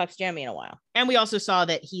seen him talk to Jeremy in a while. And we also saw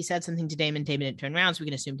that he said something to Damon. Damon didn't turn around, so we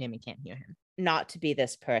can assume Damon can't hear him. Not to be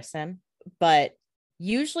this person, but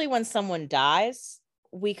usually when someone dies,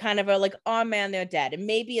 we kind of are like, oh man, they're dead. And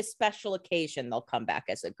maybe a special occasion they'll come back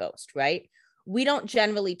as a ghost, right? We don't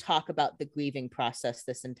generally talk about the grieving process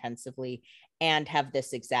this intensively and have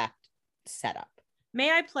this exact setup.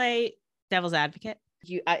 May I play devil's advocate?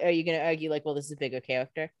 Are you going to argue like, well, this is a bigger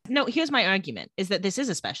character? No, here's my argument is that this is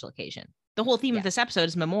a special occasion. The whole theme of this episode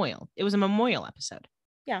is memorial. It was a memorial episode.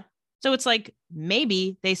 Yeah. So it's like,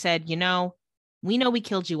 maybe they said, we know we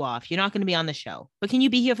killed you off. You're not going to be on the show, but can you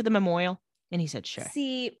be here for the memorial? And he said, sure.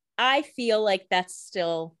 See, I feel like that's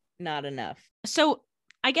still not enough. So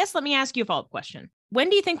I guess let me ask you a follow-up question. When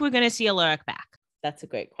do you think we're going to see Alaric back? That's a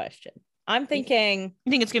great question. I'm thinking... You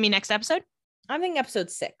think it's going to be next episode? I'm thinking episode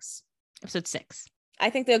 6. Episode 6. I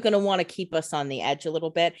think they're going to want to keep us on the edge a little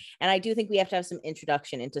bit. And I do think we have to have some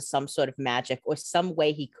introduction into some sort of magic or some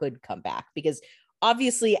way he could come back. Because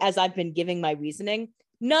obviously, as I've been giving my reasoning,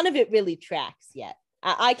 none of it really tracks yet.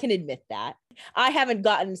 I can admit that. I haven't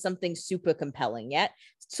gotten something super compelling yet.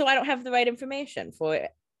 So I don't have the right information for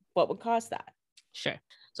what would cause that. Sure.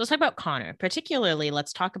 So let's talk about Connor. Particularly,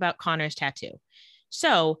 let's talk about Connor's tattoo.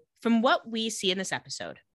 So from what we see in this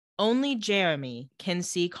episode, only Jeremy can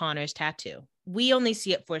see Connor's tattoo. We only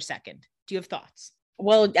see it for a second. Do you have thoughts?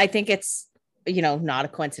 Well, I think it's, not a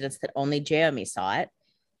coincidence that only Jeremy saw it.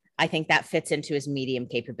 I think that fits into his medium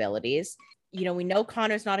capabilities. We know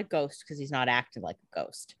Connor's not a ghost because he's not acting like a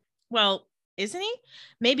ghost. Well, isn't he?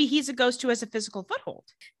 Maybe he's a ghost who has a physical foothold.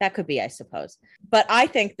 That could be, I suppose. But I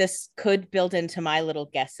think this could build into my little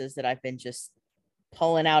guesses that I've been just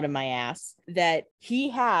pulling out of my ass, that he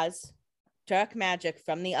has dark magic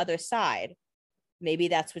from the other side. Maybe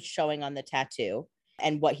that's what's showing on the tattoo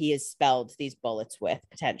and what he has spelled these bullets with,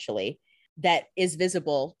 potentially, that is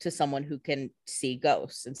visible to someone who can see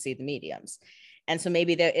ghosts and see the mediums. And so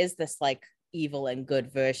maybe there is this like evil and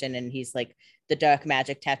good version, and he's like, the dark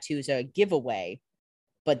magic tattoos are a giveaway,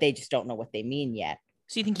 but they just don't know what they mean yet.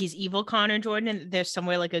 So you think he's evil Connor Jordan and there's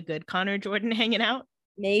somewhere like a good Connor Jordan hanging out?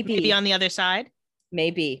 Maybe on the other side?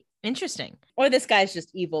 Maybe. Interesting. Or this guy's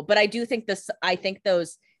just evil. But I think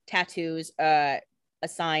those tattoos are a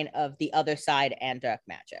sign of the other side and dark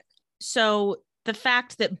magic. So the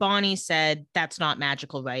fact that Bonnie said that's not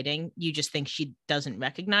magical writing, you just think she doesn't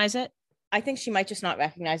recognize it? I think she might just not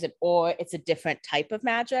recognize it, or it's a different type of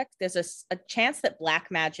magic. There's a chance that black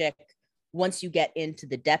magic, once you get into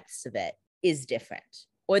the depths of it, is different,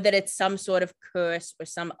 or that it's some sort of curse or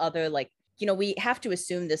some other, we have to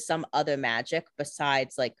assume there's some other magic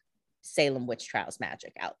besides like Salem witch trials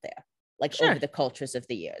magic out there, over the cultures of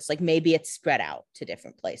the years. Like maybe it's spread out to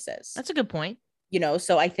different places. That's a good point.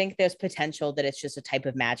 So I think there's potential that it's just a type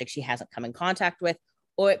of magic she hasn't come in contact with,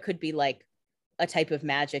 or it could be like a type of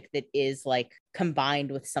magic that is like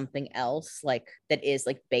combined with something else, like that is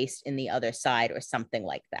like based in the other side or something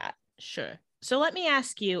like that. Sure. So let me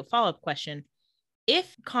ask you a follow-up question.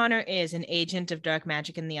 If Connor is an agent of dark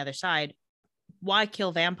magic in the other side, why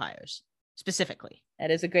kill vampires specifically? That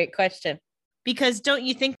is a great question. Because don't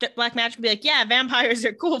you think that black magic would be like, yeah, vampires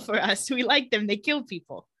are cool for us. We like them. They kill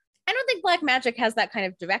people. I don't think black magic has that kind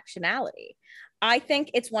of directionality. I think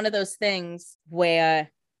it's one of those things where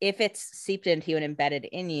if it's seeped into you and embedded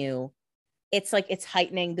in you, it's like it's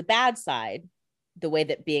heightening the bad side the way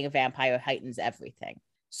that being a vampire heightens everything.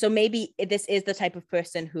 So maybe this is the type of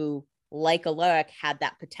person who, like Alaric, had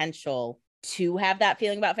that potential to have that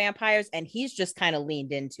feeling about vampires, and he's just kind of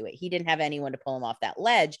leaned into it. He didn't have anyone to pull him off that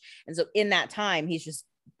ledge. And so in that time, he's just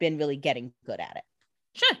been really getting good at it.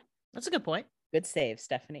 Sure. That's a good point. Good save,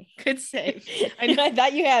 Stephanie. Good save. I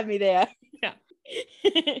thought you had me there. Yeah.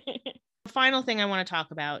 The final thing I want to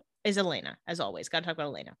talk about is Elena, as always. Got to talk about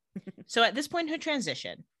Elena. So at this point in her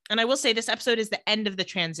transition, and I will say this episode is the end of the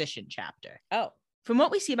transition chapter. Oh. From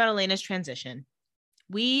what we see about Elena's transition,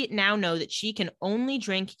 we now know that she can only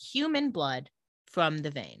drink human blood from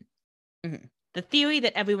the vein. Mm-hmm. The theory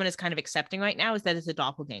that everyone is kind of accepting right now is that it's a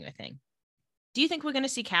doppelganger thing. Do you think we're going to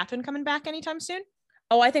see Catherine coming back anytime soon?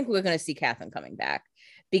 Oh, I think we're going to see Catherine coming back,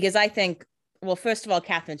 because I think, well, first of all,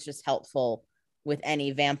 Catherine's just helpful with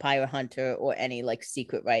any vampire hunter or any like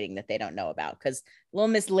secret writing that they don't know about, because little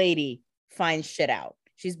Miss Lady finds shit out.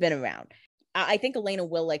 She's been around. I think Elena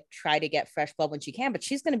will like try to get fresh blood when she can, but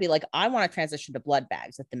she's going to be like, I want to transition to blood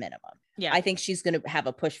bags at the minimum. Yeah. I think she's going to have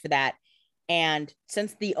a push for that. And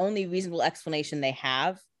since the only reasonable explanation they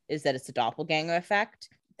have is that it's a doppelganger effect,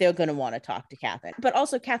 they're going to want to talk to Catherine. But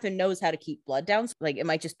also Catherine knows how to keep blood down. So, like, it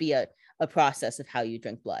might just be a process of how you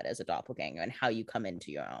drink blood as a doppelganger and how you come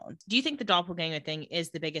into your own. Do you think the doppelganger thing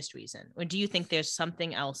is the biggest reason? Or do you think there's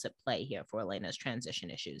something else at play here for Elena's transition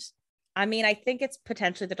issues? I mean, I think it's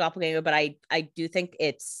potentially the doppelganger, but I do think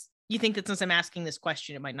it's, You think that since I'm asking this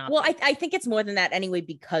question, it might not Well, be. I think it's more than that anyway,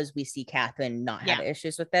 because we see Catherine not have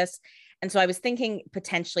issues with this. And so I was thinking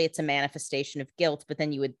potentially it's a manifestation of guilt, but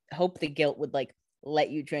then you would hope the guilt would like let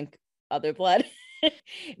you drink other blood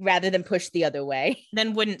rather than push the other way.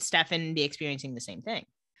 Then wouldn't Stefan be experiencing the same thing?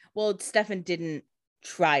 Well, Stefan didn't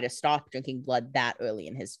try to stop drinking blood that early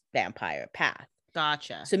in his vampire path.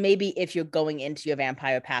 Gotcha. So maybe if you're going into your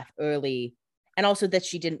vampire path early, and also that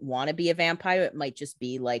she didn't want to be a vampire, it might just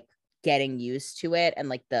be like getting used to it and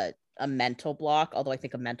like a mental block, although I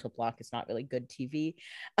think a mental block is not really good TV.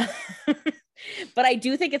 But I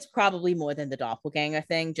do think it's probably more than the doppelganger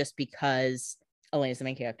thing, just because Elena's the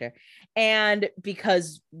main character and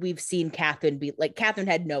because we've seen Catherine Catherine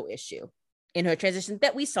had no issue in her transition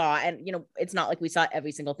that we saw. And, you know, it's not like we saw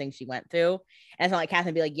every single thing she went through. And it's not like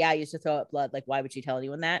Catherine be like, yeah, I used to throw up blood. Like, why would she tell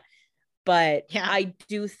anyone that? But yeah. I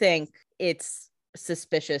do think it's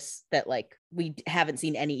suspicious that like we haven't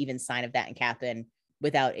seen any even sign of that in Catherine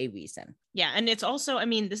without a reason. Yeah. And it's also, I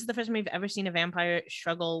mean, this is the first time we've ever seen a vampire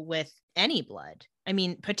struggle with any blood. I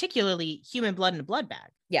mean, particularly human blood in a blood bag.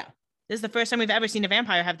 Yeah. This is the first time we've ever seen a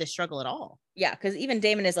vampire have this struggle at all. Yeah. Because even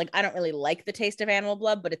Damon is like, I don't really like the taste of animal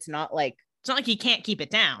blood, but it's not like he can't keep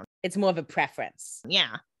it down. It's more of a preference.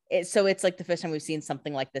 Yeah. So it's like the first time we've seen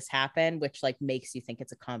something like this happen, which like makes you think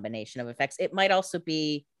it's a combination of effects. It might also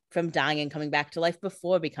be from dying and coming back to life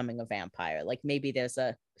before becoming a vampire. Like maybe there's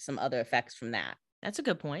some other effects from that. That's a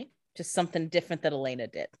good point. Just something different that Elena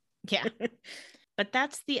did. Yeah. But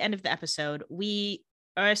that's the end of the episode. We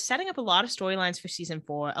are setting up a lot of storylines for season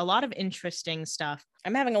 4, a lot of interesting stuff.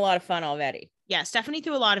 I'm having a lot of fun already. Yeah, Stephanie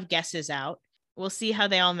threw a lot of guesses out. We'll see how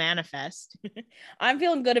they all manifest. I'm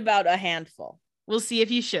feeling good about a handful. We'll see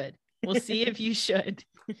if you should. We'll see if you should.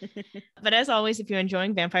 But as always, if you're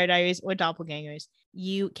enjoying Vampire Diaries or Doppelgangers,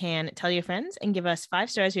 you can tell your friends and give us 5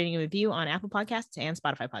 stars rating and review on Apple Podcasts and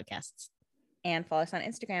Spotify Podcasts. And follow us on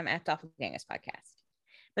Instagram at Doppelgangers Podcast.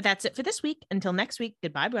 But that's it for this week. Until next week,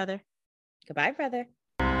 goodbye, brother. Goodbye, brother.